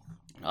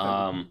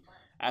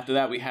 After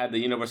that, we had the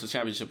Universal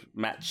Championship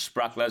match.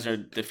 Brock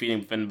Lesnar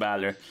defeating Finn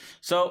Balor.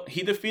 So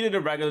he defeated a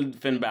regular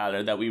Finn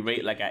Balor that we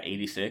rate like at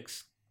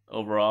 86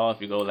 overall.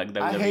 If you go like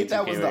WWE, I hate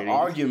that was the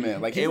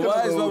argument. Like it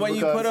was, but when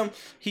you put him,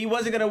 he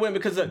wasn't gonna win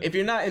because if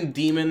you're not in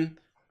Demon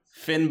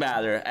Finn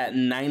Balor at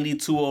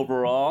 92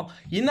 overall,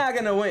 you're not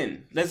gonna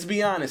win. Let's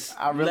be honest.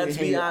 I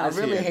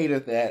really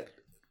hated that.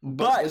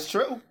 But it's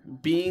true.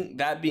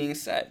 That being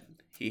said,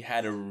 he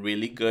had a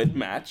really good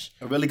match.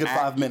 A really good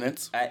 5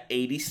 minutes. At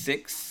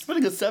 86.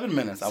 Really good 7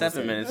 minutes, I would say.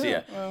 7 minutes,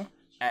 yeah. Well,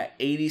 at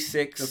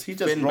 86, he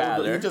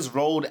just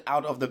rolled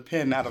out of the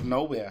pin out of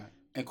nowhere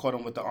and caught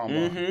him with the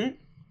armbar. Mm-hmm.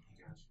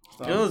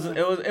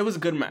 So. It was a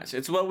good match.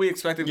 It's what we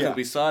expected because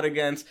we saw it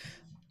against...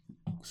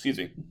 Excuse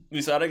me.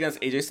 We saw it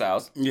against AJ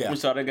Styles. Yeah. We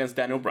saw it against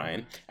Daniel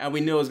Bryan. And we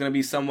knew it was going to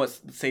be somewhat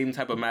the same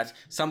type of match.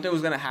 Something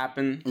was going to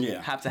happen.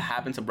 Yeah. Have to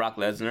happen to Brock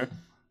Lesnar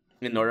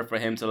in order for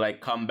him to like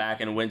come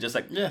back and win, just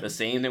like the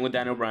same thing with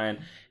Daniel Bryan.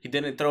 He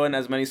didn't throw in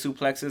as many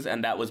suplexes,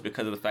 and that was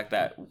because of the fact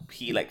that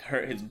he like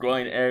hurt his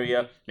groin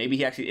area.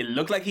 Maybe it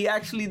looked like he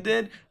actually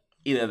did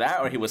either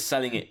that or he was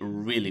selling it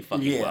really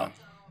fucking well.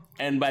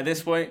 And by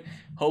this point,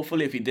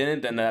 hopefully if he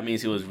didn't, then that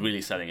means he was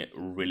really selling it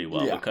really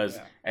well because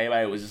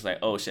everybody was just like,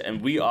 oh shit,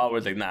 and we all were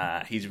like,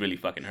 nah, he's really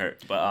fucking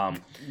hurt. But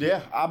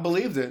I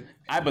believed it.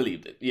 I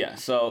believed it. Yeah.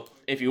 So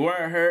if you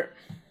weren't hurt,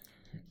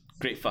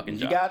 great fucking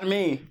job. You got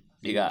me.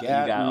 You got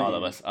all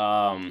of us.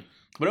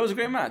 But it was a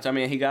great match. I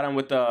mean, he got him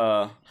with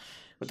the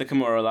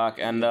Kimura lock,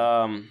 and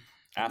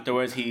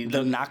afterwards the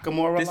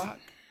Nakamura lock.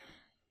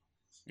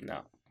 No,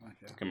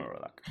 Kimura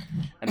lock.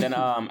 And then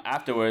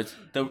afterwards,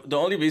 the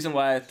only reason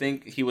why I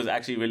think he was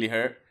actually really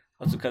hurt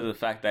was because of the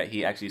fact that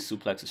he actually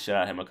suplexed the shit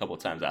out of him a couple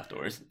times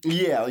afterwards.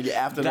 Yeah,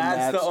 after the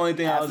match. That's the only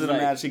thing I was like. After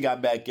the match, he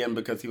got back in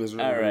because he was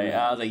really. All right, really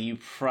I was like, you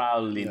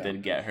probably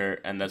did get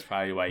hurt, and that's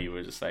probably why you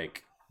were just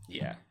like,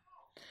 yeah.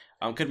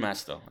 Good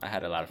match though. I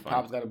had a lot of fun.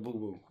 Pop's got a boo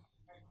boo.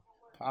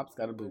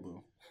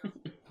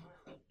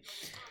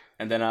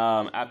 And then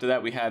after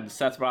that, we had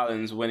Seth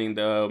Rollins winning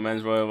the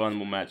Men's Royal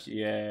Rumble match.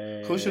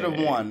 Yay! Who should have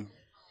won?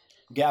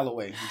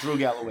 Galloway. Drew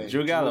Galloway.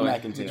 Drew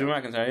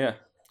McIntyre, yeah.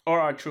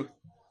 Or R-Truth.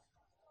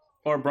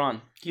 Or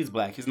Braun. He's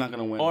black. He's not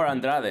gonna win. Or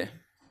Andrade.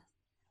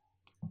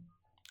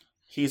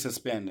 He's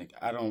Hispanic.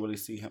 I don't really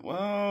see him.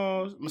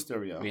 Well,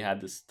 Mysterio. We had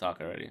this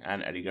talk already,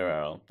 and Eddie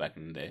Guerrero back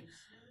in the day.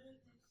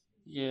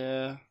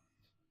 Yeah.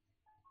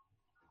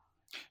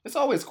 It's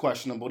always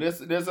questionable.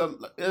 There's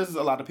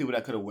a lot of people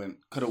that could have won.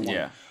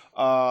 Yeah.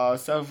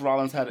 Seth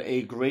Rollins had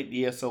a great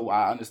year, so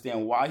I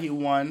understand why he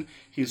won.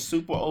 He's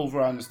super over.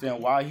 I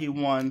understand why he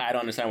won. I don't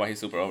understand why he's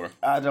super over.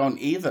 I don't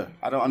either.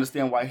 I don't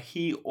understand why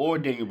he or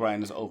Daniel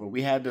Bryan is over.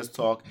 We had this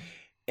talk,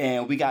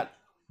 and we got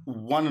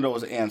one of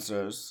those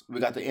answers. We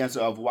got the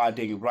answer of why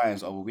Daniel Bryan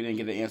is over. We didn't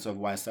get the answer of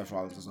why Seth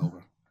Rollins is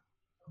over.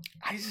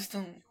 I just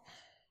don't...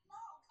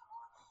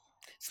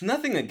 It's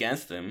nothing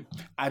against him.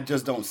 I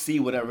just don't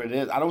see whatever it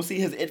is. I don't see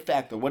his it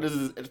factor. What is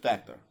his it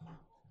factor?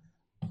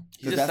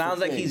 He just sounds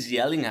like he's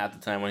yelling half the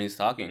time when he's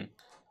talking.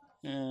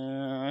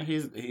 Yeah,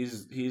 he's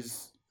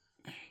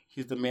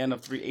the man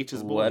of 3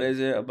 H's boy. What is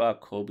it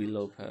about Kobe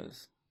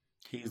Lopez?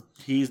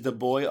 He's the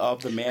boy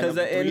of the man of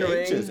 3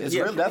 H's.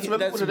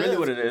 That's really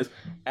what it is.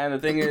 And the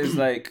thing is,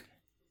 like,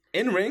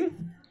 in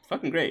ring,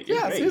 fucking great.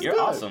 You're great. You're good.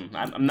 Awesome.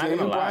 I'm not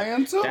gonna lie.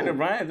 Bryan too. Daniel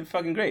Bryan, they're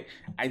fucking great.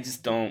 I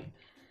just don't.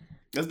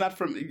 It's not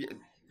from.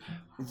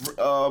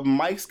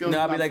 Mic skills. No,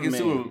 I'll be not like for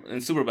me.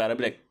 in super bad. I'll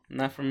be like,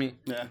 not for me.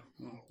 Yeah.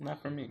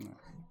 Not for me.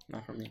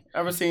 Not for me.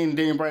 Ever seen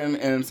Daniel Bryan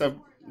and Seth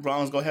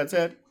Rollins go head to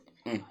head?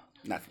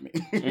 Not for me.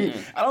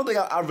 I don't think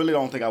I really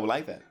don't think I would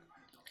like that.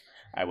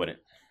 I wouldn't.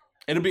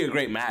 It'll be a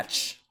great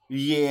match.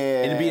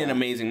 Yeah. It'd be an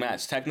amazing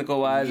match, technical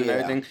wise and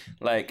everything.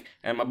 Like,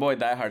 and my boy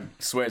Die Hard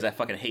swears I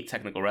fucking hate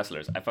technical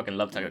wrestlers. I fucking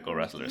love technical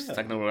wrestlers. Yeah.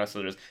 Technical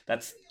wrestlers.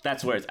 That's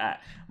where it's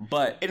at.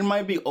 But it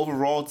might be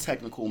overall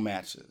technical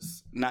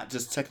matches, not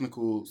just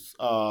technical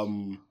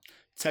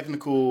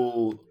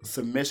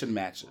submission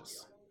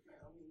matches.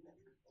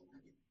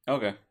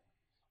 Okay.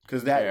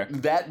 Because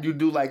that you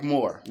do like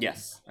more.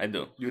 Yes, I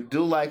do. You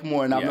do like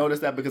more, and I've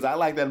noticed that because I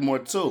like that more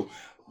too.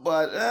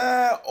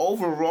 But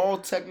overall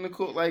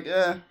technical, like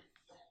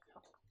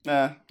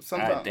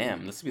sometimes.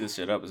 Damn, let's speed this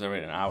shit up. It's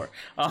already an hour.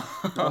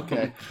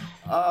 Okay.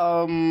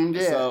 Yeah.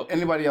 So,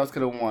 anybody else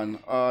could have won.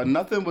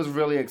 Nothing was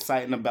really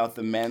exciting about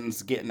the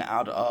men's getting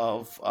out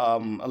of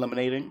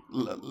elimination.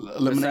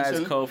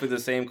 Besides Kofi, the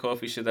same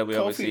Kofi shit that we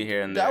always see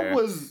here and there. It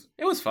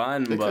was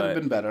fun, but it could have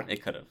been better.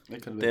 It could have.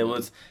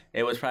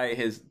 It was probably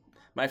his.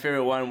 My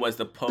favorite one was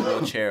the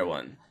pogo chair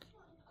one.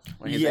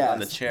 When he's like on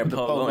the chair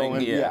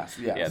pogoing. Yeah,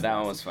 that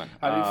one was fun.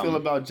 How do you feel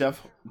about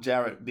Jeff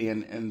Jarrett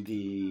being in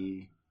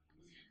the...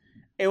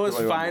 It was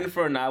fine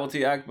for a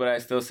novelty act, but I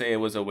still say it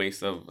was a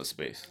waste of a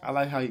space. I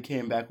like how he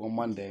came back on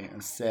Monday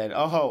and said,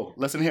 "Oh,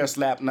 listen here,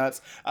 slap nuts."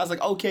 I was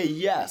like, okay,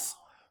 yes,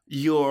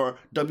 your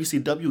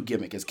WCW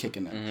gimmick is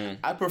kicking in. Mm-hmm.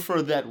 I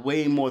prefer that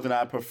way more than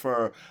I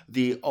prefer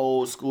the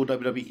old school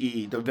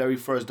WWE, the very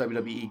first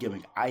WWE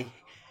gimmick. I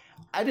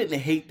didn't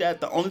hate that.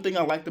 The only thing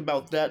I liked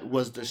about that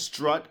was the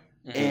strut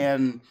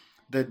and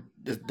the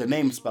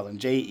name spelling,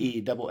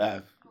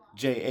 JEFF.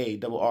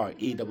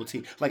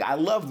 JARRETT. Like, I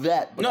love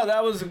that. No,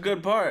 that was a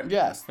good part.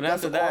 Yes, and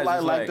that's all I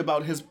liked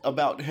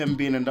about him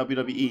being in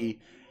WWE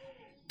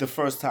the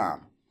first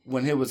time.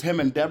 When it was him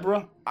and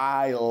Deborah,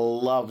 I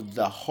loved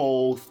the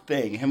whole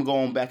thing. Him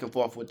going back and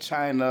forth with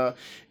China,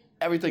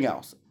 everything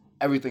else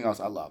I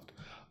loved.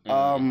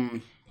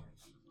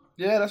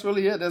 Yeah, that's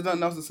really it. There's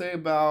nothing else to say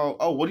about.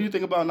 Oh, what do you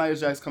think about Nia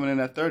Jax coming in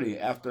at 30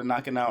 after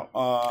knocking out?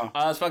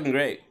 It's fucking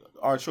great.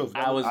 R-Truth.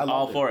 I was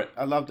all for it.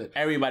 I loved it.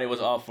 Everybody was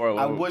all for it.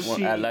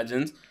 At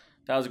Legends.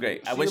 That was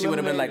great. I wish she would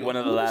have been like one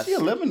of the last. Who did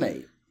she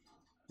eliminate?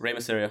 Rey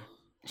Mysterio.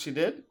 She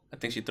did? I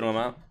think she threw him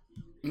out.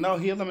 No,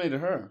 he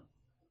eliminated her.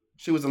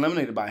 She was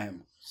eliminated by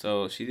him.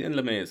 So she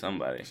eliminated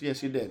somebody. Yeah,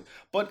 she did.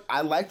 But I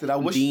liked it. I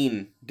wish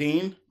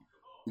Dean?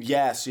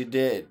 Yes, she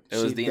did.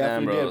 It was Dean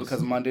Ambrose. Did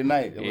because Monday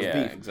night. It was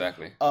beef.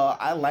 Exactly.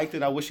 I liked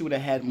it. I wish she would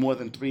have had more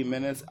than 3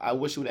 minutes. I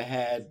wish she would have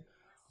had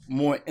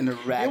more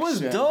interaction. It was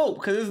dope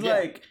because it's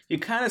like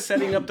you're kind of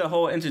setting up the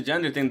whole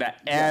intergender thing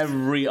that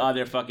every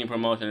other fucking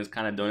promotion is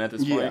kind of doing at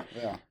this point.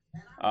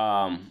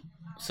 Yeah.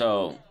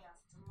 So,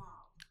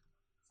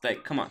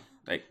 like, come on,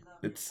 like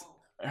it's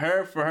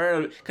her for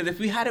her. Because if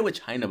we had it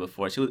with China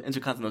before, she was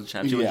Intercontinental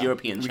Champ, she was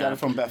European champ. We got it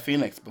from Beth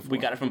Phoenix before.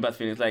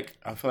 Like,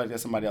 I feel like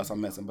there's somebody else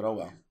I'm missing, but oh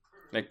well.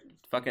 Like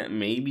fucking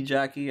maybe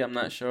Jackie, I'm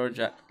not sure.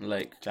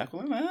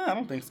 Jacqueline? I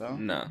don't think so.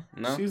 No.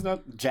 She's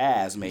not.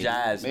 Jazz, maybe.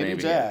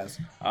 Maybe Jazz.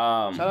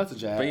 Shout out to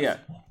Jazz. But yeah.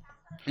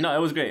 No, it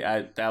was great.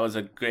 That was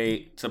a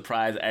great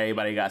surprise.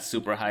 Everybody got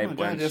super hyped when she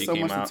came out. There's so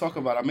much to talk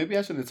about. Maybe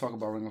I shouldn't talk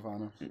about Ring of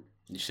Honor.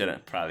 You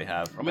shouldn't probably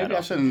have. Or maybe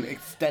I shouldn't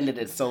extended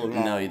it so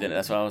long. No, you didn't.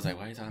 That's why I was like,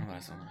 why are you talking about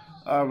it so much?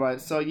 All right.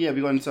 So, yeah,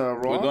 we're going to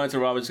Raw. We're going to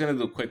Raw. We're just going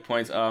to do quick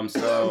points.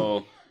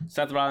 So,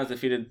 Seth Rollins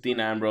defeated Dean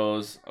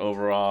Ambrose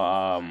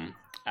overall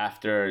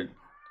after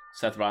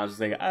Seth Rollins was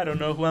like, I don't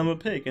know who I'm going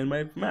to pick in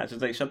my match.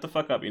 It's like, shut the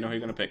fuck up. You know who you're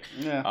going to pick.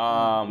 Yeah.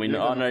 We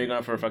all know you're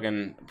going for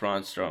fucking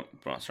Braun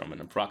Strowman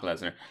and Brock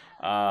Lesnar.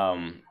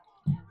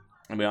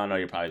 And we all know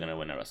you're probably going to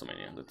win at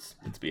WrestleMania. Let's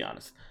be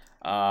honest.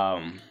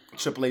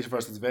 Triple H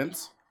versus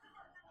Vince.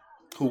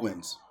 Who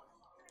wins?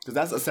 Because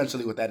that's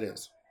essentially what that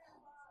is.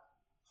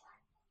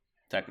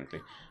 Technically.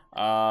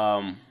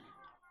 So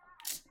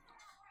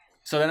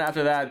then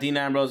after that, Dean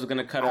Ambrose is going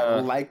to cut I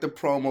like the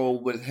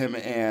promo with him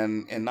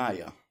and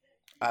Nia.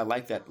 I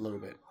like that a little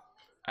bit.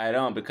 I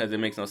don't, because it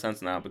makes no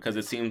sense now. Because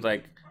it seems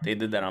like they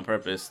did that on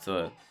purpose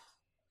to...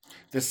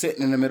 They're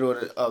sitting in the middle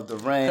of the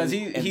ring. Because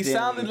he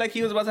sounded like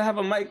he was about to have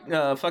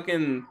a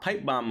fucking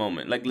pipe bomb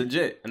moment. Like,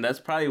 legit. And that's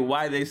probably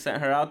why they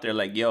sent her out there.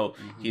 Like, yo,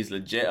 he's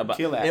legit about...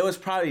 Kill that. It was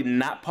probably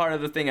not part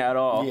of the thing at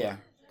all. Yeah.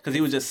 Because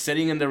he was just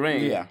sitting in the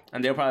ring. Yeah.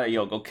 And they were probably like,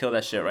 yo, go kill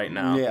that shit right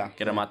now. Yeah.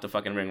 Get him out the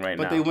fucking ring right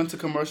now. But they went to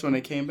commercial and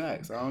they came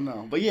back. So I don't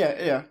know. But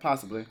yeah,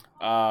 possibly.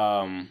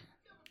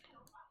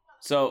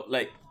 So,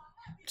 like,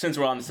 since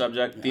we're on the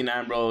subject, Dean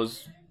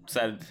Ambrose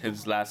said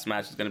his last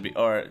match is going to be...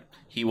 Or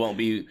he won't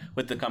be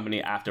with the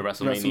company after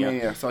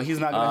WrestleMania. So he's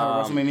not going to have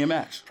a WrestleMania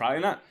match. Probably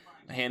not.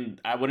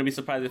 And I wouldn't be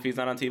surprised if he's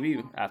not on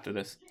TV after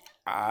this.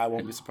 I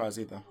won't be surprised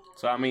either.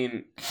 So, I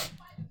mean...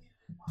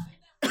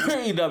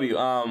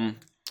 AEW,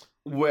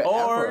 Wherever.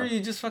 or you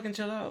just fucking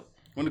chill out.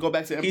 Want to go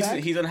back to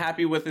Impact? He's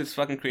unhappy with his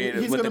fucking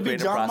creative. He's with gonna the be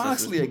creative John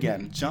processes. Moxley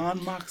again.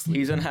 John Moxley.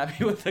 He's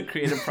unhappy with the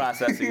creative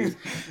processes,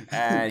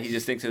 and he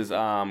just thinks his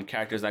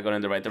character's not going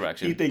in the right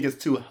direction. He thinks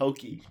it's too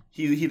hokey.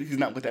 He's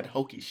not with that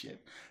hokey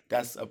shit.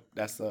 That's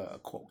a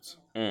quote.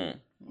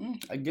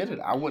 I get it.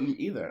 I wouldn't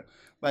either.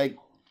 Like,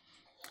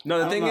 no,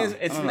 the thing is,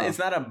 I don't know. it's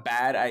not a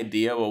bad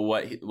idea of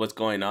what's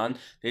going on.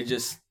 They're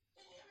just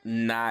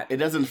not It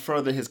doesn't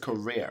further his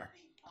career.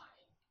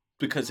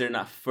 because they're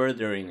not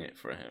furthering it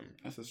for him.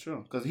 That's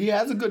true. Because he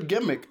has a good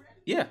gimmick.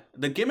 Yeah,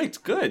 the gimmick's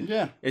good.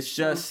 Yeah. It's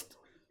just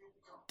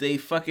they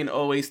fucking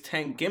always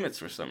tank gimmicks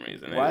for some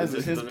reason. Why It is it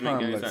just his doesn't make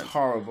perm any looks sense.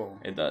 horrible?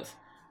 It does.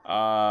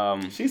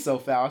 She's so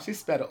foul. She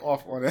spat it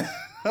off on it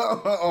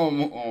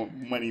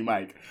on Money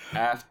Mike.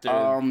 After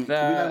We're not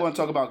that, going to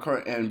talk about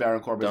Kurt and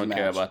Baron Corbin's don't match.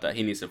 care about that.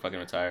 He needs to fucking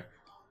retire.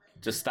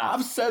 Just stop.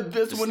 I've said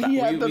this Just when stop. he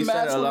had the We said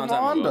match it a with long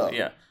time ago. Ronda.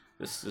 Yeah.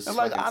 Just And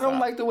like, fucking I don't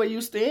stop. like the way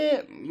you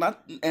stand.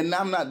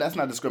 That's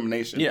not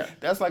discrimination. Yeah.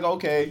 That's like,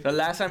 okay. The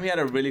last time he had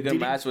a really good Did he-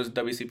 match was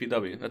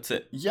WCPW. That's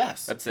it.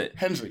 Yes. That's it.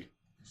 Hendry.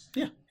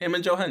 Yeah. Him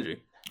and Joe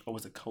Hendry. Or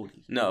was it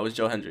Cody? No, it was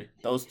Joe Hendry.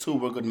 Those two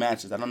were good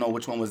matches. I don't know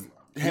which one was.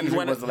 Hendry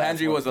was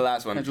the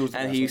last one. Hendry was the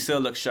And last he one. still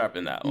looks sharp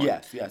in that one.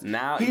 Yes.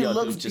 Now he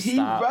looks. just He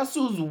stop.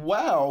 wrestles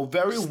well,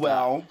 very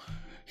well.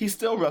 He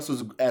still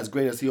wrestles as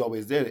great as he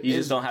always did. You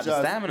just don't have the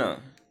stamina.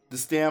 The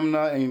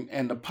stamina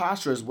and the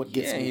posture is what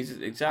gets Yeah, me. he's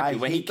exactly.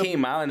 When he hate the-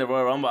 came out in the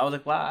Royal Rumble, I was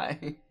like,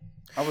 why?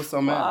 I was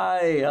so mad.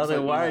 Why? I was like,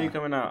 like, why are nah. you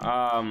coming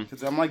out?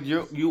 Because I'm like,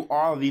 you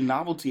are the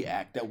novelty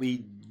act that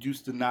we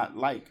used to not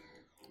like,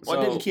 or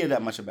So- didn't care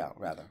that much about,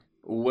 rather.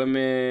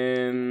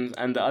 Women,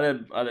 and the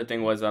other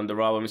thing was the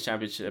Raw Women's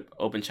Championship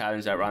Open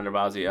Challenge that Ronda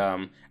Rousey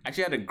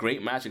actually had a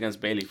great match against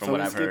Bailey from So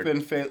what we're I've heard.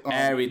 skipping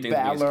Everything's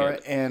being Balor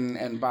skipped.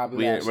 and Bobby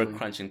We're Lashley.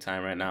 crunching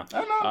time right now.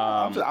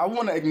 I know. I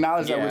want to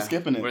acknowledge that we're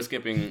skipping it. We're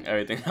skipping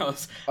everything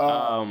else.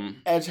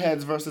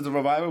 Edgeheads versus the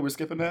Revival. We're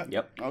skipping that.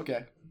 Yep.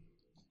 Okay.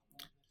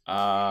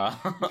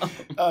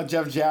 Uh,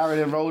 Jeff Jarrett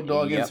and Road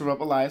Dogg Yep. against Rough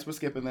Alliance. We're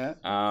skipping that.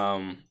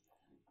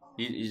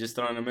 you just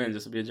throwing them in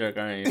just to be a jerk,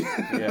 aren't you?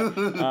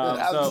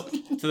 Yeah. So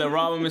to the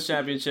Raw Women's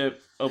Championship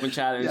Open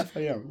Challenge. Yes, I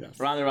am. Yes.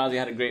 Ronda Rousey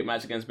had a great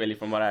match against Bailey.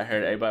 From what I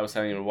heard, everybody was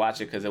telling me to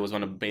watch it because it was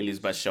one of Bailey's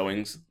best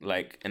showings,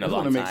 like in a I just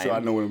long want time. to make sure I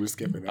know when we're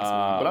skipping. But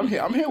I'm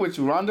here. I'm here with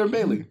you, Ronda and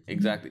Bailey.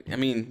 Exactly. I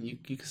mean, you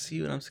can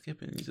see what I'm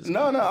skipping. You just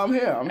No, I'm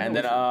here. I'm And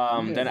here then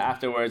with you. then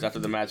afterwards, after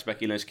the match,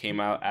 Becky Lynch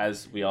came out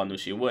as we all knew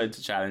she would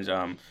to challenge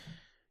Ronda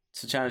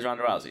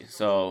Rousey.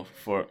 So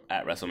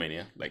at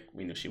WrestleMania, like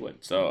we knew she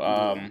would. So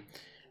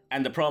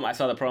and the promo, I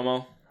saw the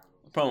promo.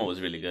 The promo was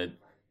really good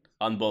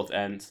on both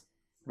ends.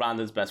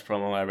 Ronda's best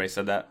promo. I already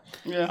said that.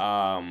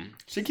 Yeah.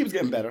 She keeps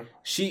getting better.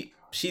 She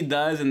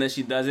does, and then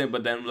she doesn't.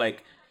 But then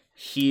like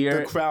here,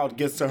 The crowd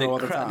gets to her all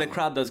the time. the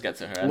crowd does get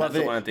to her. And that's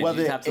the one of the things. You Whether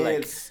just have to like.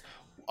 it's,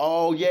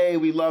 oh, yay,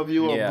 we love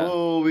you, or Yeah.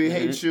 boo, we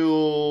hate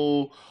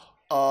you.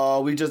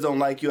 We just don't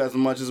like you as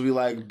much as we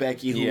like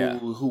Becky,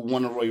 who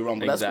won the Royal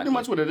Rumble. That's pretty Exactly.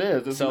 much what it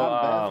is. It's So, not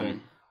a bad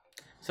thing.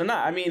 So no,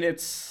 I mean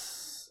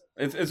it's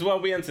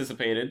what we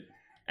anticipated,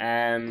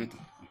 and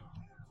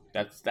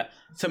that's that.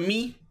 To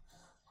me,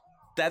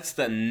 that's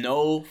the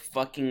no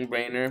fucking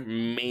brainer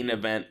main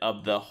event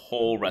of the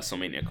whole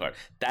WrestleMania card.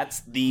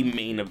 That's the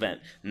main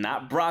event,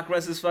 not Brock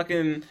versus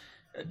fucking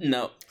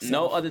not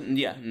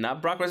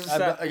Brock versus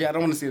Seth. I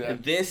don't want to see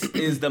that. This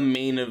is the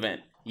main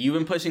event. You've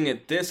been pushing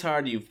it this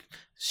hard.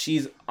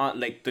 She's on,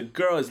 like, the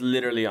girl is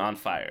literally on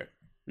fire.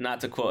 Not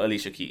to quote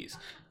Alicia Keys,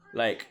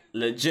 like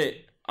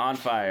legit on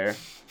fire.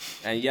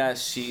 And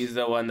yes, she's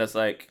the one that's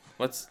like,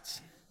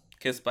 what's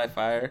Kissed by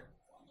Fire?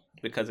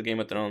 Because of Game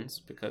of Thrones.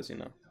 Because,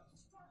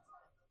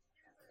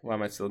 why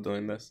am I still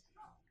doing this?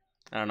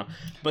 I don't know.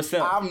 But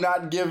still. I'm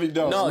not giving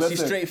those. No, Listen.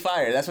 she's straight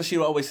fire. That's what she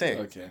would always say.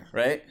 Okay.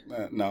 Right?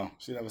 No,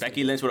 she never said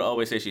Becky Lynch would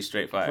always say she's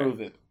straight fire.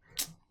 Prove it.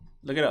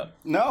 Look it up.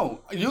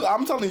 No,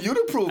 I'm telling you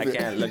to prove I it.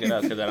 can't look it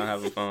up because I don't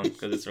have a phone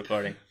because it's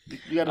recording.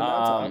 You got a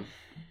laptop.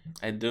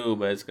 I do,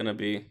 but it's gonna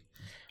be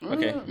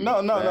okay.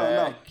 No.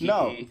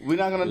 Becky We're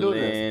not gonna do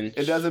Lynch.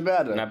 this. It doesn't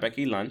matter. Not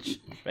Becky Lynch.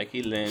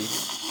 Becky Lynch.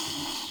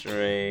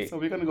 Straight So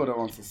we're gonna go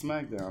on to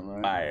SmackDown,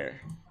 right?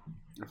 fire.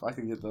 If I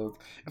can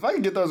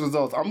get those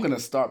results, I'm gonna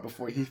start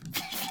before he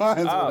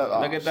finds.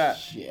 Look at that.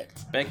 Shit.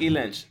 Becky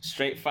Lynch.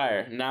 Straight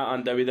fire. Now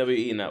on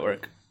WWE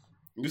Network.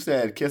 You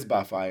said "Kiss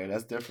by Fire."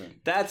 That's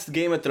different. That's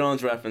Game of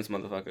Thrones reference,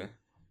 motherfucker.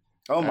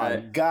 Oh my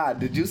Alright. God!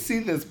 Did you see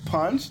this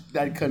punch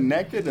that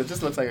connected? It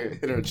just looks like it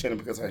hit her chin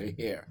because of her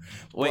hair.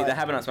 Wait, But- that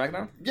happened on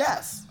SmackDown?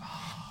 Yes.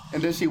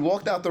 And then she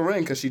walked out the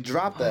ring because she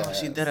dropped that.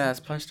 She dead ass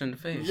punched her in the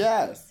face.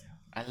 Yes.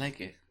 I like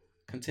it.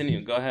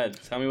 Continue. Go ahead.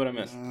 Tell me what I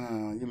missed.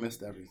 You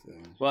missed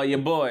everything. Well, your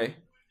boy,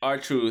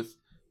 R-Truth,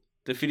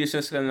 defeated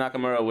Shinsuke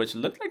Nakamura, which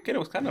looked like it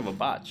was kind of a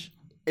botch.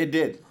 It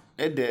did.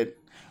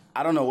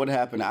 I don't know what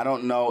happened. I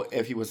don't know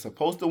if he was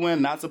supposed to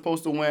win, not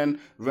supposed to win.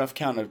 Ref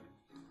counted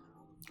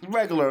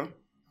regular.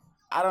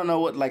 I don't know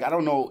what. Like, I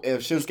don't know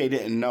if Shinsuke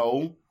didn't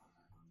know,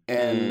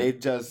 and they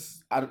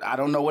just. I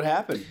don't know what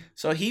happened.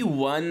 So he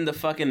won the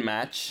fucking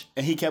match,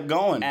 And he kept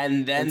going.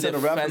 and then Until the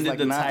ref was defended like,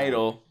 the nah.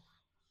 title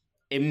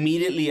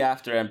immediately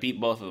after and beat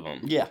both of them.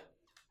 Yeah.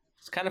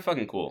 It's kind of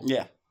fucking cool.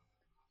 Yeah.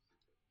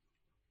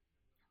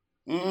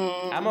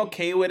 I'm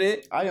okay with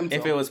it. I am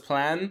if too. it was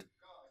planned,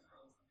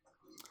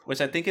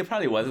 which I think it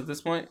probably was at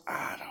this point.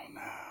 I don't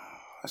know.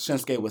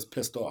 Shinsuke was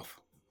pissed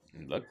off.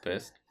 He looked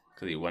pissed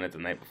because he won it the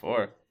night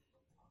before.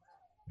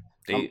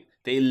 They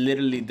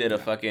literally did a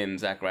fucking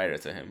Zack Ryder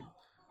to him.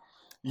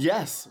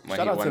 Yes. When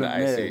Shout he out won to the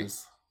the IC.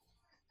 Miz.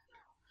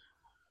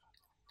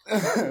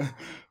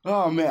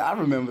 Oh man, I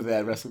remember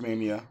that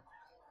WrestleMania.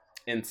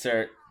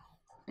 Insert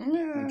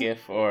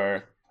GIF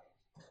or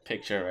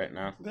picture right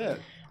now. Yeah.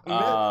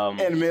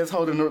 And Miz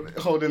holding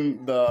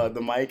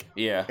the mic.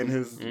 Yeah. In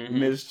his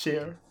Miz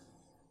chair.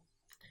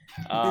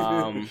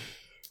 After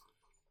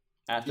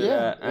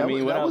that, I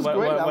mean, what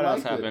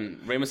else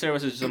happened? Rey Mysterio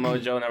versus Samoa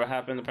Joe never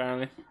happened,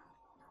 apparently.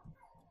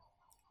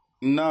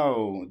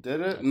 No, did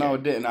it? Okay. No,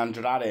 it didn't.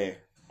 Andrade.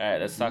 All right,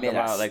 let's talk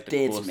about like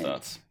the cool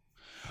stuff.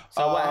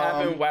 So what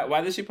happened?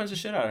 Why did she punch the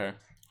shit out of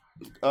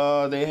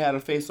her? They had a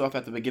face-off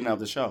at the beginning of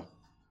the show.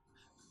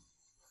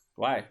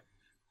 Why?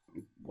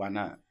 Why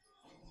not?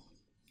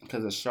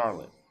 Because it's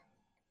Charlotte.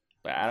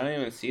 But I don't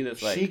even see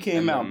this. Like she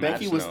came out.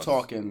 Becky was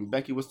talking.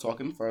 Becky was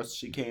talking first.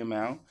 She came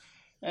out,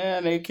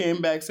 and they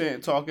came back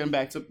talking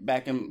back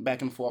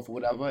and forth or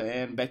whatever.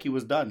 And Becky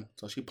was done.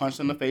 So she punched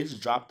in the face,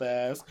 dropped the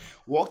ass,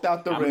 walked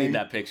out the ring. I need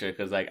that picture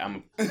because like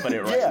I'm gonna put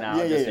it right now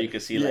just so you can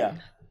see like.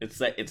 It's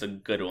a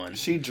good one.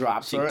 She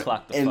dropped her. She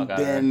clocked the fuck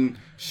out of her.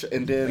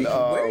 And then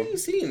where are you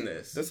seeing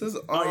this? This is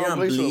you're on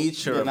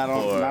Bleacher Report.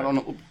 Not on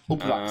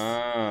Up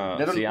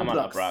Rocks. See, I'm on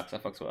Up Rocks. I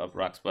fucks with Up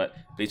Rocks, but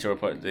Bleacher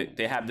Report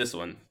they have this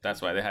one.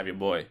 That's why they have your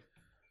boy.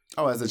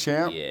 Oh, as a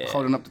champ,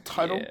 holding up the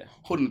title,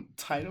 holding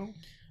the title.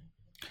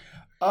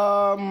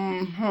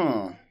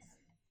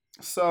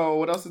 So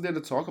what else is there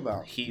to talk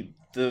about?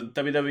 The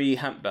WWE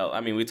hemp belt.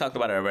 I mean, we talked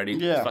about it already.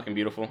 Yeah. It's fucking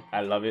beautiful.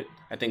 I love it.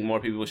 I think more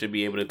people should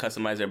be able to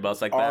customize their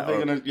belts like that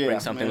or bring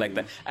something like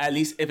that. At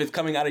least if it's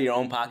coming out of your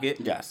own pocket.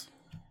 Yes.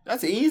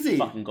 That's easy.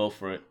 Fucking go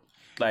for it.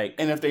 Like,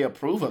 and if they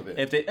approve of it.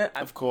 If they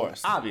of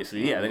course.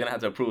 Obviously, yeah, they're going to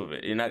have to approve of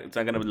it. It's not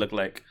going to look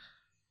like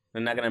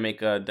they're not going to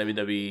make a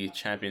WWE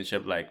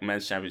championship like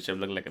men's championship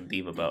look like a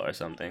diva belt or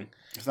something.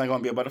 It's not going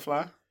to be a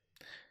butterfly?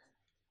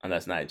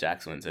 Unless Nia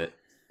Jax wins it.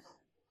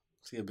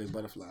 See a big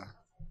butterfly.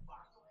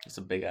 It's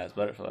a big ass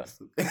butterfly.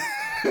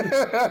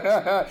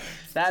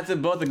 That's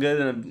both a good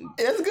and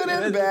it's good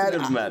and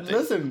bad.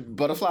 Listen,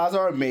 butterflies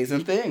are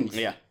amazing things.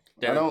 Yeah.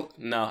 I don't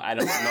know. They're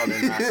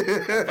not.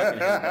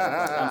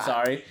 I'm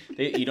sorry.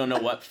 You don't know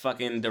what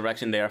fucking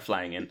direction they are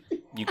flying in.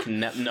 You can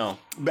no.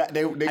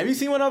 Have you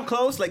seen one up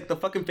close? Like the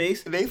fucking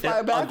face? They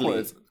fly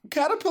backwards. Ugly.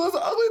 Caterpillars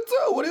are ugly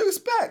too. What do you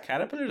expect?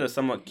 Caterpillars are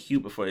somewhat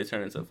cute before they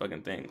turn into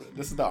fucking things.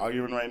 This is the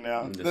argument right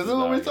now. This is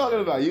what we're talking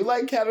about. You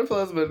like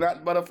caterpillars, but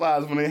not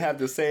butterflies when they have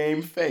the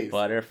same face.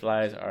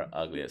 Butterflies are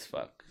ugly as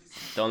fuck.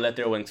 Don't let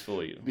their wings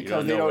fool you.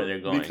 Because you don't know where they're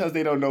going. Because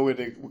they don't know where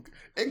they're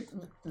I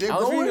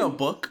was reading a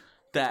book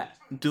that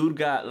dude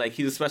got, like,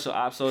 he's a special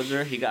ops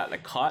soldier. He got,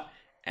 like, caught,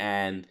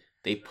 and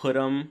they put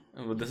him,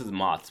 well, this is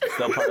moths,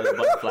 still part of the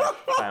butterfly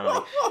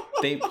family.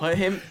 They put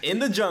him in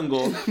the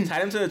jungle,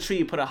 tied him to a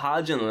tree, put a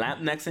halogen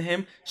lamp next to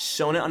him,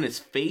 shone it on his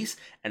face,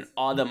 and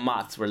all the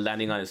moths were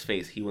landing on his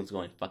face. He was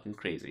going fucking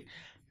crazy.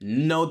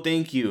 No,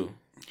 thank you.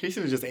 He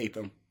should have just ate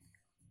them.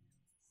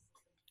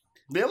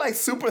 They're, like,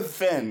 super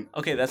thin.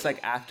 Okay, that's,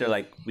 like, after,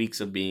 like, weeks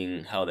of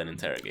being held and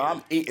interrogated.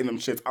 I'm eating them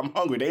shits. I'm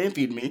hungry. They didn't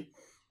feed me.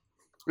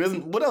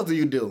 What else do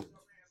you do?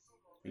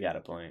 You got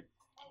a point.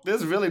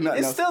 There's really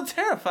nothing else. It's still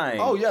terrifying.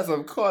 Oh, yes,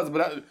 of course.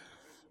 But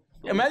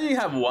imagine you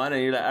have one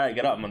and you're like, all right,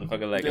 get up,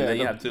 motherfucker. Like, and then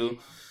you have two.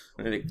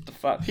 And you're like, what the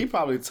fuck? He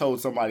probably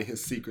told somebody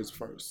his secrets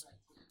first.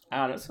 I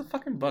don't know. It's a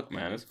fucking book,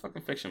 man. It's a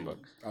fucking fiction book.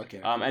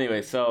 Okay.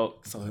 Anyway, so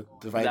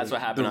the writer, that's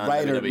what happened on WWE.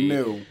 The writer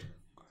knew.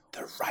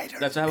 The writer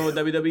That's what happened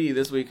with WWE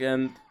this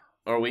weekend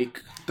or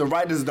week. The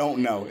writers don't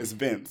know. It's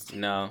Vince.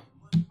 No.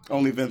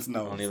 Only Vince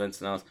knows. Only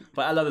Vince knows.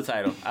 But I love the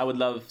title. I would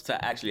love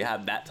to actually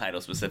have that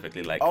title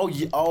specifically. Like,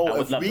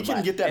 if we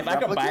can get that if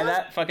replica? I could buy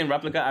that fucking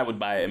replica, I would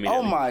buy it immediately.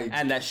 Oh my!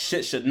 And that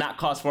shit should not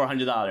cost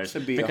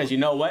 $400 because you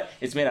know what?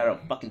 It's made out of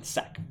fucking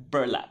sack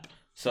burlap.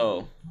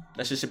 So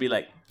that shit should be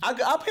like,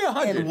 I'll pay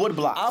 $100. And wood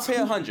blocks. I'll pay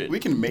 $100. We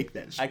can make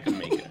that shit. I can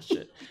make that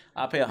shit.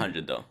 I'll pay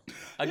 $100 though.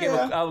 I'll give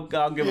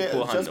a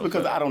cool $100. Just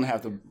because I don't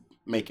have to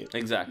make it.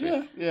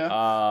 Exactly.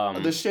 Yeah.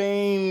 The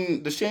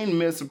Shane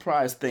Miz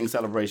surprise thing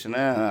celebration.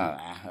 Oh,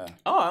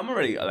 I'm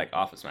already like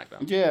off of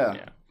SmackDown.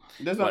 Yeah.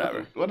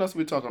 Whatever. What else are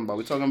we talking about?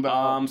 We talking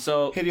about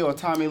so Hideo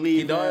Itami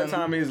leaving. Hideo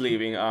Itami is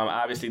leaving.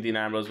 Obviously Dean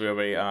Ambrose. We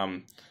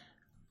already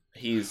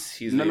he's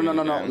no.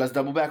 Let's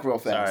double back real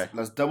fast. Sorry.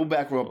 Let's double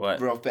back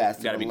real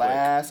fast. Gotta be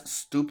last quick.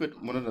 Stupid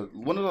one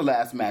of the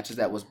last matches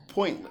that was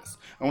pointless.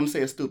 I want to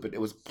say it's stupid.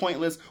 It was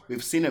pointless.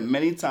 We've seen it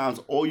many times.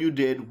 All you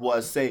did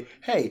was say,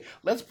 "Hey,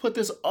 let's put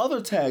this other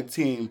tag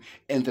team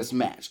in this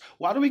match."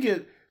 Why do we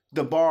get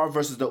the Bar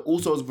versus the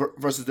Usos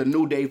versus the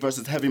New Day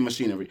versus Heavy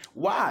Machinery?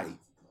 Why?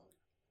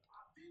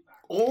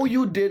 All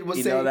you did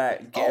was say,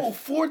 that gif?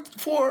 four.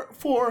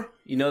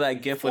 You know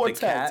that gif with the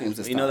cat?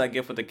 You know that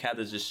gif with the cat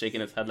that's just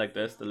shaking its head like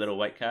this, the little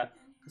white cat?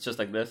 It's just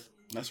like this.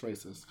 That's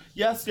racist.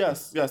 Yes,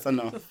 I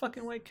know. It's a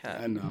fucking white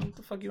cat. I know. What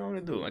the fuck you want me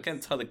to do? I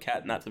can't tell the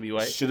cat not to be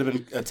white. Should have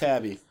been a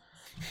tabby.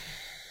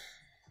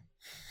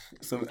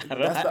 So I don't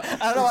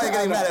know why you're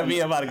getting mad at me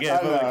about a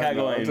cat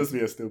going. I'm just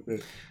being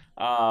stupid.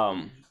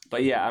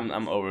 But yeah,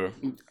 I'm over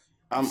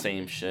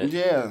same shit.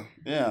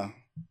 Yeah.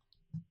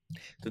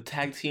 The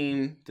tag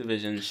team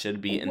division should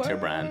be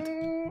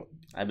interbrand.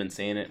 I've been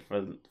saying it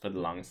for the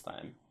longest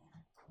time.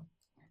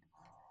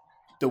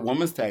 The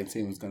women's tag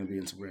team is going to be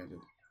interbranded.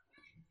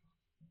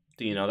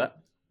 Do you know that?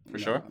 For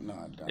sure? No,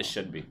 I don't. It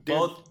should be.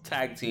 Both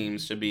tag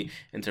teams should be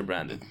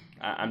interbranded.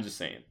 I'm just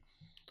saying.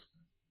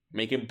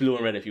 Make it blue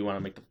and red if you want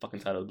to make the fucking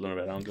title blue and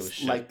red. I don't give a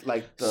shit.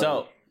 Like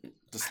the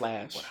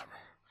Slash. Whatever.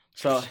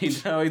 So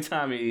Hideo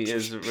Itami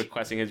is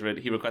requesting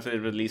he requested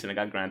his release and it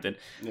got granted.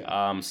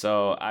 Yeah.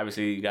 So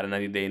obviously you got a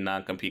 90-day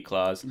non-compete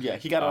clause. Yeah,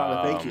 he got a lot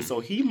of thank yous. So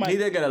he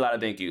did get a lot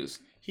of thank yous.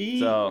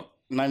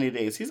 90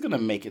 days. He's gonna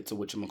make it to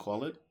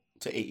whatchamacallit,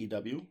 to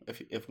AEW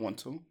if want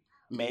to.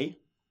 May.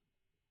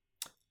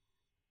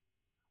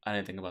 I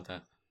didn't think about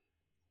that.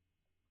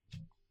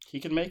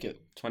 He can make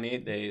it.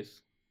 28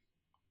 days.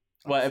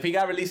 Well, if he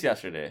got released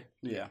yesterday.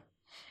 Yeah.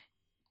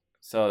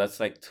 So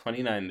that's like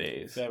 29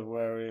 days.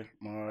 February,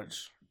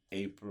 March,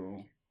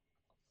 April.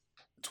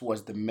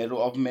 Towards the middle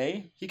of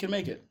May, he can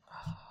make it.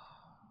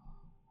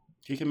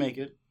 He can make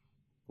it.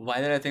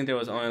 Why did I think there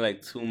was only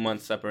like 2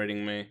 months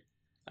separating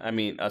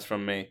us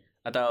from May?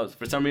 I thought it was,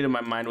 for some reason my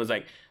mind was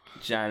like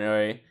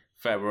January,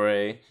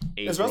 February,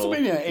 April. Is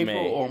WrestleMania in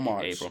April May, or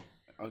March? April.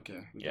 Okay.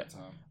 Yeah.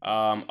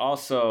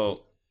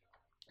 Also,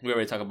 we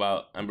already talked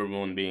about Ember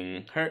Moon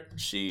being hurt.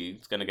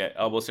 She's gonna get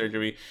elbow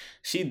surgery.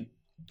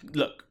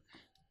 Look,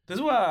 this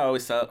is what I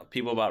always tell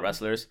people about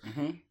wrestlers.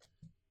 Mm-hmm.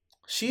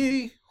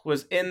 She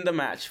was in the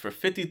match for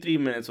 53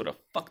 minutes with a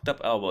fucked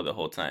up elbow the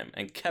whole time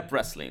and kept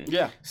wrestling.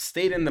 Yeah.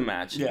 Stayed in the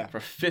match for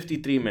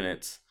 53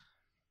 minutes.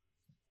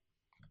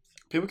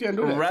 People can't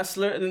do that.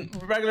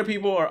 Regular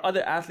people or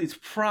other athletes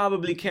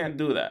probably can't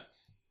do that.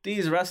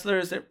 These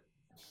wrestlers,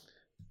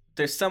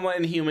 they're somewhat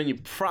inhuman. You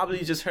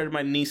probably just heard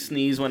my niece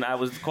sneeze when I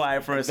was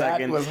quiet for a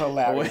second. That was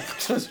hilarious.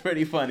 Which was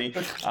pretty funny.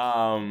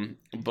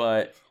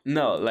 But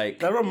no, like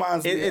that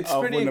reminds me it's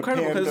of pretty when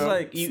incredible because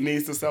like you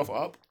sneezed herself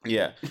up.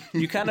 Yeah,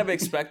 you kind of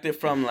expect it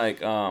from like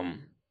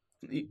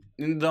you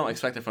don't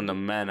expect it from the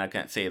men. I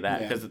can't say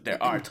that because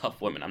there are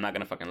tough women. I'm not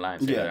gonna fucking lie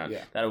and say that.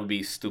 Yeah. That would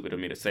be stupid of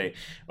me to say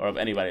or of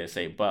anybody to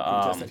say. But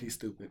you just said he's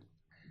stupid.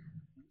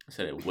 I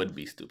said it would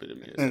be stupid of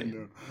me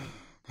to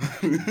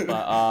say.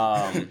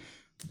 But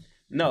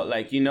no,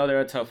 like there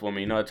are tough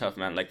women. They're tough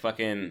men. Like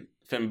fucking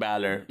Finn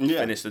Balor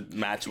finished the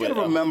match with a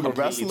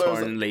completely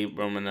torn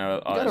labrum and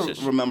all that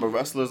shit. Remember,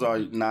 wrestlers are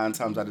 9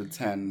 times out of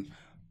 10.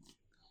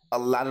 A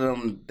lot of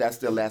them, that's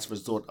their last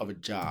resort of a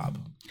job.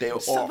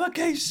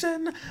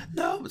 Suffocation.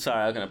 No,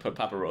 sorry, I was gonna put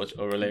Papa Roach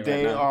overlay right now.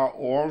 They are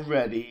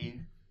already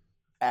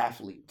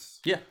athletes.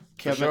 Yeah,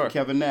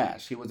 Kevin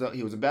Nash. He was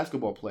a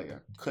basketball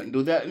player. Couldn't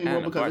do that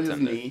anymore because of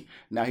his knee.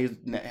 Now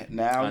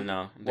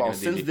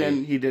since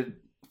then he did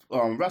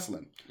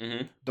wrestling.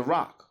 Mm-hmm. The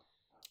Rock.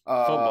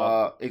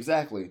 Football.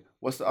 Exactly.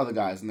 What's the other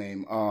guy's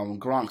name?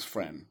 Gronk's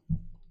friend.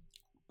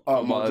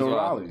 Football as well.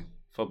 Raleigh.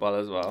 Football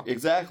as well.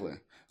 Exactly.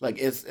 Like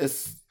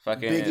it's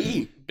fucking Big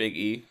E. Big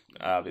E,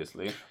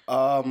 obviously.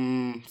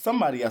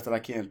 Somebody else that I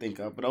can't think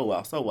of, but oh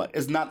well. So what?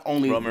 It's not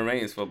only Roman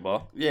Reigns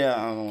football. Yeah,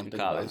 I don't want to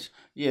think college. About it.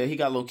 Yeah, he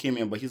got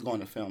leukemia, but he's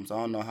going to film, so I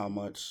don't know how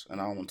much, and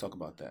I don't want to talk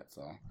about that.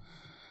 So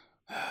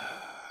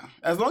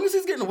as long as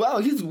he's getting well,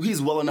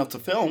 he's well enough to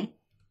film.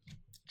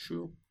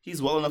 True.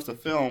 He's well enough to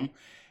film.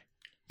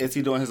 Is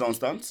he doing his own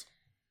stunts?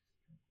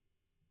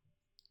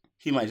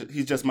 He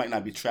just might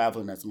not be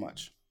traveling as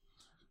much.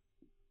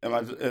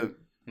 I'm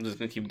just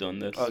gonna keep doing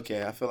this.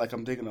 Okay, I feel like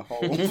I'm digging a hole.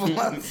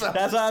 That's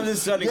why I'm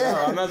just shutting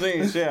up. I'm not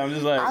saying shit. I'm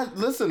just like,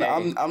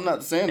 I'm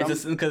not saying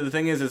it's because the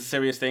thing is, it's a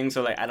serious thing.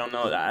 So like, I don't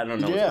know what's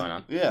going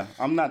on. Yeah,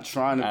 I'm not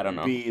trying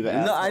to be the.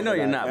 No, I know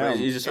you're not, but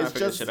you're just trying to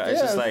figure shit out. It's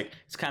just like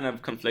it's kind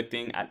of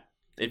conflicting.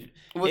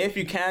 If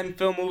you can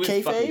film movies,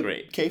 kayfabe? Fucking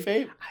great. Kayfabe?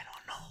 I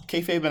don't know.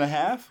 Kayfabe and a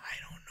half? I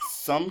don't know.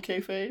 Some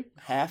kayfabe?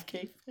 Half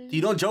kayfabe?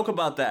 You don't joke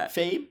about that.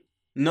 Fabe?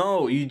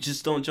 No, you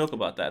just don't joke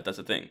about that. That's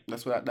the thing.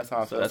 That's how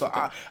I feel.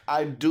 So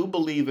I do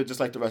believe it just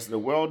like the rest of the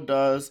world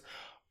does,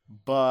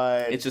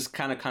 but it's just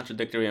kind of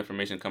contradictory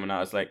information coming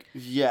out. It's like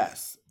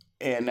yes,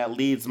 and that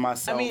leads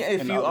myself. I mean,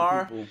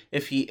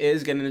 if he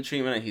is getting the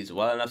treatment and he's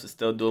well enough to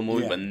still do a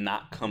movie but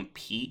not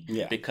compete,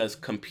 because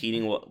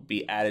competing will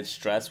be added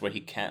stress where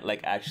he can't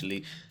like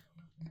actually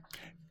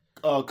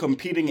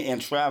competing and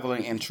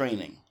traveling and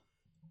training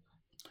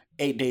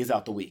 8 days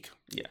out the week.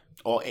 Yeah,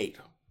 or 8.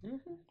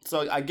 Mm-hmm.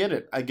 So I get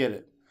it,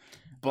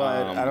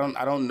 but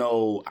I don't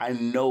know. I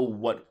know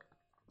what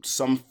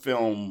some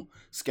film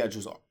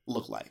schedules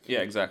look like. Yeah,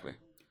 exactly.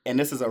 And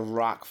this is a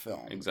Rock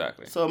film.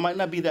 Exactly. So it might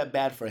not be that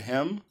bad for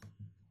him.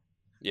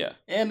 Yeah.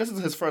 And this is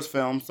his first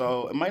film,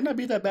 so it might not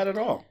be that bad at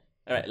all.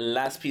 All right,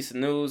 last piece of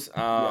news.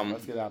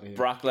 Let's get out of here.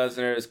 Brock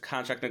Lesnar's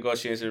contract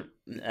negotiations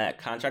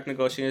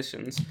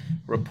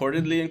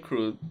reportedly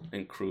include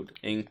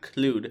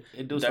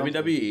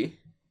WWE,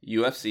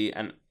 UFC,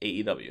 and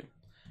AEW.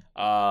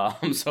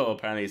 So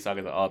apparently he's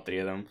talking to all three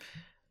of them.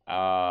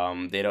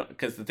 They don't,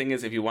 because the thing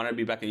is, if he wanted to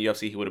be back in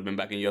UFC, he would have been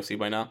back in UFC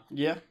by now.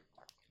 Yeah.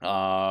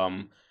 AEW,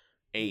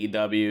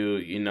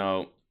 you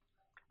know,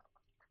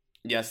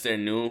 yes, they're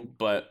new,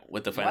 but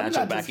with the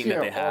financial backing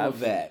that they have, all of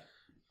that.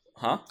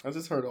 Huh? I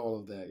just heard all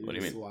of that. What do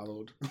you mean?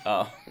 Swallowed.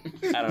 Oh,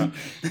 I don't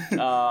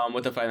know.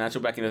 With the financial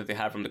backing that they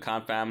have from the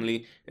Khan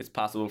family, it's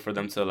possible for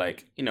them to,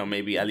 like, you know,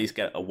 maybe at least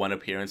get a one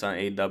appearance on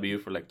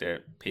AEW for like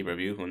their pay per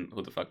view.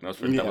 Who the fuck knows,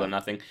 for Double or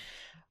Nothing.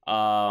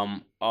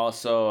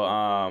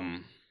 Also,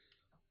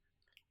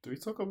 do we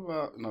talk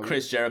about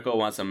Chris Jericho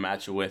wants a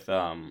match with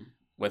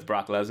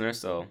Brock Lesnar,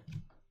 so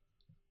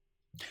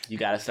you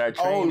gotta start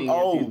training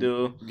if you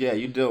do. Yeah,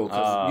 you do.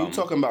 Because you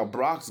talking about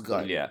Brock's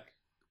gut. Yeah.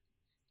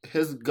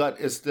 His gut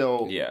is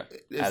still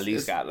at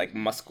least got like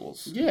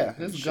muscles. Yeah,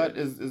 his gut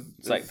is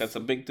it's like that's a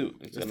big dude.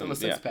 It's still a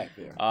six pack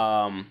there.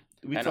 And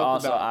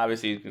also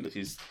obviously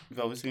he's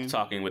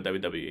talking with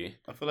WWE.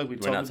 I feel like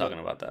we're not talking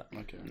about that.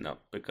 Okay. No,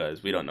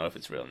 because we don't know if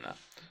it's real or not.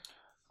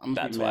 I'm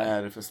gonna be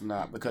mad if it's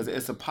not, because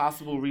it's a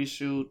possible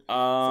reshoot, it's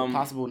a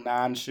possible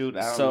non-shoot.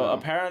 I don't know.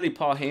 Apparently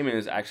Paul Heyman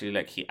is actually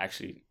like, he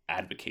actually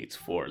advocates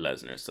for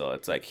Lesnar, so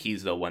it's like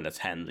he's the one that's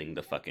handling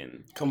the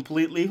fucking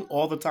completely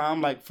all the time,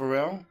 like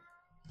Pharrell.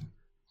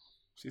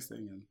 She's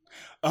singing.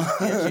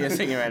 Yeah, she is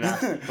singing right now,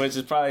 which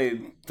is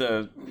probably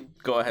the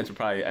go ahead to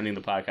probably ending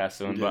the podcast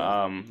soon,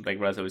 but like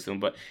relatively soon.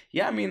 But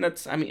yeah, I mean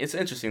it's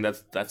interesting.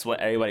 That's what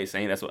everybody's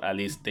saying. That's what at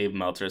least Dave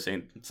Meltzer is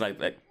saying. It's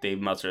like Dave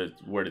Meltzer's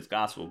word is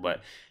gospel,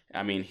 but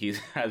I mean he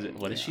has it.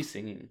 What is she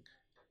singing?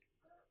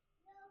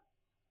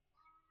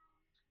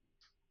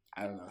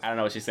 I don't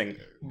know what she's singing.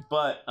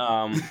 But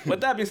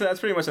with that being said, that's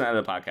pretty much the end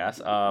of the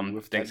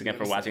podcast. Thanks again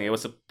for watching. It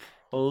was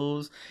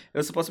supposed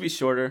to be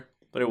shorter,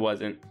 but it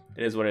wasn't.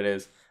 It is what it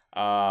is. We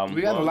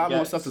got a lot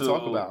more stuff to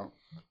talk about.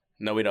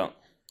 No, we don't.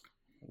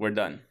 We're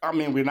done. I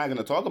mean, we're not going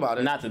to talk about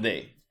it. Not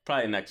today.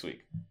 Probably next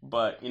week.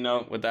 But, you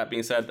know, with that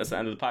being said, that's the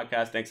end of the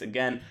podcast. Thanks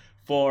again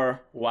for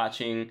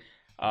watching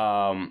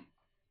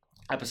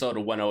episode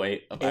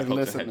 108 of Eye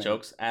Pokes and Head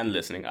Chokes. And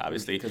listening,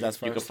 obviously. Because that's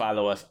first. You can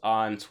follow us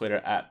on Twitter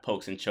at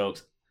Pokes and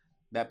Chokes.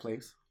 That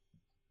place.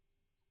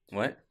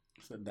 What?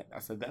 I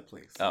said that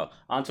place. Oh,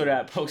 on Twitter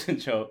at Pokes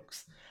and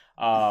Chokes.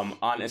 On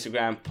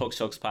Instagram, Pokes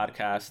Chokes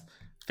Podcast.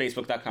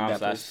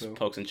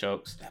 Facebook.com/Pokes and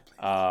Chokes.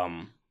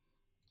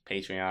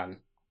 Patreon,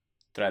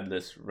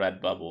 Threadless,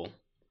 Redbubble.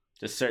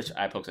 Just search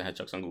Eye Pokes and Head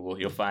Chokes on Google.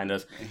 You'll find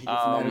us. He gets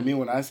mad at me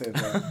when I say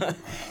that.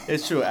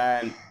 It's true.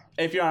 And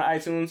if you're on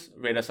iTunes,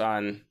 rate us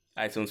on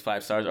iTunes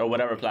 5 stars or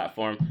whatever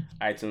platform.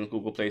 iTunes,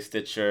 Google Play,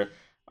 Stitcher,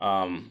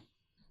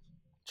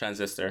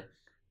 Transistor,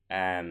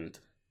 and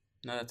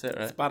no, that's it,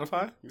 right?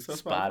 Spotify? You said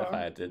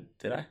Spotify. Did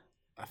I?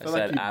 I said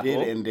like you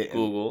Apple, did and didn't.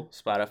 Google,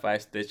 Spotify,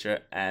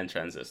 Stitcher, and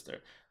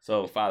Transistor.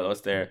 So follow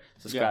us there.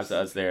 Subscribe to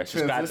us there.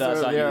 Subscribe to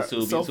us on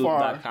YouTube. So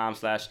YouTube.com/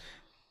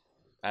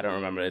 I don't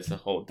remember. It's a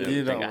whole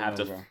thing. I have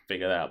to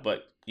figure that out.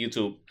 But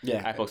YouTube,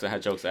 Eye Pokes and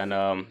Head Chokes. And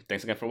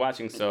thanks again for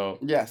watching. So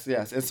yes.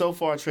 And so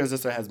far,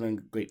 Transistor has been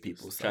great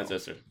people. So.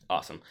 Transistor.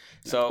 Awesome.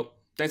 So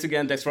thanks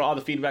again. Thanks for all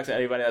the feedback to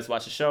everybody that's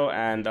watched the show.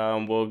 And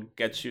we'll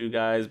get you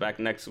guys back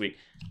next week.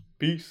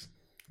 Peace.